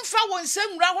na wonfa won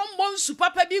sanwura ho mbon su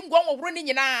papa bi ngwon woro ni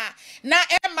nyina na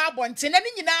ema bonte na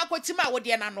ni nyina akotim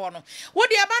awode na no no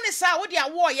wode aba ne sa wode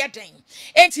awo ye den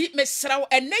enti mesraw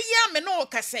eneyi ame no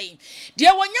kasai de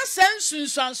wonya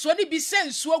sansunsuanso ni bi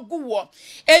sensuo guwo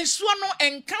ensuo no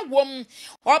enka wom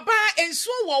oba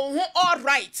ensuo wo ho all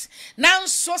right na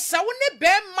nso sa wo ne be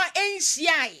ma ensi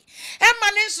ai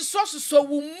emma ne so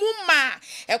wu muma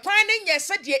ekwan ne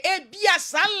nyese de ebia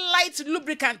sa light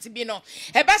lubricant bi no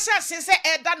eba sha se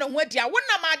eda no ho dia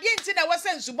wona ma de nti na wose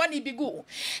nsubo ne bi gu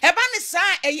eba ne sa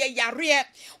eye yare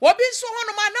obi nso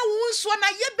hono ma na wu nso na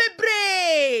ye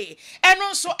bebre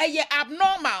eno nso eye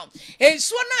abnormal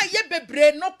enso na ye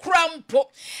bebre no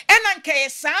krampo ena nka ye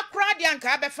sa kra de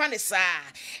anka abefa ne sa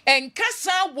enka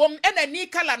sa wom ena ni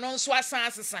kala no nso asan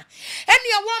asesa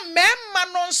ene wo memma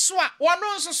no nso a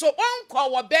ono nso so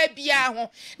onkọ wo baabia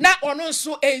ho na ono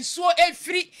nso ensuo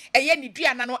efiri eye ni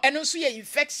dua na no eno nso ye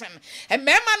infection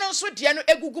emema no nso de no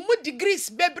egugumu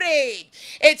degrees bebre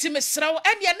etimesrawo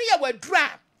ene ne ye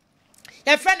wadura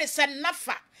ye friend se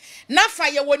nafa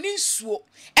ye woni nsuo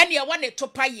ene ye wane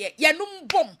topa ye num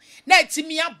bom na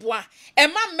etimi aboa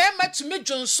ema mema tumi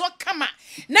dwonso kama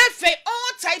na fe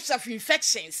all types of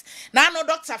infections na no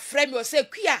doctor frame o say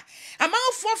kwia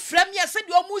amanfo frame ya se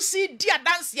de o musi di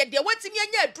adanse ye de watimi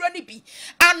anya aduro ni bi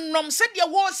anom se de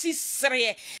wo si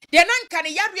sere de nanka ne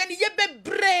yare ne ye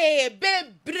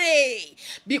bebre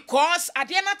because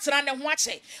ade na tra ne ho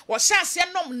ache wo sha ase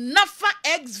nom nafa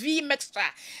xv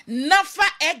mixture nafa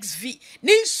xv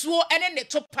ni nsuo ene ne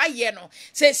topa ye no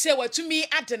se watumi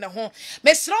ade ne ho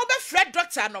mesra oba fred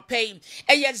doctor no pay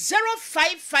eye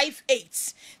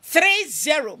 0558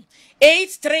 30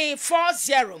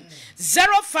 8340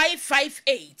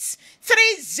 0558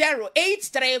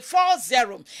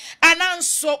 308340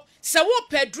 ananso se wo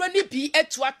pedro ni bi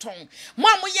etu aton mo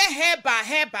amoye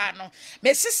heba no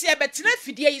mesisi ebetena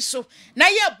fidie yi so na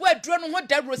ye abo aduro no ho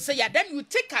dawro se ya then you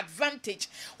take advantage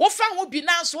wo fa ho bi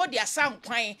na so de asan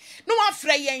kwan no wa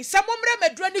fra yen se momre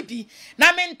maduro ni bi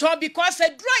na mento because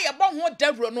aduro ye bo ho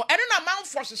dawro no eno na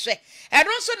manfo hwehwe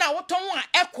eno so na wo ton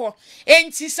a ekọ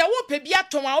enti se wo pe bi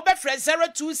aton a wo be fra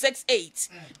 0268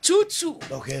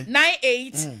 22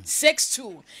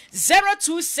 9862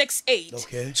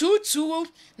 0268 22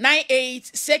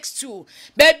 9862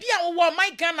 baby a wo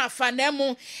my Ghana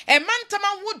fanemu e mantama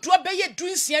wodo be ye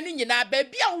dunsia no nyina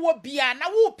baby a wo bia na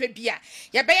wo pe bia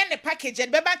ye be ye ne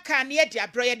package be ba ka na ye de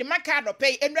abro ye de maka do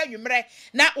pe enra nwumre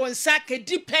na onsa ka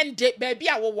depend baby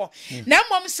a wo na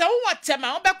mom se wo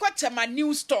tema wo be ko tema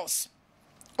new stores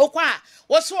okwa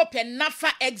woso open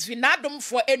nafa xv na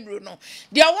adomfo enru no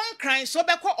de won kran so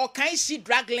be ko okan si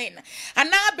drag lane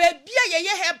ana ba bia ye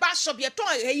heba shop ye ton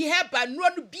ye heba nuro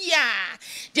no bia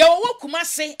de wo kuma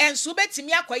se enso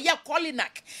betimi akoye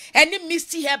colinac eni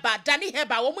misty heba dani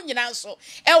heba wo munyina nso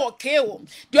e wo kewo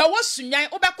de wo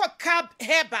sunyan wo be ko carb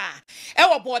heba e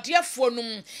wo bodefo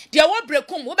num de wo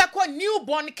brekum wo be ko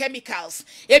newborn chemicals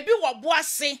ebi wo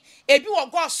boase ebi wo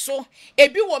goso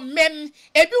ebi wo mem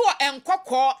ebi wo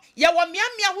enkoko ho ye wo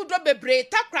miamia hodo bebre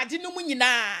takrade no mu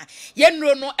nyina ye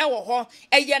nro no e wo ho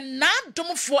eye na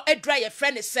domfo adra ye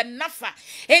friend se nafa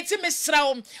enti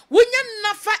mesrawo wonya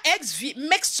nafa xv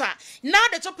mixture na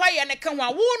de topa ye ne kan wa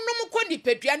wo nom ko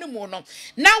nipadua no mu no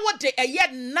na wo de eye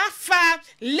nafa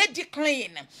lady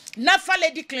clean na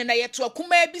ye to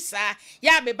akuma bisa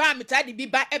ya me ba metade bi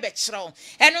ba ebe kyerɛw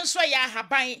eno nso ya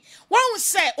haban won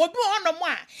se obi hono mo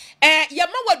a ye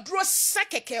ma waduro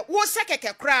sakeke wo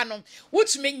sakeke kra no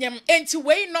wotumi nyam enti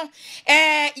wei no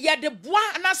ye de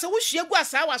boa na se wo hwiegu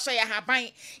asawa so ya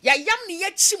haban ya yam ne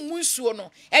ye chi mu nsuo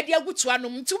no e de agutu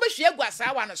anom nti wo hwiegu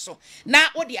asawa no so na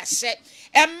wo de ahye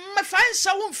mefa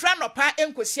nsa wo mfra no pa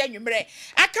enkosi anwumre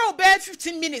aka wo be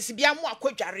 15 minutes bia mo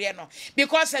akodware no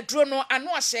because aduro no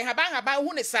ano ahye haban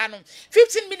hu ne sa no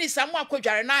 15 minutes amu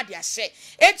akodware na ade ahye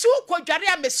enti wo kodware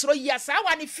a mesro yi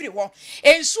asawa ne firi ho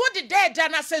ensuo de deda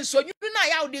na senso nyuru na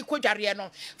ya wo de kodware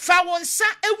no fa wonsa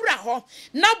ewura ho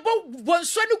na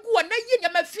bonso ne ku na yi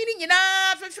nyama fini nyina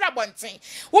fefira bonten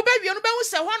wo be wie no be hu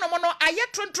se ho no mo no aye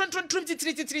tron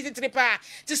pa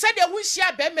ti se de hu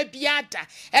hia be ma biada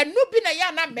enu bi na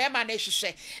ya na mema na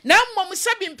hwehwe na mmom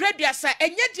sabi mpreduasa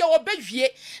enye de wo be wie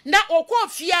na okọ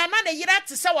fia na ne yira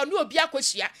ti se wo ne obi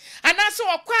akosua ana se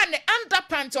okọ ne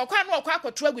underpant okọ na okọ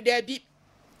akoto aguda bi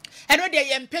eno de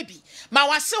yempe bi ma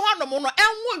wase ho no mo no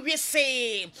enwo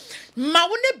wese ma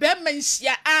wo ne be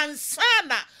manhia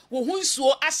ansana wo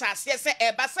hunsuo asase se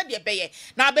eba se de beye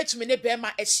na abetumi ne be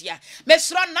ma ahia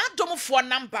mesro na domfo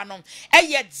number no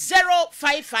eye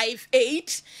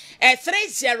 0558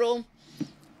 30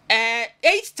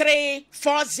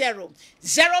 8340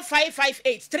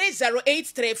 0558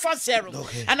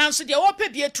 308340 and also the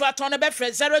open be to aton be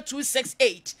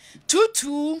 0268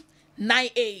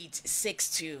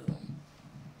 229862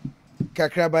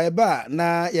 kakra ba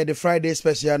na ye the Friday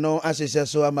special no asese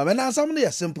so ama me na asam no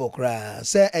ye simple kra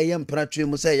say eyem pratwe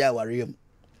mu say ya warem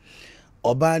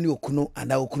oba ni okunu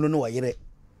ana okunu no wayere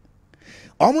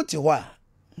omuti ho a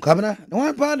kwabena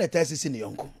no pa na tesisi ni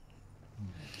yonko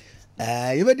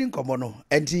you be din komo no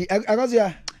enti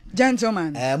agozia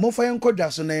gentleman mo fa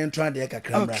yenkodwa so na yentra de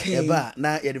kakra mra ye ba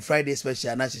na ye the Friday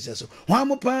special na asese so ho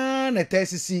am pa na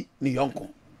tesisi ni yonko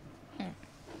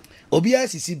obi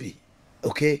asisi bi.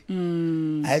 Okay.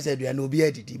 I said we are no be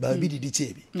didi, but be didi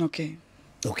chebi. Okay.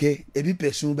 Okay. Ebi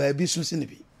person ba ebi so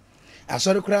sinibi.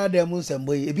 Asori kra dem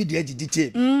nsemboy ebi de didi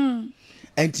chebi.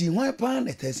 Enti wan pa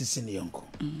na tesisi ni yonko.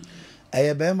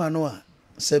 Aye be ma no a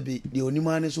sebi de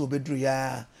onima ne so obedru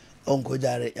ya onko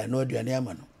jare ya no aduane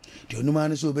ama no. De onima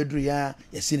ne so obedru ya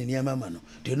yesi ne niam ama no.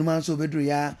 De onima so obedru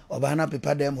ya oba na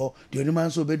pepa dem ho. De onima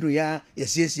so obedru ya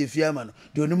yesi fie ama no.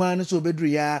 De onima ne so obedru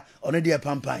ya ono de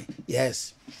pampan.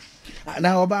 Yes.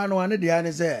 Na oba no ane dia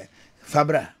ne se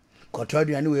fabra koto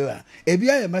dia ne wewa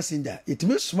ebia ye messenger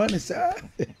itime suma ne sa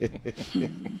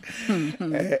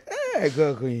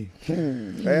go queen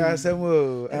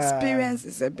experience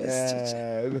is the best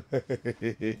teacher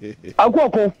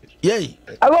Akuoko yey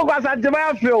Akuoko asante ba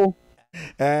afio o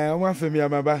ma femi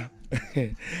amaba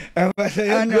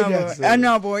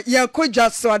honorable ye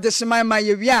kodwa so adeshima ma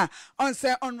ye wi a on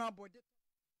say honorable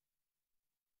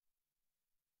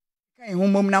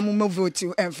humum na mu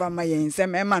vote enfa ma yen se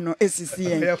mema no esisi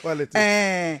yen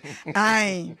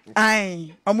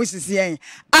ai omusisi yen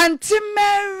Auntie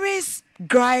Mary's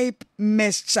gripe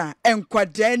mixture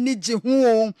enkwada ni ji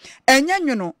hu enya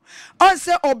nwono on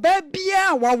se oba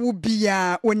bia wawo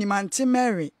bia onim Auntie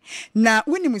Mary na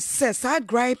wonim se sa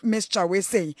gripe mixture we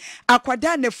say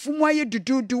akwada na fumu aye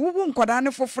dududu wo nkwada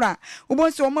ne fofora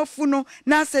wo se o mafu no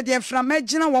na se de enframa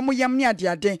gina wo mo yam ne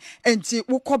ade enti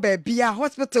wo kọ ba bia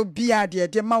hospital bia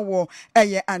de ma wo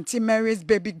eye Auntie Mary's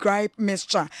baby gripe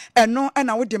mixture eno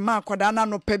na wo de ma akwada na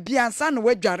no pa bia ansa na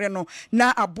wadware no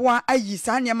na aboa ayi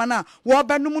sa nyema na wo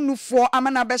ba num nufo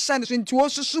amana be sha ne so nti wo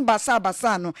susu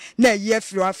basa no na ye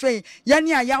afiro afei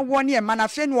yani aya wo ne ma na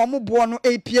afei no mo bo no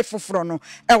apie foforo no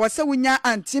e wase wunya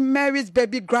Auntie Mary's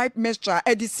baby gripe mixture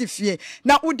edisifie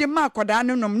na wo de ma akwada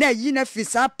no nom na yi na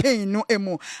fisa pain no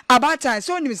emu abata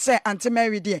so nim se Auntie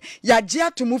Mary de ya je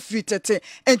atomu fitete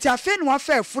enti afei no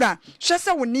afa afura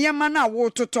hwese wo niema na wo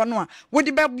toto no a wo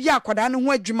de ba bia akwada no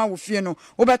ho adwuma wo fie no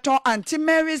wo beto Auntie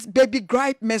Mary's baby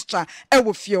gripe mixture e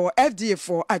wo fie o FDA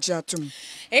for ajatum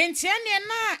enti ene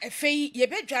na afei ye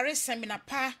bedware seminar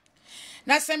pa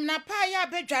na seminar pa ya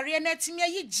bedware na timi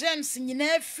yi germs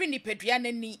nyina afri ni pedua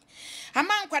nani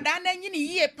ama nkwada na nyini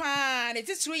yie pa na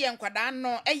titru ye nkwada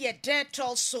no eye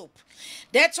Dettol soap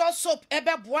Dettol soap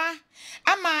ebeboa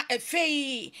ama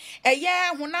efei eye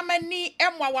honamani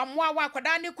emwawamoa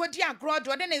akwada ne kodi agro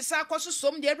de ne nsa akoso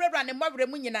som de ewura ne mawre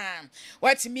mu nyina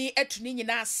watimi atuni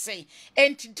nyina ase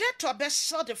enti Dettol be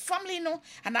show the family no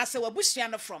and ase wabusua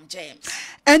no from James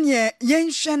enye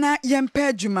yenhwana yempa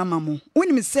adwuma mamu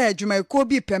wonim se adwuma ko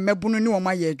bi pemebunu ne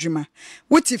woma ye adwuma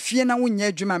wuti fie na wonya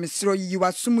adwuma mesro yi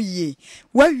wasum yie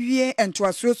wawie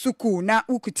entoaso suku na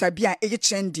ukuta bia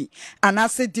eyechendi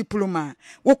anase diploma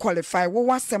wo qualify wo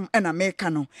wasem na meka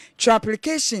no your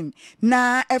application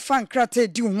na efa nkrate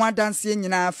di ho adanse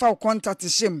nyina fa contact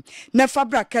shim na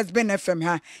fabra Kessben FM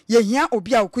ha ye hia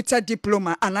obi a ukuta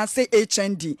diploma anase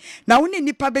HND na woni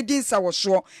nipa bedinsa wo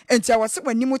so enti awose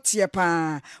wanimu tie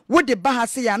pa wo de ba ha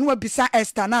se ya no abisa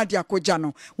Esther na ade akoja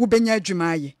no wo benya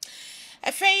adwuma aye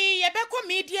Efei yebeko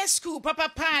media school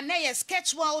papa na ye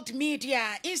Sketch World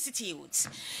Media Institute.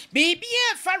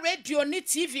 BBA fa radio ni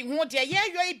TV ho de ye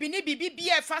yo bi ni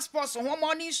BBA fa sports ho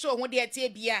morning show ho de tie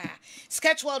bia.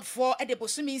 Sketch World for e de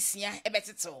bosumi nsia e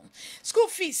beteto. School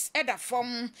fees e da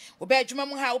form obadwuma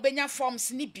mu ha obenya forms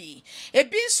ni bi.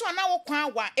 Ebi nso na wo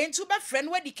kwan wa entu ba frɛ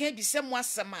no wadi kan bi sɛ mu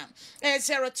asɛma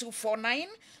 0249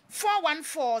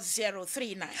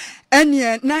 414039.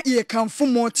 Enye na ye kanfo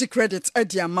multi credit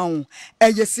adiamao.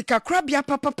 Eye sika krabia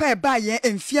papa e ba ye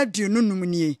emfia duonu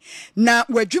numnie. Na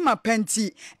wadwuma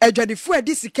penti adwadefo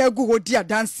adi sika gu hodi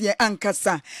adanse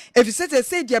ankasa. Efisete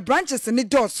say dia branches ni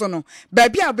doso no.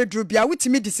 Baabi abedru bia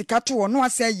wutimi di sika to wo no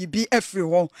asa yi bi afri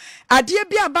ho. Ade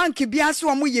bia bank bia so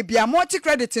omo ye bia multi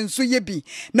credit nso ye bi.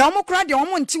 Na omo kra de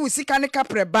omo nti wo sika ne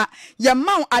kapreba. Ye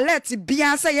maw alert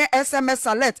bia say ye SMS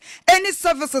alert. Any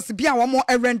services bia womo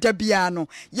erenda bia no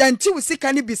yanti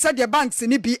usika ni bi sade banks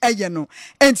ni bi eye no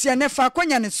enti ene fa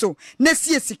akonya ne so na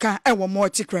sie sika ewo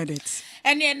multi credit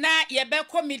ene na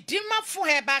yebeko midima fo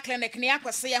heba clinic ne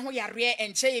akwase ye ho yare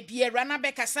enche ye bia rana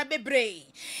bekasa bebre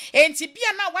enti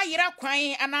bia na wayira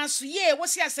kwan ananso ye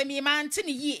wosi asemi ma ante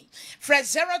ne ye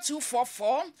fresh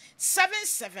 0244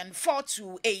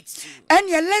 774282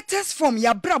 ene latest form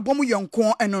ya brabo mu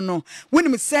yonko eno no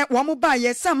wonim se wo mo ba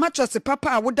ye sa mattress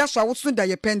papa a woda so awoso da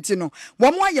ye penti no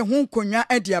wo mo aye ho konwa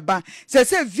adiaba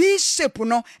se V shape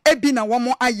no ebi na wo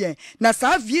mo aye na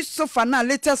sa V sofa na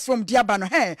latest form diaba no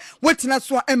he wetina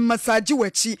so massage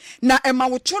wachi na ema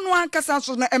woto no ankasa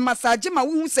so na massage ma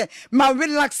wo hu se ma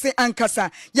relax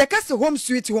ankasa ye kase home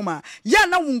sweet home ya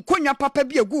na wo konwa papa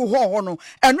bi egu ho no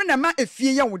eno na ma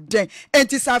efie ye wo den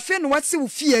enti sa afi no wase wo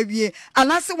fie awie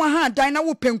anase wo ha dan na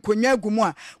wo penkonwa agumu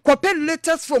a kope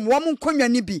latest form wo mo konwa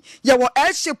ni bi ye wo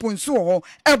L shape nso ho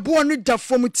ebo no da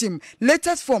form team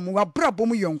latest form wa brabo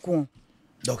mu yonko.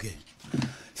 Okay.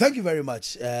 Thank you very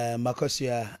much,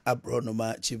 Makosia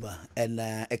Abronoma Chiba and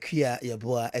Ekia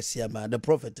Yaboa Esiama, the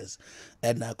prophetess,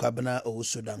 and Kwabana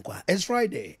Osudankwa. It's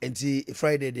Friday, and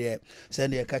Friday there,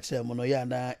 send a catch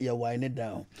Monoyana, you wind it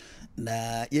down.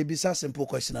 Na ye be so simple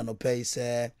question and pay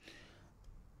say,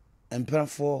 and plan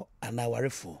for an hour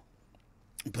for,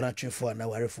 plan for an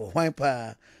hour for, why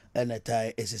pa and a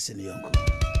tie is a senior.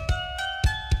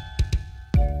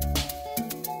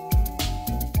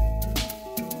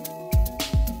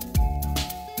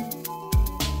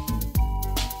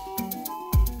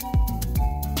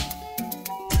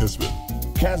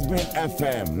 Kessben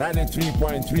FM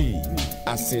 93.3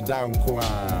 Asidankwa.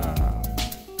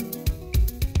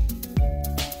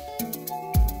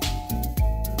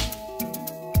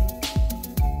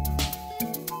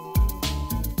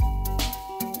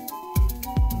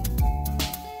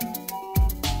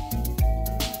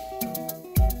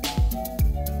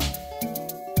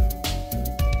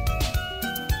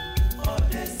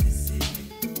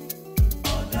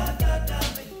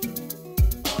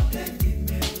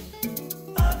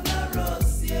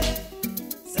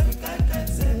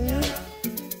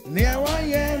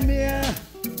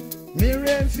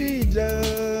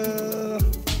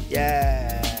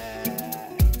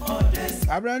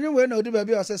 Abraham we no do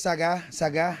baby o say saga. I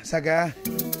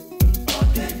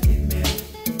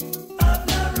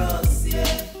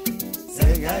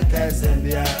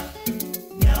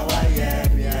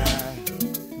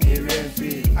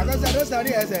got that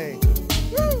story I say.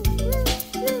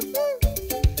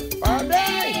 All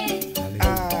day.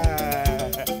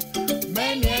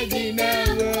 Many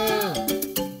dinero.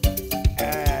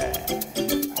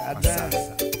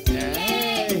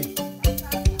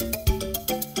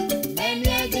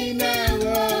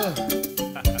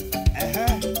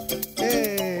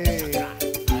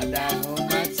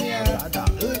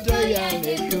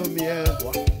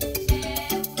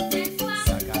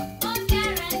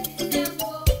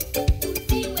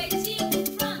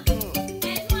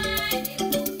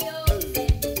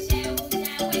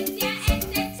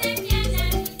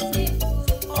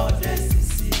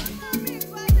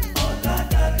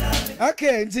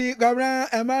 Okay, nti Governor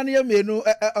Emmanuel Menu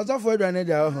Osofo Adwane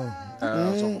dia ho.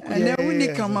 And then we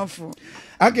need come for.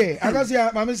 Okay,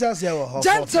 akasia mama sasia wo.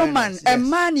 Gentleman, a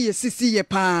man ye sisi ye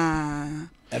pa.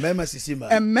 Emema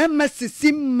sisima. Emema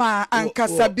sisima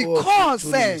ankasa because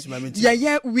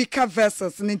ye weaker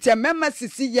vessels nti emema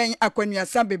sisi yen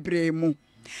akwanuasa bebre mu.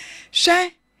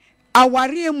 Hwe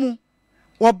aware mu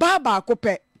wo baba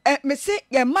akopɛ me say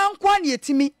ye man kwa na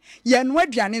yetimi ye no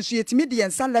aduane nso yetimi de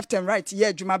yensa left and right ye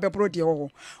adwuma bebro de ho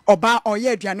oba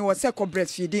oye aduane wo se ko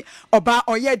breastfeed oba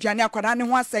oye aduane akwada ne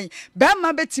ho asen be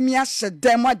ma betimi ahye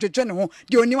dem adwodwo ne ho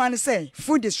de oniwa ne say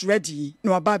food is ready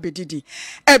no oba bedidi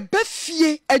e be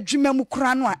fie adwuma mu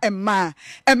kura no a emma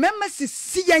emema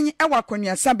sisi yen e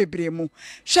wakwanuasa bebre mu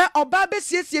hwe oba be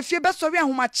siesie fie be sori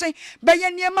ahomache be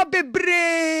ye niema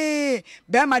bebre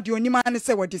be ma de oniwa ne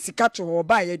say wo de sika to ho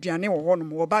oba ye aduane wo ho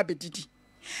no Baby didi.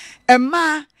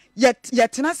 Emma yet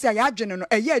tenasi ya adwene no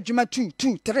eye adwuma 2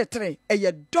 2 3 3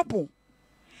 eye double.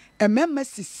 Emma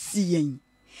sisi yen.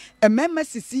 Emma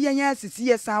sisi yen ya sisi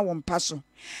yesa wo mpa so.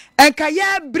 Enka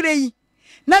ya brei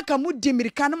na ka mu di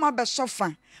mirika no ma be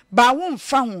sofa ba wo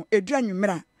mfa ho edu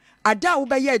anwumira ada wo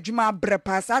be ya adwuma abre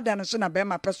pa sa ada no so na be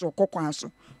ma peso kokwan so.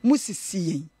 Mu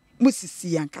sisi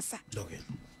yen kasa. Okay.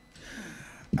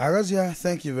 Arazia,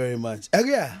 thank you very much.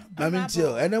 Agia,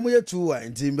 Mamintio, and I'm here too.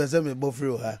 And Tim Bazame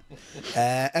Bofrio.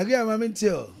 Agia,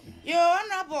 Mamintio. Your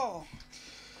honorable.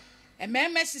 A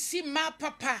man must see my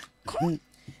papa.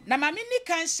 Na mamini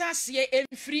can sassy and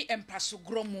free and pass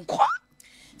gromu.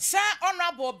 Sir,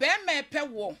 honorable, bear me pe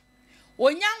wo.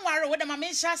 When young warrior with a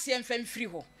mammy sassy and fen free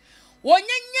ho. When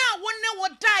young one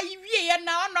never die, ye and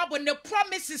now honorable the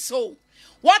promises so.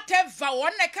 Whatever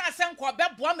one can send kwa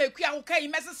bebo me kwa uka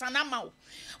imese sanama.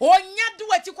 Onya do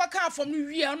what you can from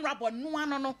you and rubber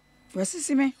no. What's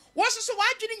me? What's so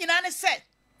why didn't you say?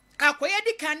 Akoye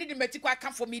di candidate metikwa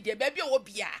come for media baby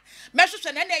obia. Meso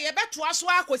se na ye beto aso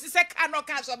akosi se kan no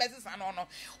kan so bese sana no.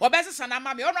 Obese sana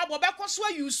ma me ono be koso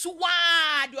yusu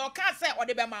wa de o kan se o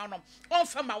de be ma no. On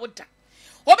fa ma woda.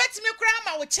 Obetimi kura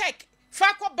ma wo check.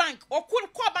 Fa ko bank o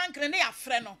ko bank ne ya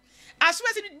frɛ no. As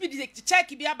well as it be check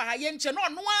be aba ye nche no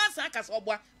no ansa akasa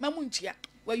obwa mamuntua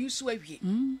wa yusu awie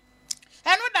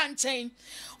eno dan chen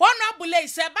honorable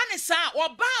say ba ne sa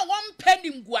oba won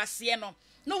panim guase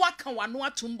no waka wano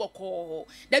atumboko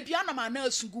da bia no ma na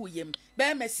asugu yem be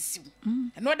masisiw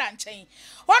eno dan chen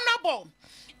honorable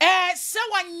se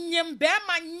wanyem be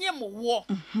ma nyem wo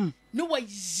no wa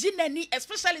yinani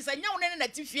especially say nya won na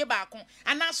tifie ba ko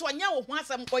anaso nya wo ho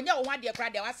asem ko nya wo ho ade kra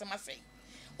de wasem asem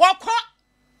wokọ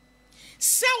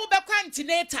se wo be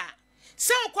kwantinator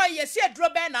se wo kwa yesi adro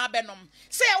be na abenom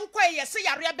se wo kwa yesi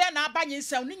yare be na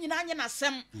abanyensam ni nyina anye na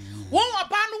sem wo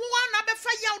oba no wo na be fa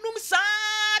ya onum sa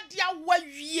dia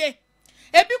wawie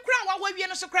ebi kura wa wawie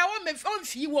no so kura wo me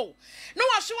onfi wo no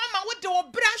wo so ma wo de wo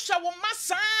bra hwa wo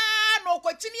masa no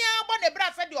kwatini abo ne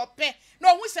bra fa de ope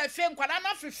no hu se fe nkwada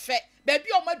na fefe ba bi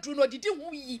o madru no didi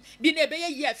hu yi bi na be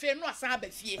ye afe no asa ba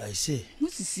fie I see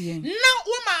musisi na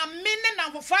wo ma me ne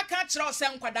na fofa ka kira o se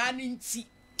nkwada na nti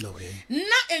okay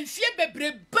na enfie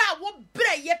bebre ba wo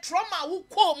bre ye trauma wo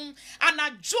kom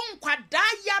anajo nkwada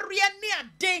yare ne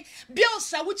ade bi o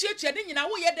sa wo chiechie ne nyina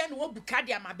wo ye den wo buka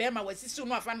de ama be ma wasisi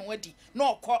no afa no wadi na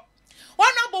okọ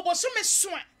ona bobo so me so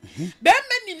be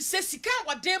manim se sika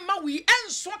wade ma wi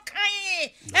enso kan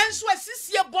enso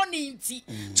asisi e boni nti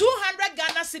 200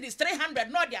 Ghana cedis 300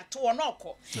 no de ato no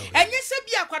okọ enye se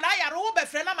bia kwada yare wo be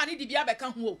frɛ na ma ne di bia be ka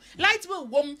ho light bill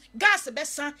wom gas be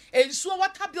san enso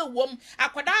water bill wom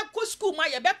akwada ko school ma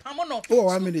ye be pam no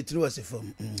 1 minute no was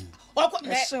from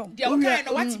okọ de o kan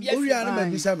no what bia uri ana ma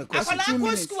bisa me question akwada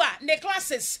ko school ne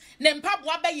classes ne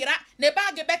mpaboa be yira ne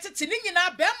bag be tete ne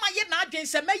nyina be ma ye na adwen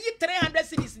se mayi 300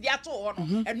 cedis dia to ho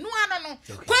no enu ana no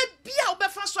kwa bia wo be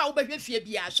fa so a wo be hwe fie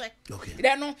bia hwe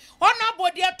de no ona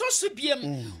body to so biem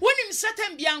wonim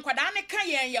setem bia nkwada ne ka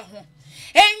yen ye ho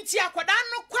enti akwada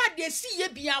no kwa de si ye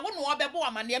bia wo no obebo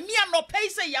amane mia no pay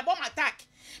say ye bom attack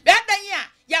be dan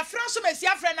ya franso mesi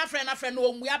afre na no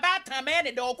omu ya ba tan me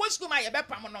ne de okosku ma ye be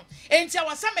pam no enti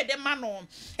awasa me de ma no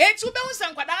enti wo be hu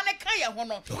san nkwada ne ka ye ho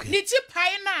no ni ti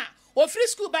pai na o free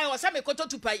school by was me koto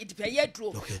to pay it pay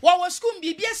yedro wo school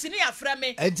bibia sini afra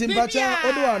me enti bacha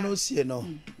odo ano sie no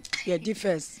ye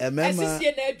difference emema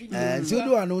enti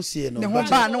odo ano sie no ne ho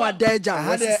ba no adaja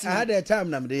had a time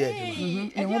na me de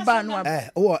ye ne ho ba no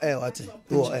wo what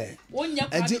wo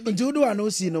enti odo ano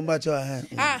sie no bacha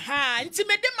aha enti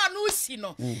me de ma no si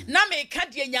no na me ka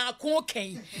de nya ko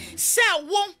kan se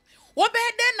wo be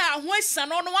de na ho esa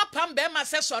no no wapam be ma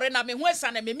se sore na me ho esa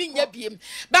na me nya biem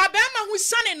ba be ma ho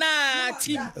sane na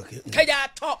tim ka ya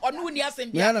to onu ni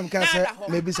asem bia na me ka se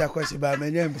me bisa kwesi ba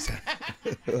me nya bisa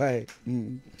why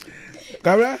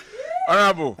Kabra?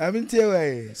 Honorable. I mean, tell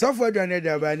you, so for the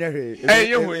other banner.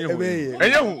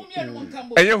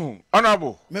 Honorable.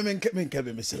 Honorable.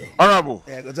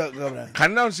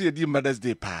 Can now see a deep Mother's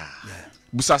Day pa.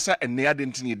 Busasa and near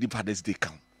didn't need deep Mother's Day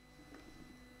count.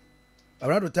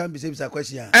 Around the time, behaves a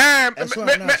question.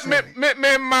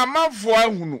 Me, mamma for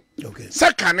who. Okay.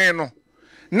 Sacaneno.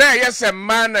 Na yes, a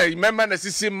man, a member, a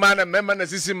sissy man, a member, a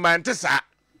sissy man, Tessa.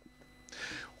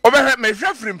 Over my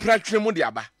friend, Pratchim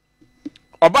Mudiaba.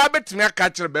 Oba betimi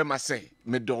aka be ma say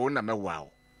me do na me wow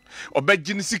oba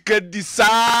gini sika di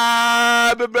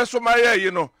sa bebe so ma ye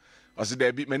no o se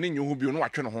da bi me ne nyu bi no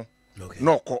watwe no ho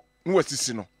no ko no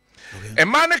wasisi no e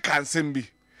ma ne kansem bi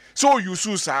so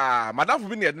yusu sa madam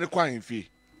bi ne de kwa hemfie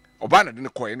oba na de ne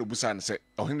koye no busa ne se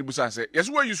o hin busa se yes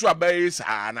we yusu abaye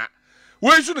sa na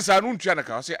we yusu ne sa no ntua na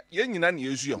ka o se ye nyina ne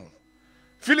yesu ye ho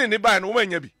feeling ne ba na o ma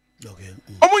nya bi okay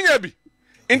o mo nya bi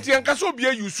Inti ankaso obi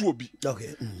ayusu obi.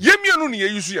 Okay. Yemienu ne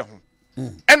ayusu ye ho.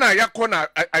 Ena yakọ na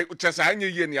chesa anye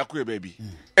ye ne yakọ e baabi.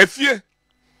 Efie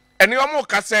ene omo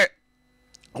ka se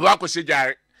oba akọhye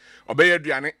jare. Obeye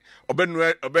aduane, obe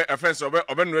offense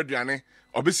obe nu aduane,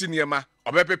 obe si niema,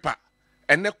 obe pepa.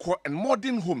 Ene ko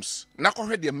modern homes na ko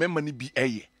hwe de memma ni bi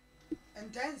eye.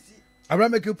 Intense. I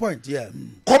make a point, yeah.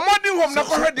 Commoding home na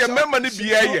ko hwe de memma ni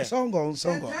bi eye. Song. There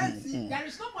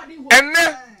is no modern home.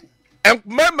 Ene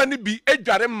memma ni bi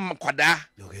edware kwada.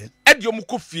 Okay. Ediom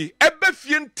ko fie, ebe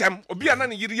fie ntem, obi ana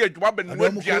ne yiri adwuma ba nu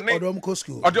aduane. Odom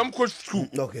ko school.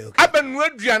 Okay. Aba nu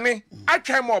aduane,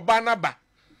 atwan mo ba na ba.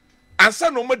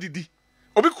 Ansa no madidi.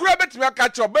 Obi kura betimi aka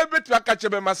che, oba betimi aka che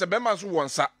be ma se be ma so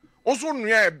wonsa. Oso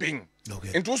nua e bin.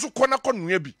 Okay. Enti oso kona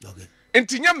nua bi. Okay.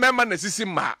 Enti nya memma na sisi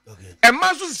ma. Okay. E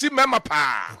ma so sisi memma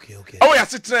pa. Okay. O ya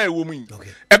setena e wo mu.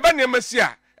 Okay. Eba ne masi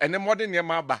a, ene modern ne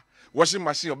ma ba. Washing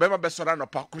machine obema besora no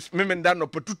pa memenda no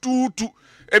patututu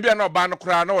ebia na oba no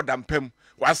kura na odampam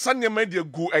wasane ma de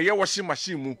gu eye washing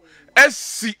machine mu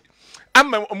esi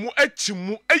ama mu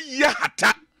achimu ayi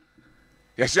hata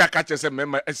yesi aka chese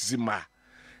mema asima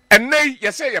enne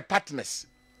yesi ye partners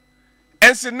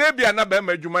ense na bia na ba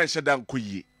ma adwuma nheda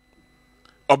nkoyi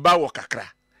oba wo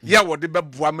kakra ya wo de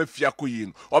beboa mafia koyi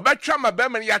no obetwa ma ba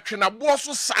ma ya twe na bo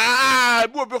so saa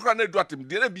bi obi kra na edu atem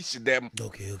de na bi sidem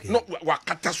okay no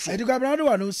wakata so eduka brando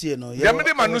wa no sie no ya me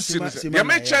de ma no sie no ya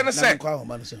me che no se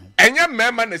enya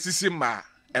mema na sisi ma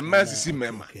emma sisi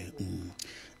mema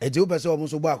edu be so omo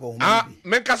so gba ko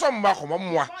me nka so mba ko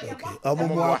momoa okay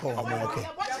omo okay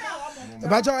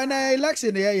but on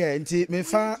election here nti me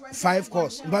fa 5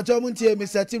 course but omo ntie me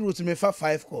set route me fa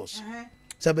 5 course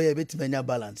sabe ye bit manya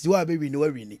balance you are be win we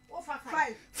win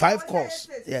 5 course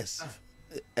yes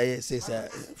says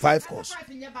 5 course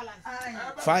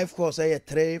 5 course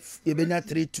 3 you be na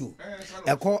 3-2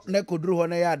 eko na kodru ho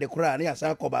na ya de kura na ya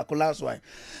sa ko ba ko last one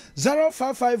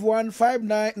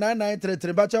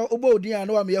 0551599933 bacha obo odin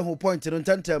an wa me ho point no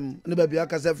tentem ne ba bia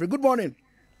kasa free good morning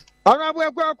Honorable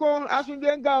Akuoko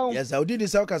Asundenga. Yes, I did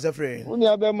this out as a friend. Uni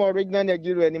abemo original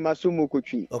Nigeria ni masumu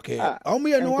kuchi. Okay. Omo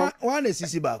ye no one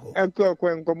sisi bako. Akuoko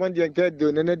enkomondi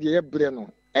enkedo ne de yebre no.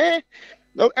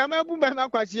 No amabu be na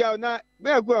kwasi a na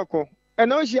be Akuoko.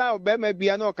 Eno hia be ma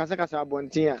bia na okasa kasa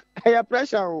abontin a. Ya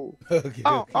pressure o. Okay.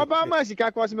 Oba ma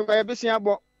sika ko se me ko ye besia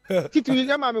abo. Titu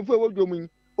ye ma me fu ewodomu.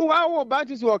 Uwa wo ba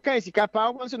ti so kan sika pa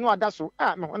wo so no adaso.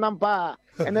 Me honam pa.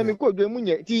 And me ko do mu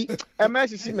nya ti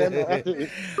MSC me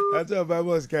ati oba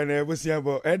boss kan e bosi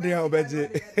abo e dey obeje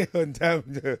on time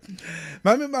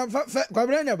mami ma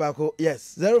kwabranya bako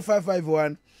yes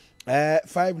 0551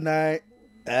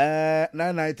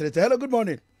 599933 hello good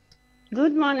morning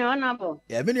honorable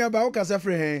yeah me aba o kasa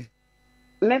free hen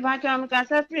me ba cha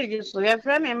kasa free so ye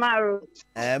free me maro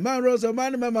maro so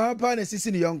man me ma pa na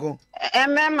sisi ni yonko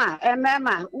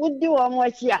emema udi wo mo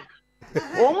chia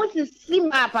almost see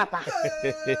my papa.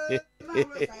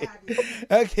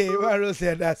 Okay, Maro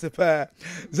said that's a pair.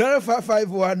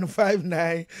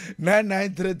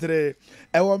 0551599933.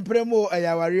 I want premo a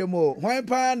yawarimo. Why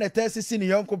pan a test is in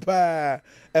young copa?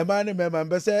 A man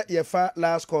member say your fat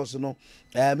last course no.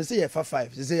 Me say your fat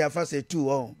 5. Say your fat say 2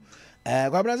 on.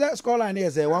 Gabraza score line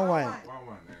here say 1-1.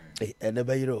 And the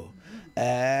bayro.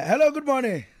 Hello, good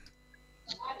morning.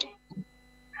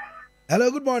 Hello,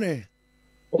 good morning.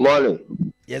 Good morning.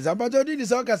 Yes, I'm about to do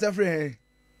this all as a friend.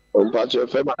 I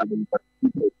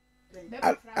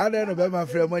don't know about my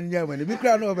friend when you're when you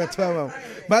cry over 12.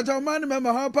 But your man,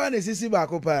 remember how pan is this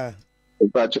back up.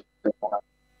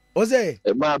 Ose,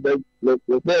 a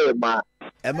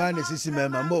man is this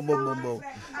member.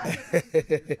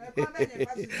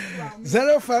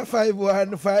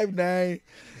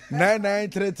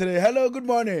 0551599933. Hello, good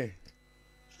morning.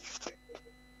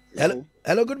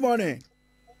 Hello, good morning.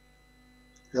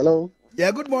 Hello.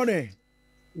 Yeah, good morning.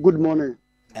 Good morning.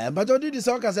 But what did the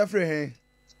soccer say free?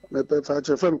 Me prefer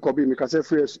from Kobe, me kase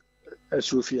free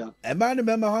Sofia. A man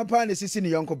remember how pan is in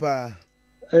the uncle pa.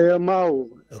 Mao.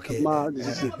 Okay. Ma,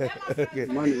 this is okay.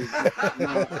 Money.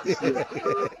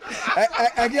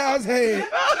 I guess hey.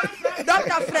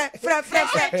 Doctor Fred.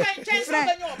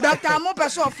 Doctor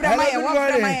Amopeso Fred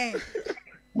my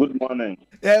Good morning.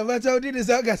 Yeah, but how did the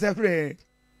soccer say free?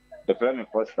 The friend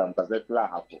first time kase free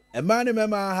hapo. A man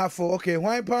remember half okay,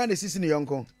 why pan is in the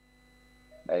uncle?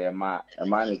 A man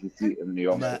is in the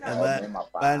young man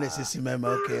is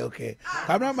okay.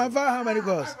 Come on, my father, how many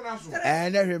goes?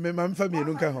 And I remember my family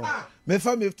don't come home. My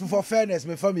family, for fairness,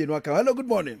 my family don't come. Hello, good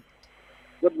morning.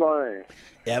 Good morning.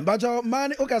 Yeah, but your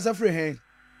man, okay, so free hand.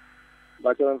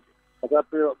 But I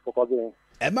pray for Kobe.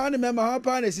 A man remember how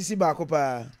pan is back up.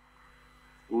 A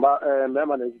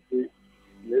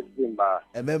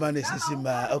man is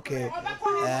Simba, okay.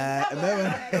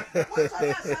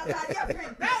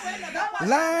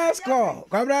 Last call.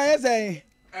 Come on, say.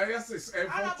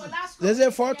 There's a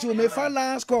 4-2. Me for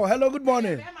last call. Hello, good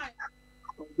morning.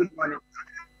 Good morning.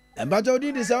 And but you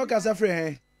did this all as a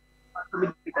free.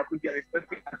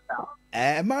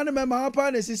 Man, remember how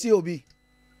pan is COB.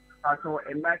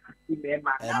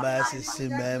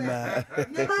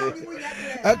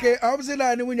 Okay, obviously,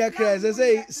 I know when you're crazy. I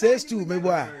say, says to me,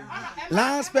 boy.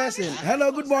 Last person.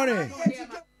 Hello, good morning.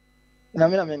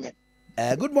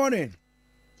 Good morning.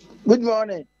 Good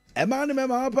morning. A man,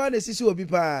 remember how pan is COB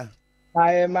pa.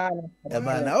 I am man. A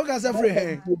man, how can I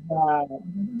free?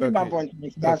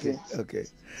 Okay.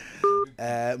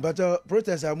 But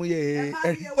protest, I'm here.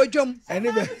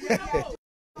 Anyway.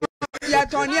 Yeah,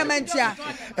 Tony Mentia.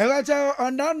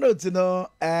 On that note, you know,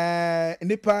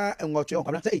 Nipa and what you're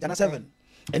 8 and 7.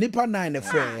 And Nipa 9 a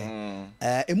friend.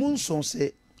 A moon song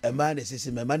say, a man is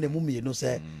system, a man, a mummy, you know,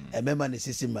 say, a man is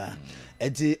system.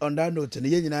 And on that note, and the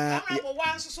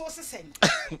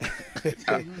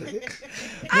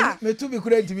me too be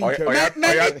great to me.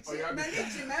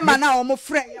 Man, I'm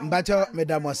afraid. But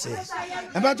Madame was say,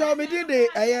 and but me did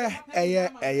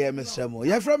Mr. Mo.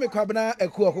 You're from a Kwabena,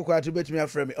 Akuoko Kwarteng to me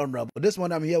from me honorable. This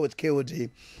one I'm here with KOD,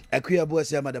 Akuya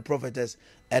Boasiama, the prophetess,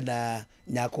 and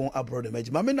Nyakon abroad.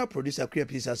 Mamina producer, Queer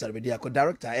Pieces, and the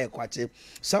director, Kwate.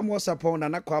 Some was upon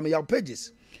and Aquam your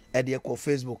pages. At the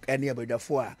Facebook, any about the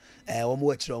four,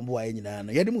 watch on boy in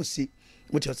Yadimusi,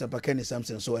 which was a Pakani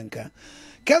Samson so enka.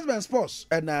 Kessben Sports,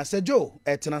 and Sejo,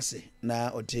 Etanasi, na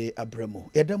Ote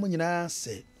Abremo. Yadamunina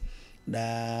say,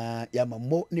 na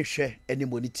Yamamo Nishe, any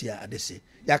monitia at the sea.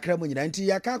 Yakramunina, anti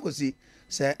Yakakosi,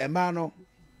 say, Emano,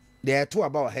 there are two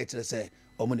about haters say,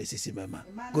 Omonisisi Mama.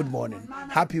 Good morning,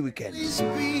 happy weekend.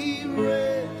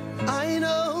 I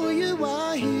know you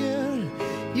are here.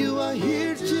 You are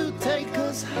here to take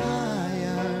us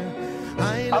higher.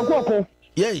 Akuoko.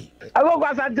 Yay. Akuoko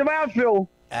asante ba feel.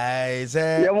 I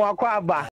say. Ye mo akwa aba.